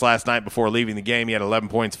 24 minutes last night before leaving the game. He had 11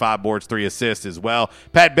 points, 5 boards, 3 assists as well.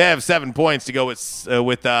 Pat Bev, 7 points to go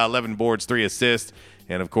with 11 boards, 3 assists.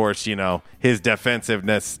 And, of course, his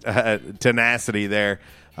defensiveness, tenacity there.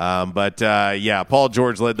 Paul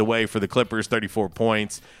George led the way for the Clippers, 34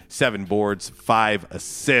 points, 7 boards, 5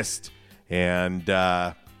 assists. And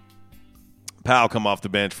Powell come off the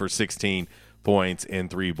bench for 16 points and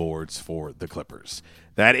 3 boards for the Clippers.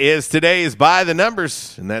 That is today's By the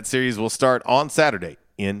Numbers, and that series will start on Saturday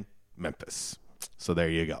in Memphis. So there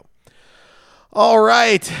you go. All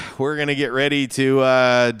right, we're going to get ready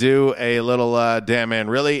to do a little Damn Man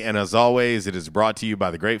Really, and as always, it is brought to you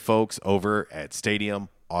by the great folks over at Stadium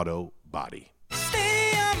Auto Body.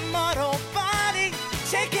 Stadium Auto Body,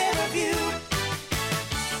 take care of you.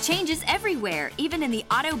 Changes everywhere, even in the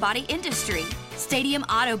auto body industry. Stadium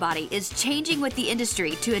Auto Body is changing with the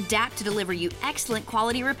industry to adapt to deliver you excellent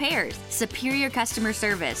quality repairs, superior customer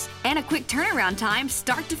service, and a quick turnaround time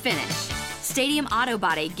start to finish. Stadium Auto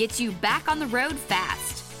Body gets you back on the road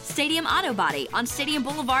fast. Stadium Auto Body on Stadium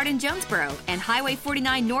Boulevard in Jonesboro and Highway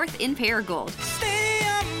 49 North in Paragould.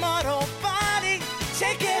 Stadium Auto Body,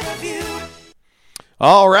 take care of you.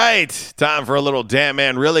 All right, time for a little Damn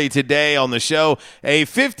Man Really today on the show. A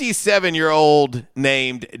 57-year-old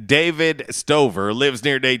named David Stover lives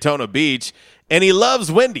near Daytona Beach, and he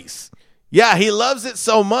loves Wendy's. Yeah, he loves it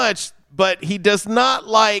so much, but he does not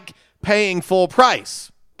like paying full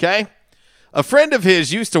price, okay? A friend of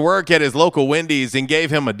his used to work at his local Wendy's and gave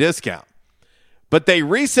him a discount, but they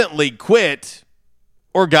recently quit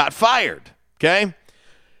or got fired, okay?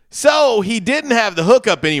 So he didn't have the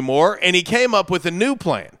hookup anymore, and he came up with a new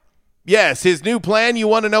plan. Yes, his new plan, you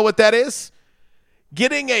want to know what that is?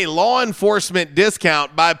 Getting a law enforcement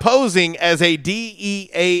discount by posing as a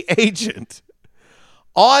DEA agent.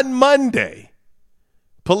 On Monday,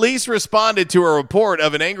 police responded to a report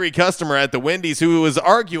of an angry customer at the Wendy's who was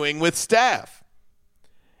arguing with staff.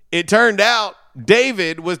 It turned out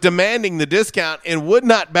David was demanding the discount and would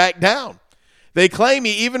not back down. They claim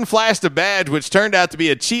he even flashed a badge, which turned out to be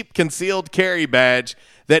a cheap concealed carry badge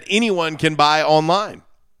that anyone can buy online.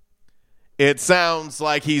 It sounds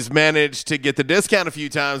like he's managed to get the discount a few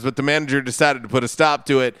times, but the manager decided to put a stop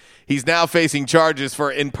to it. He's now facing charges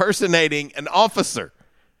for impersonating an officer.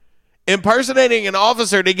 Impersonating an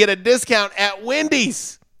officer to get a discount at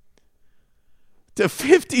Wendy's. To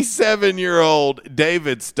 57-year-old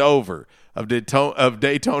David Stover of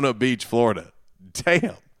Daytona Beach, Florida.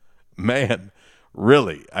 Damn, man.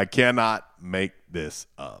 Really, I cannot make this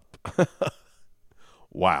up.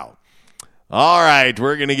 Wow. All right,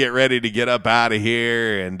 we're going to get ready to get up out of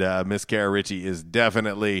here, and Miss Kara Ritchie is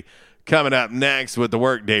definitely coming up next with the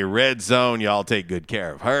Workday Red Zone. Y'all take good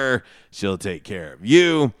care of her. She'll take care of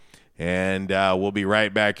you, and we'll be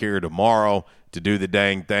right back here tomorrow to do the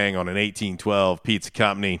dang thing on an 1812 Pizza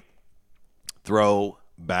Company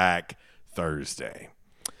Throwback Thursday.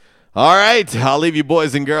 All right, I'll leave you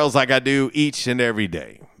boys and girls like I do each and every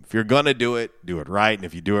day. If you're going to do it right. And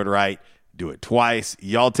if you do it right, do it twice.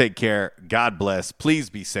 Y'all take care. God bless. Please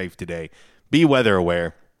be safe today. Be weather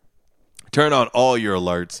aware. Turn on all your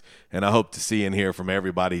alerts. And I hope to see and hear from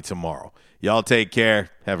everybody tomorrow. Y'all take care.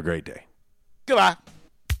 Have a great day. Goodbye.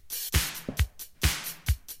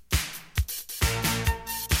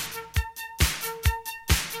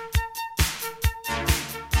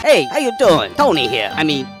 Hey, how you doing? Tony here. I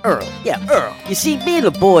mean, Earl. Yeah, Earl. You see, me and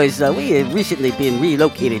the boys, we have recently been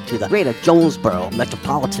relocated to the greater Jonesboro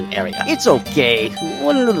metropolitan area. It's okay.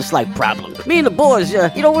 One little slight problem. Me and the boys,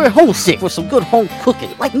 we're homesick for some good home cooking,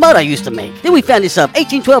 like Mother used to make. Then we found this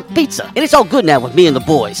 1812 pizza, and it's all good now with me and the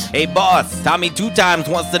boys. Hey, boss, Tommy 2 Times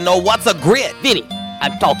wants to know what's a grit. Vinny,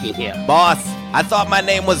 I'm talking here. Boss, I thought my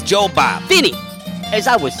name was Joe Bob. Vinny! As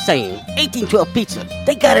I was saying, 1812 Pizza,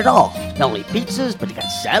 they got it all. Not only pizzas, but they got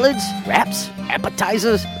salads, wraps,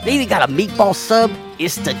 appetizers. They even got a meatball sub.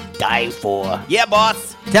 It's to die for. Yeah,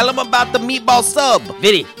 boss. Tell them about the meatball sub.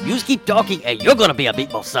 Vinny, you just keep talking and you're gonna be a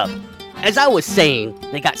meatball sub. As I was saying,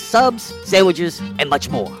 they got subs, sandwiches, and much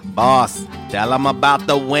more. Boss, tell them about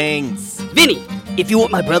the wings. Vinny, if you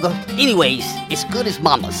want my brother, anyways, it's good as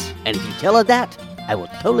mama's. And if you tell her that, I will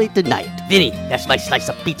totally deny it. Vinny, that's my slice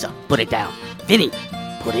of pizza. Put it down. Vinny,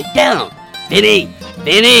 put it down. Vinny!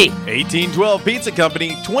 1812 Pizza Company,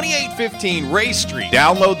 2815 Ray Street.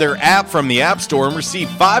 Download their app from the App Store and receive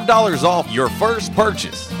 $5 off your first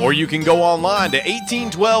purchase. Or you can go online to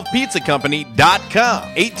 1812pizzacompany.com.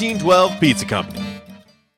 1812 Pizza Company.